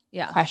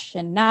 Yeah.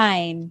 Question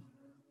 9.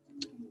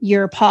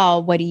 You're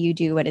Paul. What do you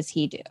do? What does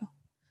he do?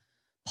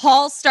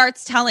 Paul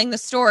starts telling the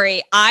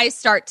story. I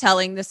start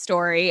telling the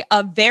story.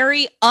 A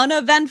very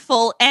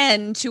uneventful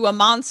end to a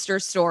monster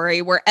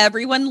story where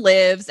everyone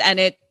lives and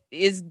it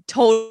is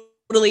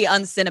totally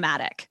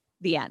uncinematic.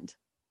 The end.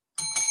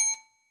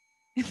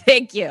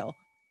 Thank you.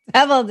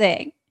 Double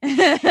ding.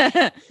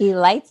 He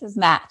lights his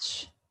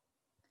match.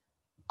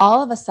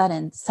 All of a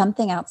sudden,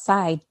 something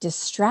outside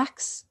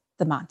distracts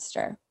the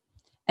monster.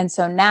 And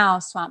so now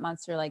Swamp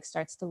Monster like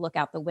starts to look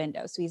out the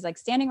window. So he's like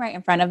standing right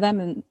in front of them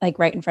and like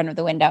right in front of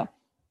the window.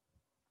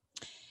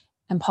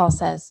 And Paul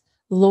says,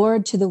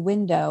 Lord, to the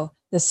window,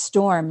 the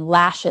storm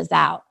lashes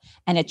out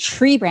and a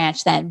tree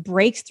branch then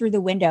breaks through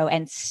the window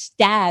and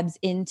stabs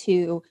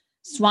into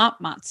Swamp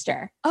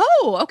Monster.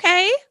 Oh,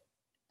 okay.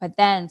 But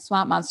then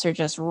Swamp Monster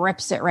just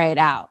rips it right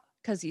out.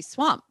 Because he's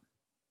Swamp.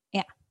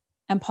 Yeah.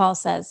 And Paul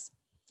says,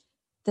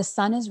 the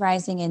sun is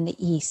rising in the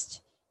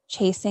east,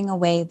 chasing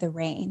away the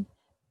rain,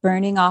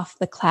 burning off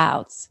the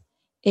clouds.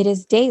 It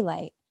is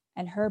daylight,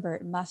 and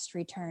Herbert must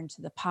return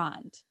to the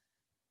pond.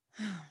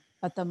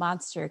 But the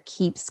monster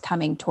keeps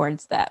coming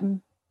towards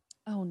them.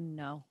 Oh,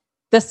 no.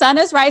 The sun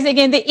is rising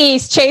in the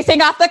east,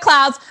 chasing off the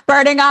clouds,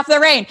 burning off the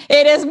rain.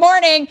 It is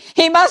morning.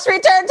 He must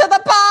return to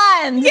the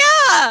pond.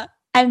 Yeah.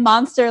 And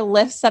Monster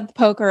lifts up the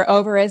poker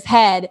over his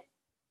head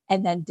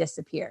and then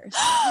disappears.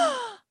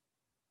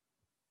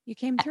 You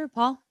came through,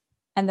 Paul.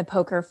 And the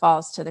poker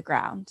falls to the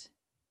ground.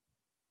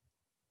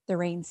 The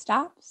rain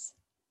stops.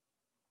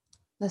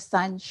 The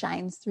sun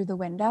shines through the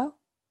window.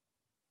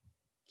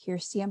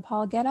 Kirsty and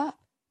Paul get up.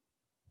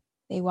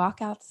 They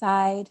walk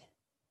outside.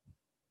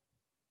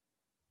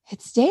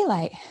 It's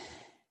daylight.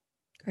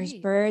 There's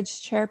Great. birds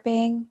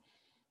chirping,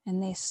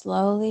 and they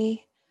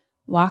slowly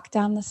walk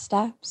down the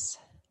steps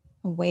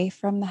away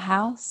from the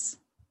house.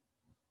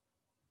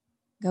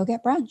 Go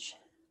get brunch.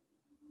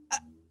 The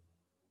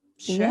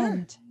Sure.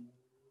 end.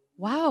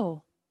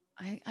 Wow.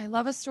 I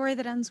love a story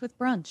that ends with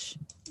brunch.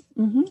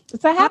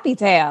 It's a happy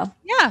tale.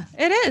 Yeah,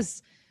 it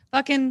is.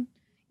 Fucking,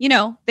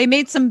 they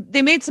made some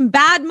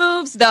bad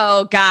moves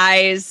though,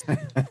 guys.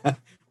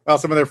 Well,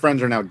 some of their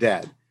friends are now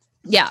dead.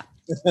 Yeah.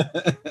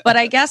 But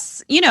I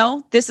guess,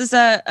 this is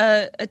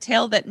a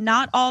tale that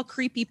not all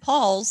creepy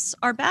Pauls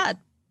are bad.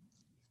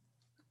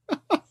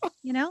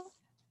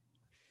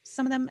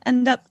 Some of them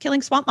end up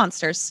killing swamp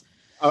monsters.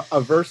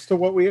 Averse to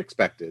what we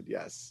expected,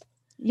 yes.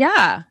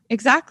 Yeah,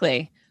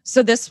 exactly.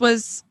 So this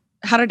was,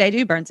 how did I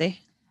do, Bernsey?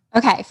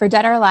 Okay, for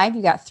Dead or Alive,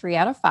 you got 3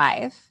 out of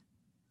 5.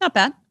 Not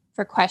bad.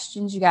 For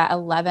questions, you got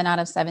 11 out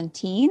of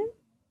 17.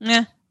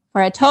 Yeah.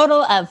 For a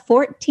total of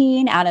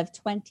 14 out of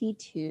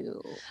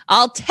 22.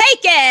 I'll take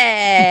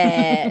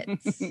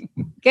it.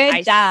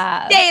 Good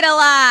job. Stayed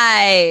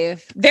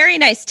alive. Very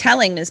nice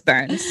telling, Ms.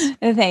 Burns.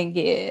 Thank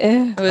you.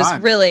 It was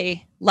Fun.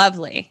 really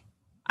lovely.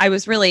 I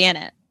was really in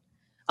it.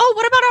 Oh,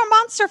 what about our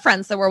monster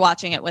friends that were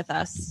watching it with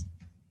us?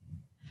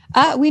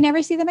 We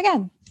never see them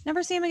again.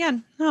 Never see them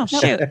again. Oh,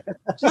 Nope. shoot.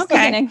 Just the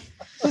beginning.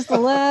 Just a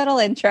little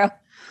intro.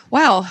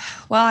 Wow.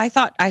 Well, I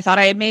thought I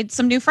had made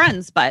some new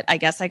friends, but I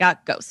guess I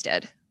got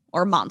ghosted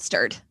or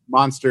monstered.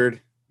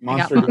 Monstered. I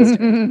got I hate it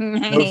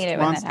when that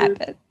monstered.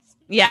 happens.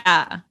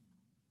 Yeah.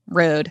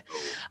 Rude.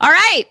 All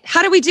right.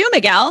 How did we do,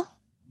 Miguel?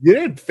 You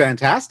did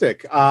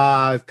fantastic.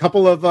 A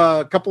couple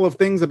of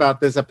things about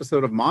this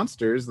episode of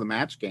Monsters, the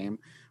match game,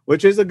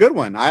 which is a good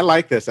one. I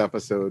like this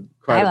episode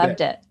quite I a loved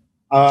bit. it.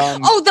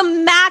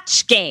 The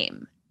match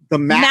game. The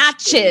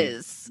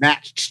Matches.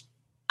 Match.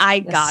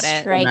 I The got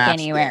it. Strike Match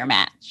anywhere game.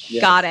 match.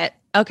 Yes. Got it.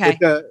 Okay.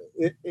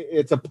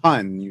 It's a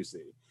pun, you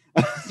see.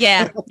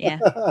 Yeah. Yeah.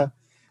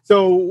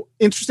 So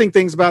interesting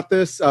things about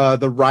this.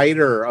 The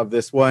writer of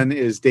this one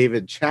is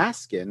David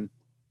Chaskin,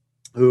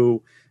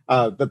 who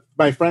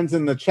my friends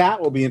in the chat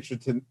will be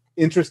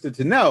interested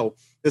to know.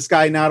 This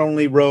guy not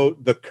only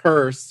wrote The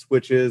Curse,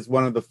 which is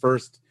one of the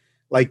first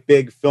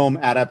big film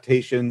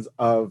adaptations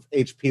of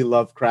H.P.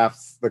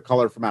 Lovecraft's The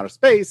Color from Outer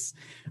Space,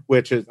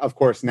 which is, of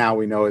course, now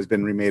we know has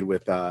been remade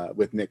with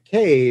Nick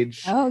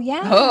Cage. Oh,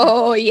 yeah.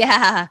 Oh,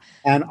 yeah.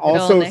 And Good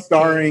also old Nick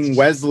starring Cage.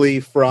 Wesley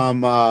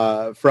from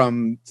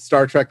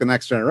Star Trek: The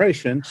Next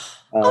Generation.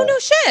 Oh, no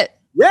shit.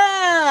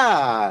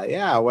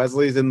 Yeah,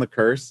 Wesley's in The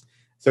Curse.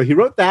 So he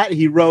wrote that.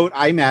 He wrote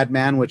I,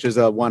 Madman, which is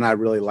one I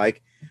really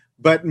like.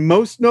 But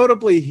most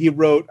notably, he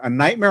wrote A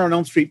Nightmare on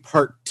Elm Street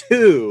Part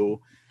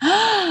 2.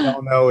 I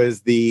don't know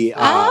is the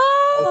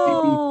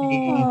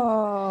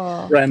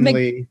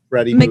LGBT-friendly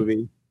Freddy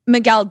movie.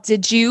 Miguel,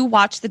 did you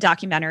watch the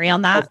documentary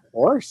on that? Of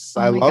course.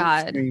 Oh I my love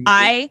God. Scream.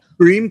 I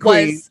Scream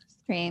Queen.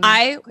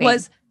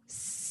 was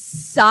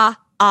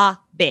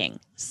sobbing.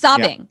 It's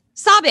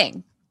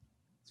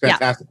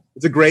fantastic.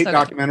 It's a great So good.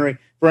 documentary.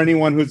 For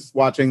anyone who's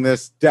watching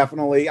this,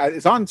 definitely,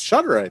 it's on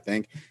Shudder, I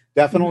think.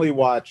 Definitely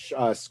watch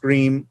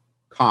Scream,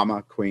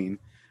 Queen.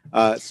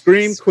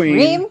 Scream Queen.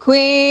 Scream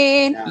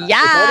Queen. Yeah.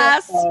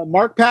 Yes. It's all,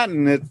 Mark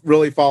Patton. It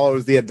really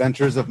follows the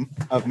adventures of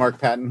Mark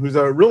Patton, who's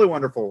a really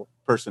wonderful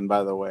person,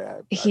 by the way.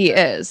 He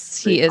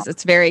is.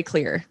 It's very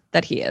clear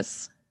that he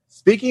is.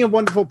 Speaking of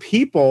wonderful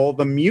people,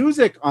 the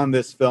music on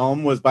this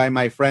film was by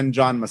my friend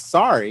John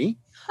Massari.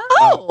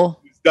 Oh.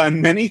 Who's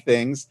done many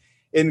things,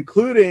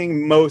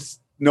 including most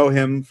know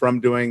him from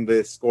doing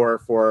the score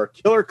for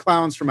Killer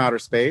Clowns from Outer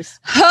Space.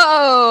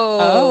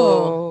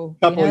 Oh.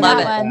 Couple Love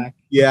years it. back.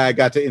 Yeah, I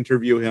got to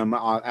interview him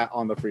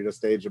on the Frida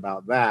stage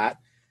about that.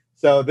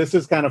 So this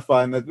is kind of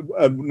fun.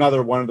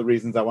 Another one of the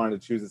reasons I wanted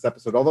to choose this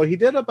episode. Although he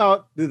did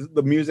about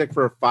the music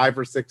for 5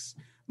 or 6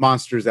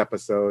 Monsters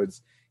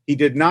episodes, he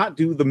did not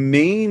do the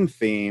main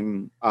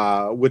theme,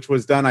 which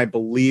was done, I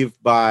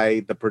believe,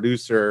 by the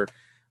producer,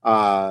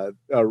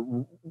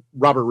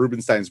 Robert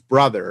Rubinstein's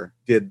brother.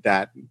 Did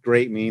that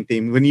great main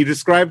theme. When you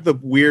described the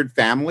weird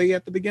family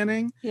at the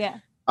beginning, Yeah.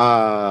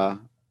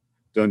 dun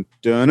dun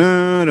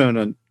dun dun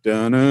dun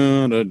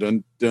dun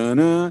dun dun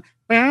dun.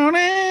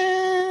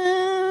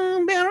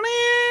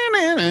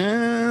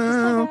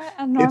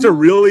 It's a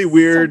really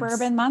weird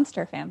suburban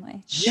monster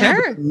family.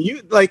 Sure.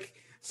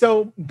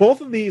 So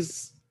both of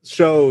these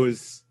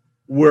shows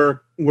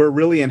were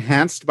really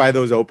enhanced by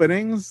those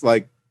openings.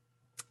 Like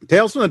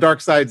Tales from the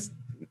Dark Side's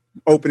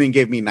opening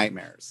gave me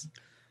nightmares.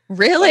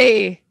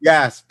 Really?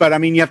 Yes, but I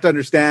mean, you have to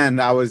understand,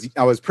 I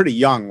was pretty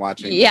young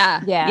watching.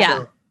 Yeah.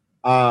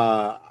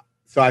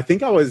 So I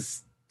think I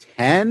was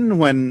 10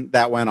 when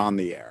that went on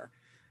the air.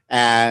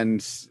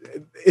 And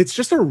it's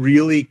just a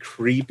really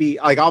creepy,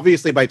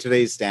 obviously by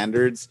today's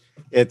standards,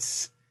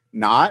 it's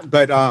not,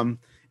 but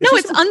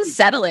It's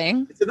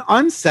unsettling. It's an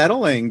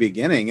unsettling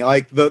beginning.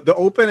 The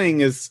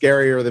opening is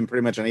scarier than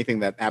pretty much anything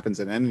that happens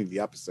in any of the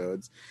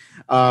episodes.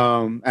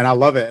 And I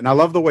love it. And I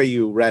love the way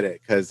you read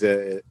it, because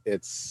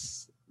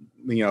it's,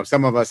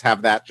 some of us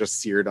have that just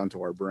seared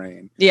onto our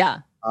brain. Yeah.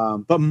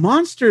 But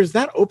Monsters,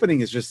 that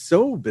opening is just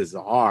so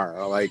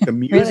bizarre. Like the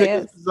music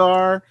Really is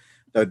bizarre.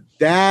 The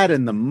dad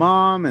and the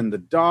mom and the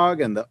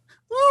dog and the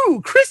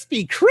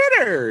crispy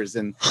critters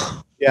and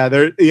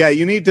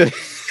you need to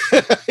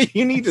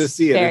you need to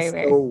see it.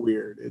 It's so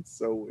weird. It's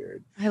so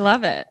weird. I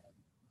love it.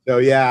 So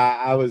yeah,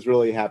 I was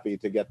really happy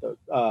to get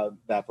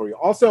that for you.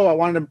 Also, I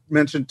wanted to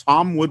mention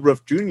Tom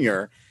Woodruff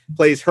Jr.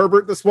 plays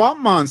Herbert the Swamp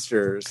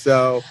Monster.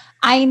 So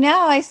I know,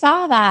 I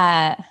saw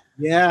that.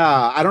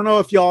 Yeah, I don't know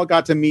if y'all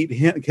got to meet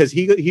him because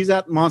he's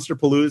at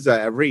Monsterpalooza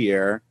every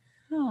year.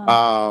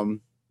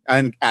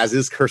 And as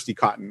is Kirsty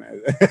Cotton.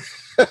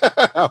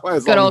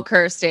 Good old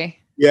Kirsty.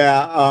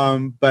 Yeah,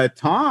 but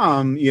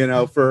Tom,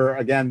 for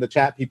again the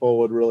chat people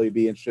would really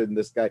be interested in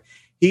this guy.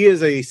 He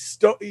is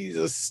he's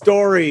a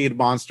storied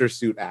monster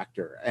suit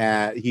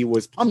actor. He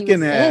was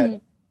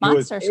Pumpkinhead,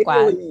 Monster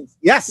Squad.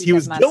 Yes, he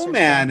was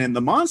Gillman in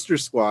the Monster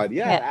Squad.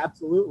 Yeah,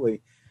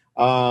 absolutely.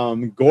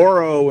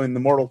 Goro in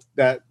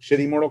that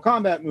shitty Mortal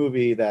Kombat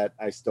movie that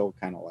I still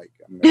kind of like.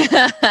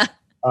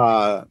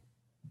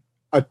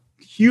 A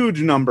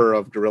huge number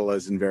of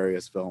gorillas in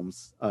various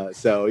films.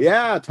 So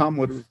yeah, Tom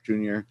Woodruff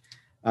Jr.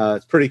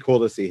 It's pretty cool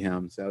to see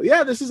him. So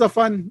yeah, this is a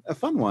fun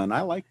one. I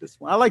like this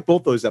one. I like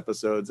both those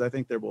episodes. I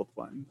think they're both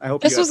fun. I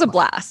hope this was a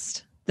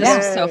blast. This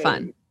was so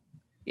fun.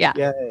 Yeah,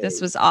 Yay. This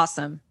was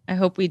awesome. I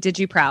hope we did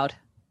you proud.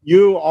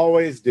 You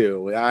always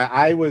do.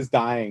 I was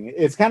dying.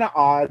 It's kind of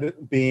odd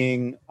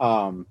being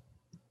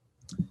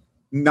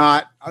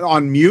not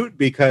on mute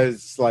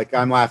because like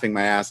I'm laughing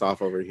my ass off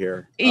over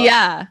here.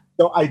 Yeah.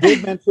 So I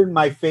did mention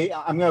my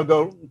I'm going to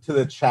go to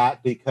the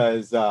chat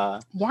because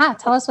tell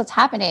us what's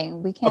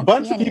happening. We can't. A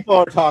bunch of people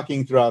are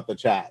talking throughout the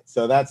chat,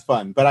 so that's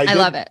fun. But I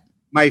love it.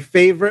 My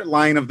favorite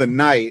line of the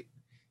night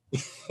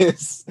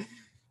is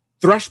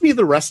 "Thrush me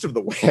the rest of the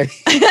way."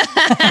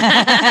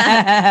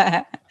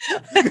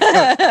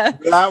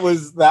 that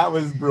was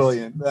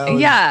brilliant.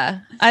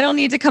 I don't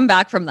need to come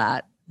back from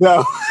that.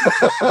 No.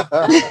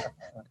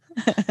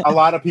 A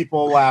lot of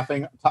people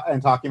laughing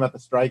and talking about the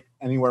Strike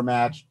Anywhere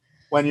match.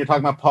 When you're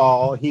talking about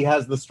Paul, he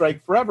has the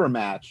Strike Forever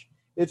match.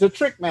 It's a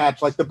trick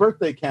match, like the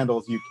birthday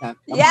candles you can't.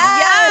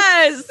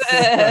 Yes.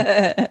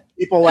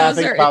 People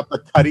laughing about the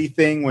Cuddy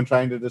thing when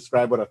trying to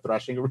describe what a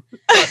threshing.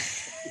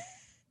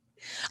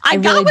 I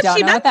really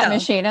don't know what that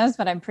machine is,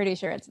 but I'm pretty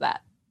sure it's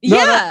that.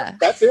 Yeah,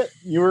 that's it.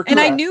 You were correct.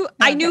 And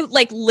I knew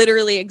like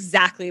literally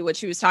exactly what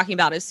she was talking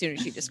about as soon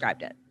as she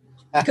described it,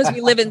 because we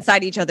live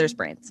inside each other's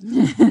brains.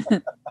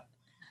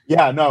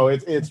 Yeah, no,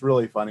 it's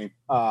really funny.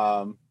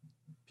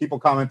 People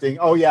commenting,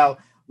 oh yeah,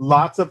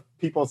 lots of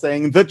people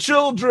saying the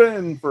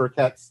children for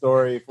Ket's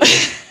story for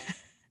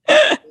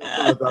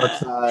the dark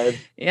side.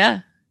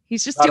 Yeah,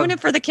 he's just doing it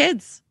for the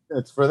kids.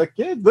 It's for the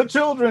kids. The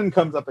children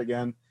comes up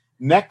again.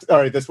 All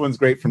right, this one's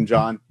great from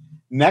John.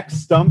 Neck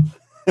stump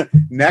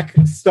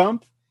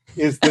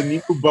is the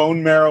new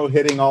bone marrow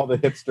hitting all the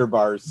hipster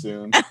bars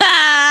soon.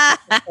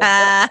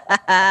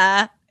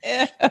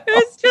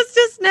 It's just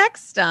his neck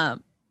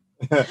stump.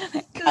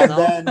 And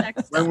then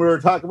when we were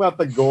talking about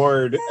the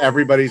gourd,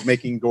 everybody's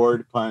making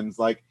gourd puns.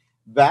 Like,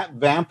 that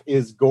vamp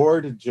is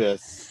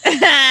gorgeous.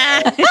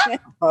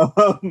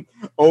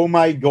 Oh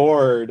my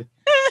gourd.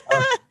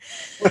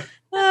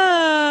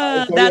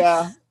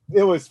 Yeah,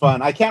 it was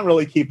fun. I can't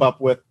really keep up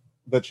with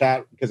the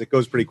chat because it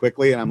goes pretty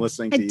quickly and I'm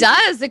listening to you. It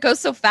does. It goes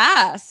so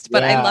fast,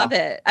 but I love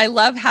it. I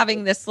love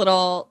having this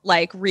little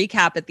like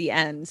recap at the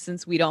end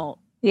since we don't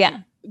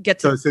get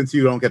to. So since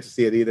you don't get to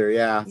see it either.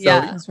 Yeah.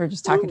 Because we're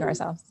just talking to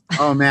ourselves.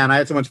 Oh man, I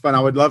had so much fun.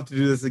 I would love to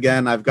do this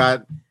again. I've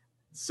got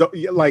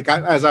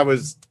as I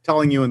was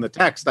telling you in the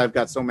text, I've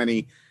got so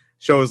many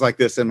shows like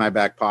this in my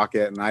back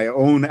pocket and I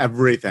own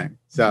everything.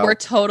 So we're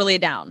totally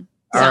down.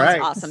 Sounds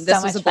awesome.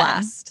 This was a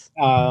blast.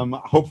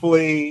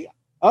 Hopefully.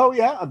 Oh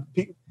yeah.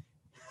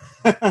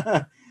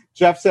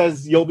 Jeff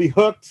says you'll be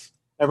hooked.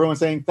 Everyone's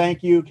saying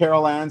thank you.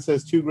 Carol Ann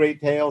says 2 great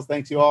tales.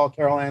 Thanks you all.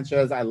 Carol Ann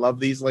says I love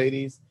these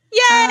ladies.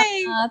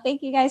 Yay!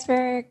 Thank you guys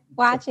for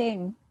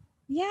watching.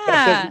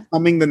 Yeah.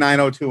 Humming the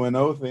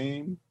 90210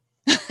 theme.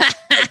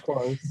 Of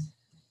course.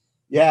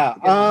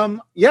 Yeah.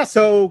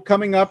 So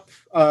coming up,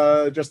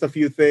 just a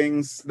few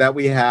things that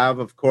we have,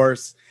 of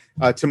course.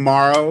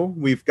 Tomorrow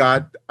we've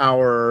got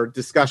our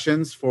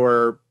discussions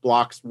for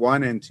blocks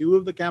 1 and 2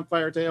 of the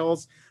Campfire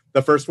Tales.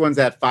 The first one's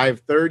at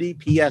 5:30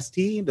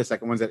 PST. The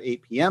second one's at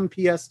 8 p.m.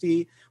 PST.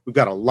 We've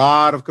got a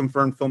lot of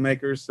confirmed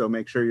filmmakers, so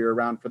make sure you're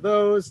around for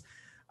those.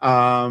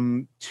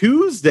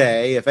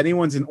 Tuesday, if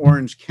anyone's in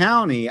Orange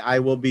County, I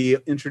will be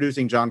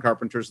introducing John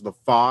Carpenter's The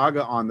Fog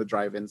on the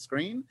drive-in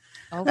screen.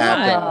 Oh,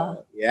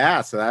 wow.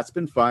 So that's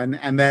been fun.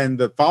 And then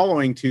the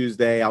following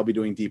Tuesday, I'll be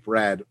doing Deep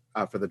Red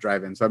for the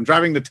drive-in. So I'm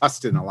driving to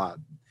Tustin a lot,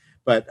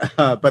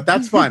 but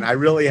that's fun. I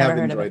really have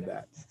enjoyed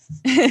that.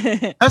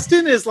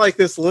 Tustin is like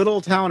this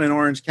little town in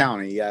Orange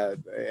County.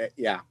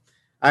 Yeah.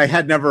 I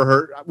had never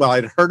heard,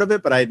 I'd heard of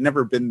it, but I had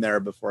never been there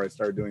before I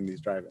started doing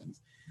these drive-ins.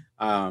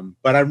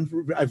 But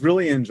I've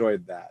really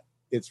enjoyed that.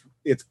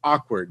 It's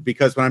awkward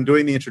because when I'm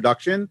doing the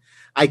introduction,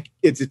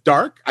 it's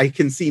dark. I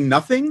can see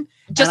nothing.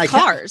 Just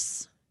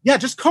cars. Yeah,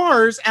 just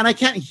cars, and I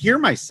can't hear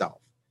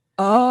myself.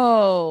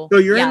 Oh. So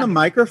you're in the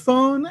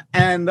microphone,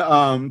 and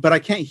but I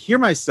can't hear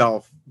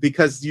myself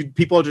because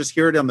people just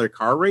hear it on their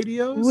car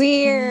radios.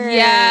 Weird.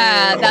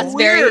 Yeah, that's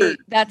weird.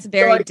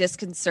 very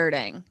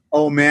disconcerting.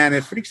 Oh man,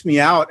 it freaks me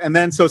out. And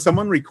then so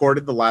someone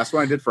recorded the last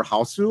one I did for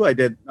Hausu. I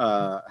did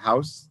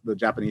House, the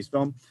Japanese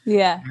film.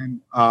 Yeah.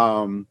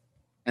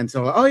 And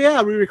so, oh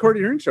yeah, we recorded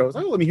your intro.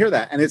 Oh, let me hear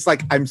that. And it's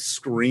like I'm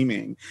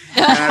screaming.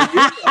 And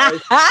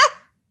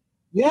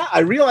I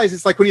realize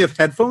it's like when you have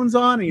headphones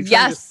on and you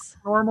try to just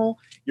normal,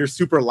 you're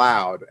super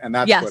loud, and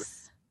that's what.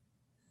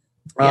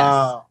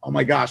 Oh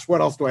my gosh,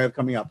 what else do I have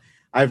coming up?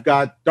 I've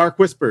got Dark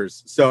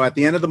Whispers. So at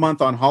the end of the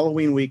month on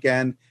Halloween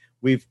weekend,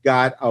 we've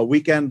got a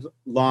weekend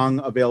long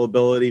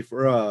availability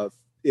for a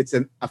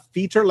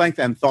feature-length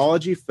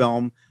anthology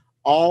film,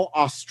 all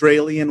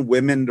Australian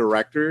women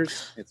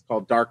directors. It's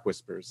called Dark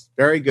Whispers.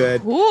 Very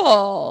good.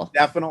 Cool.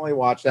 Definitely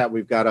watch that.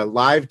 We've got a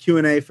live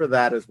Q&A for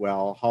that as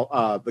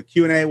well. The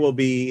Q&A will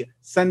be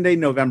Sunday,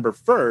 November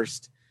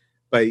 1st,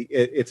 but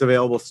it's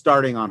available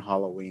starting on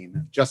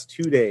Halloween. Just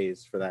 2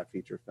 days for that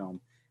feature film.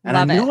 And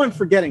I know I'm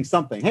forgetting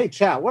something. Hey,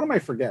 chat, what am I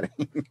forgetting?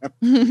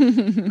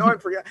 No, I'm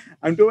forgetting.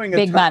 I'm doing a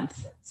big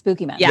month.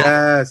 Spooky month. Yeah.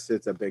 Yes,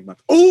 it's a big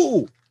month.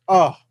 Oh,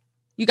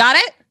 you got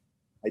it?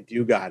 I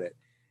do got it.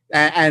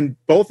 And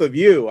both of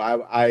you,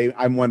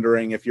 I'm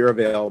wondering if you're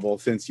available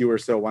since you were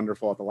so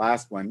wonderful at the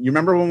last one. You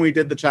remember when we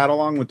did the chat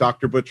along with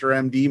Dr. Butcher,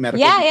 MD,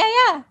 medical?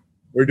 Yeah.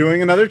 We're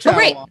doing another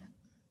chat along.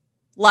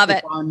 Love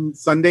it. On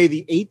Sunday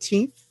the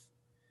 18th.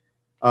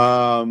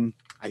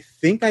 I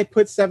think I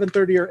put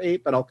 7:30 or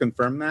 8, but I'll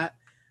confirm that.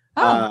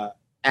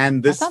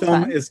 And this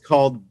film is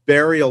called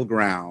Burial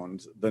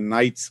Ground: The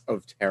Nights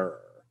of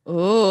Terror.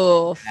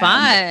 Ooh,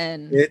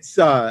 fun. It's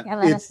let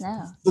us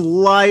know.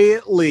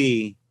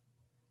 Slightly,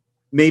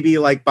 maybe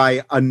like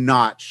by a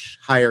notch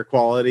higher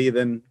quality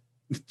than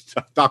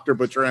Dr.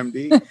 Butcher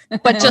MD.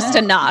 But just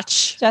a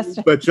notch.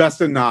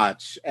 Just a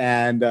notch.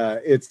 And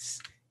there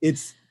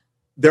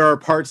are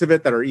parts of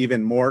it that are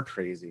even more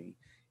crazy,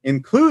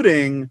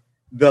 including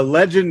the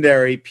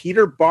legendary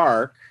Peter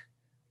Bark,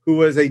 who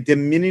was a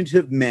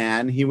diminutive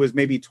man. He was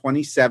maybe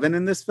 27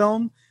 in this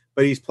film,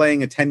 but he's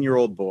playing a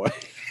 10-year-old boy.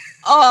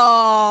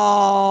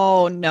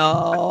 Oh,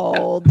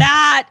 no.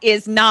 That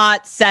is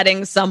not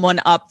setting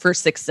someone up for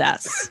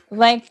success.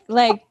 Like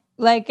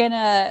in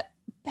a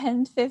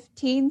Pen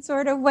 15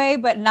 sort of way,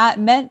 but not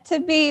meant to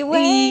be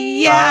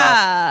way.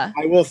 Yeah.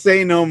 I will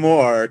say no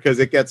more because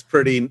it gets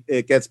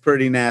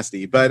pretty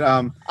nasty. But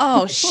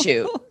oh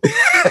shoot.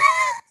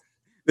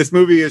 This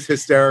movie is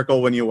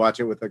hysterical when you watch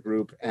it with a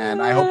group,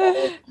 and I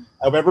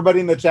hope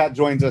everybody in the chat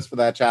joins us for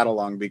that chat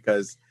along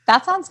because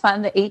that sounds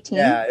fun. The 18th.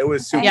 Yeah, it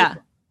was super fun.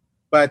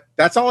 But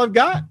that's all I've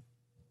got.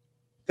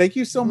 Thank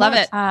you so much.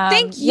 Love it.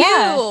 Thank you.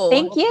 Yeah,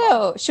 thank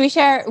you. Should we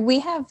share? We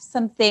have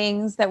some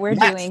things that we're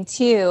doing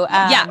too.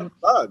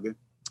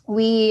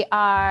 We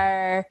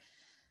are.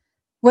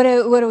 What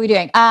are we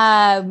doing?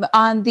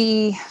 On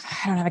the,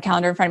 I don't have a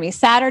calendar in front of me.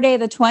 Saturday,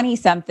 the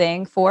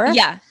 20-something, 4th.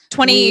 Yeah,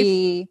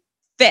 25th,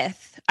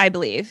 I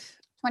believe.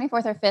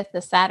 24th or 5th,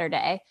 this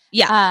Saturday.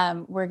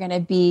 Yeah. We're going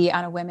to be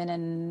on a Women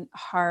in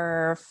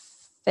Horror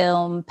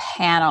film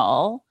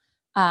panel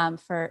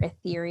for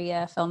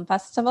Etheria Film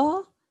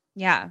Festival.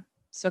 Yeah.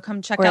 So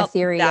come check or out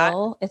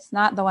Ethereal. that. It's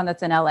not the one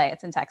that's in LA.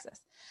 It's in Texas.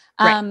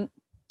 Right.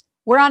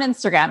 We're on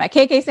Instagram at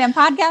KK Sam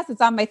Podcast.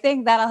 It's on my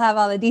thing. That'll have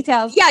all the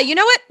details. Yeah, you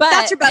know what? But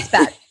that's your best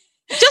bet.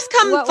 Just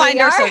come find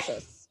our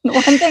socials.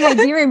 One thing I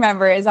do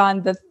remember is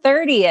on the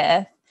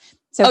 30th.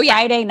 So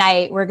Friday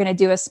night, we're going to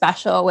do a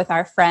special with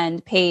our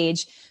friend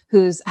Paige,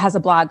 who has a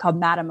blog called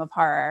Madam of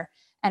Horror.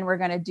 And we're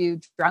going to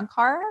do drunk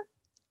horror.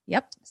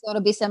 Yep. So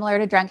it'll be similar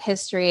to Drunk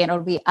History. And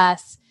it'll be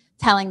us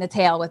telling the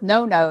tale with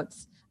no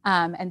notes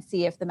and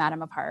see if the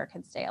Madam of Horror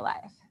can stay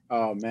alive.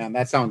 Oh, man,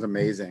 that sounds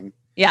amazing.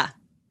 Yeah.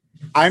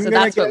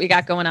 That's what we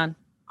got going on.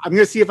 I'm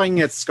going to see if I can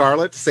get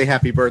Scarlett to say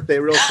happy birthday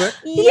real quick.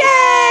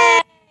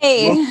 Yay!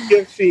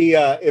 We'll see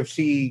if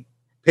she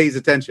pays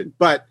attention.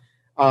 But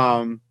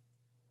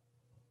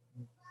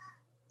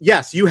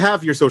yes, you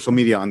have your social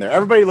media on there.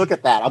 Everybody look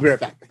at that. I'll be right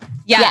back.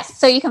 Yes.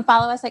 So you can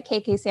follow us at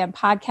KK Sam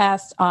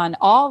Podcast on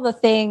all the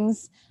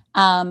things.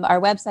 Our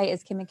website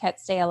is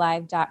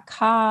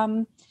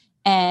kimandketstayalive.com.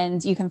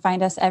 And you can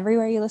find us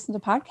everywhere you listen to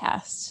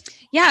podcasts.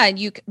 Yeah,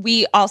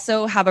 we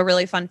also have a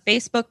really fun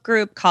Facebook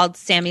group called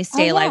Sammy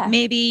Stay Alive.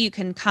 Maybe you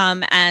can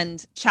come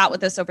and chat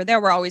with us over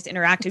there. We're always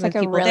interacting with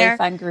people there. It's like a really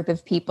fun group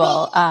of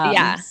people.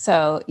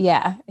 So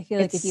yeah, I feel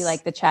like if you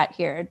like the chat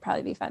here, it'd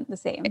probably be fun. The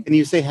same. Can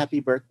you say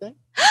happy birthday?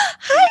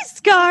 Hi,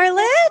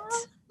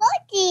 Scarlett.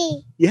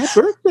 Birthday. Yeah,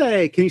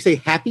 birthday. Can you say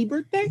happy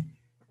birthday?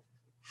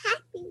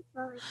 Happy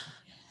birthday.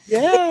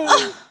 Yeah.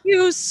 Oh,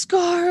 you,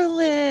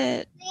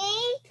 Scarlett.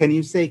 Can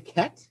you say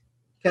Ket?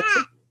 Thank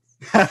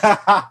you,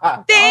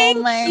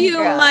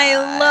 God. my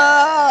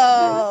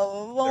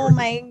love. Oh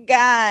my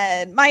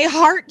God. My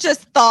heart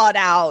just thawed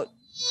out.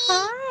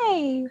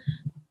 Hi.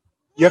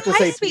 You have to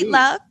say sweet please.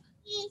 love.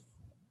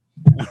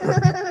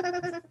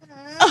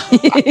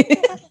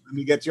 Let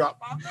me get you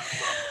up.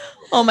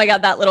 Oh my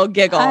God, that little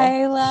giggle.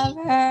 I love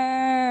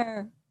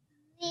her.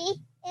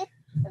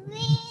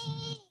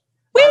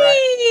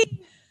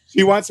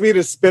 She wants me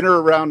to spin her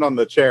around on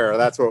the chair.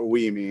 That's what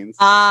 "we" means.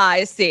 Ah,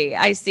 I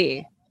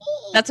see.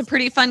 That's a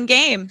pretty fun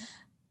game.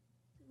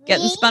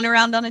 Getting spun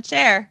around on a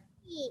chair.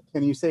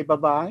 Can you say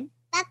bye-bye?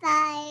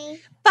 Bye-bye.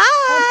 Bye.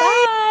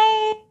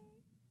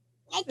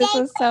 Bye. This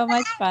was so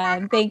much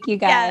fun. Thank you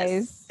guys.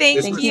 Yes.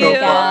 Thank This was you. so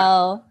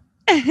Miguel.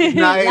 Good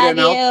night. Love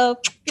you.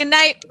 Good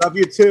night. Love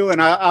you too.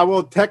 And I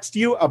will text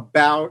you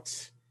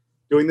about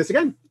doing this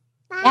again.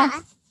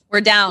 Yes. We're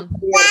down.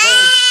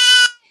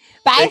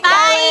 Bye,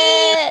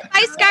 Bye. Scarlett.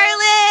 Bye,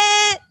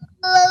 Scarlett.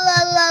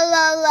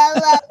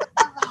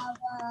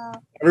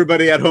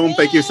 Everybody at home,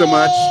 thank you so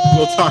much.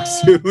 We'll talk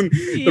soon.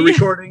 The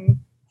recording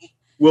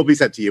will be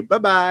sent to you.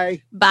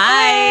 Bye-bye.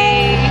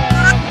 Bye.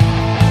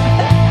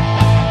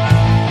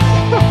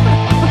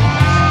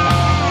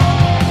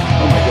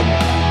 Oh my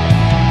goodness.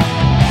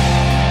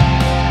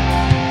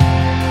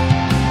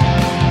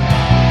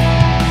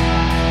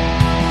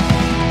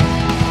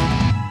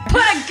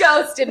 Put a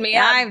ghost in me.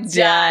 I'm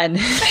done.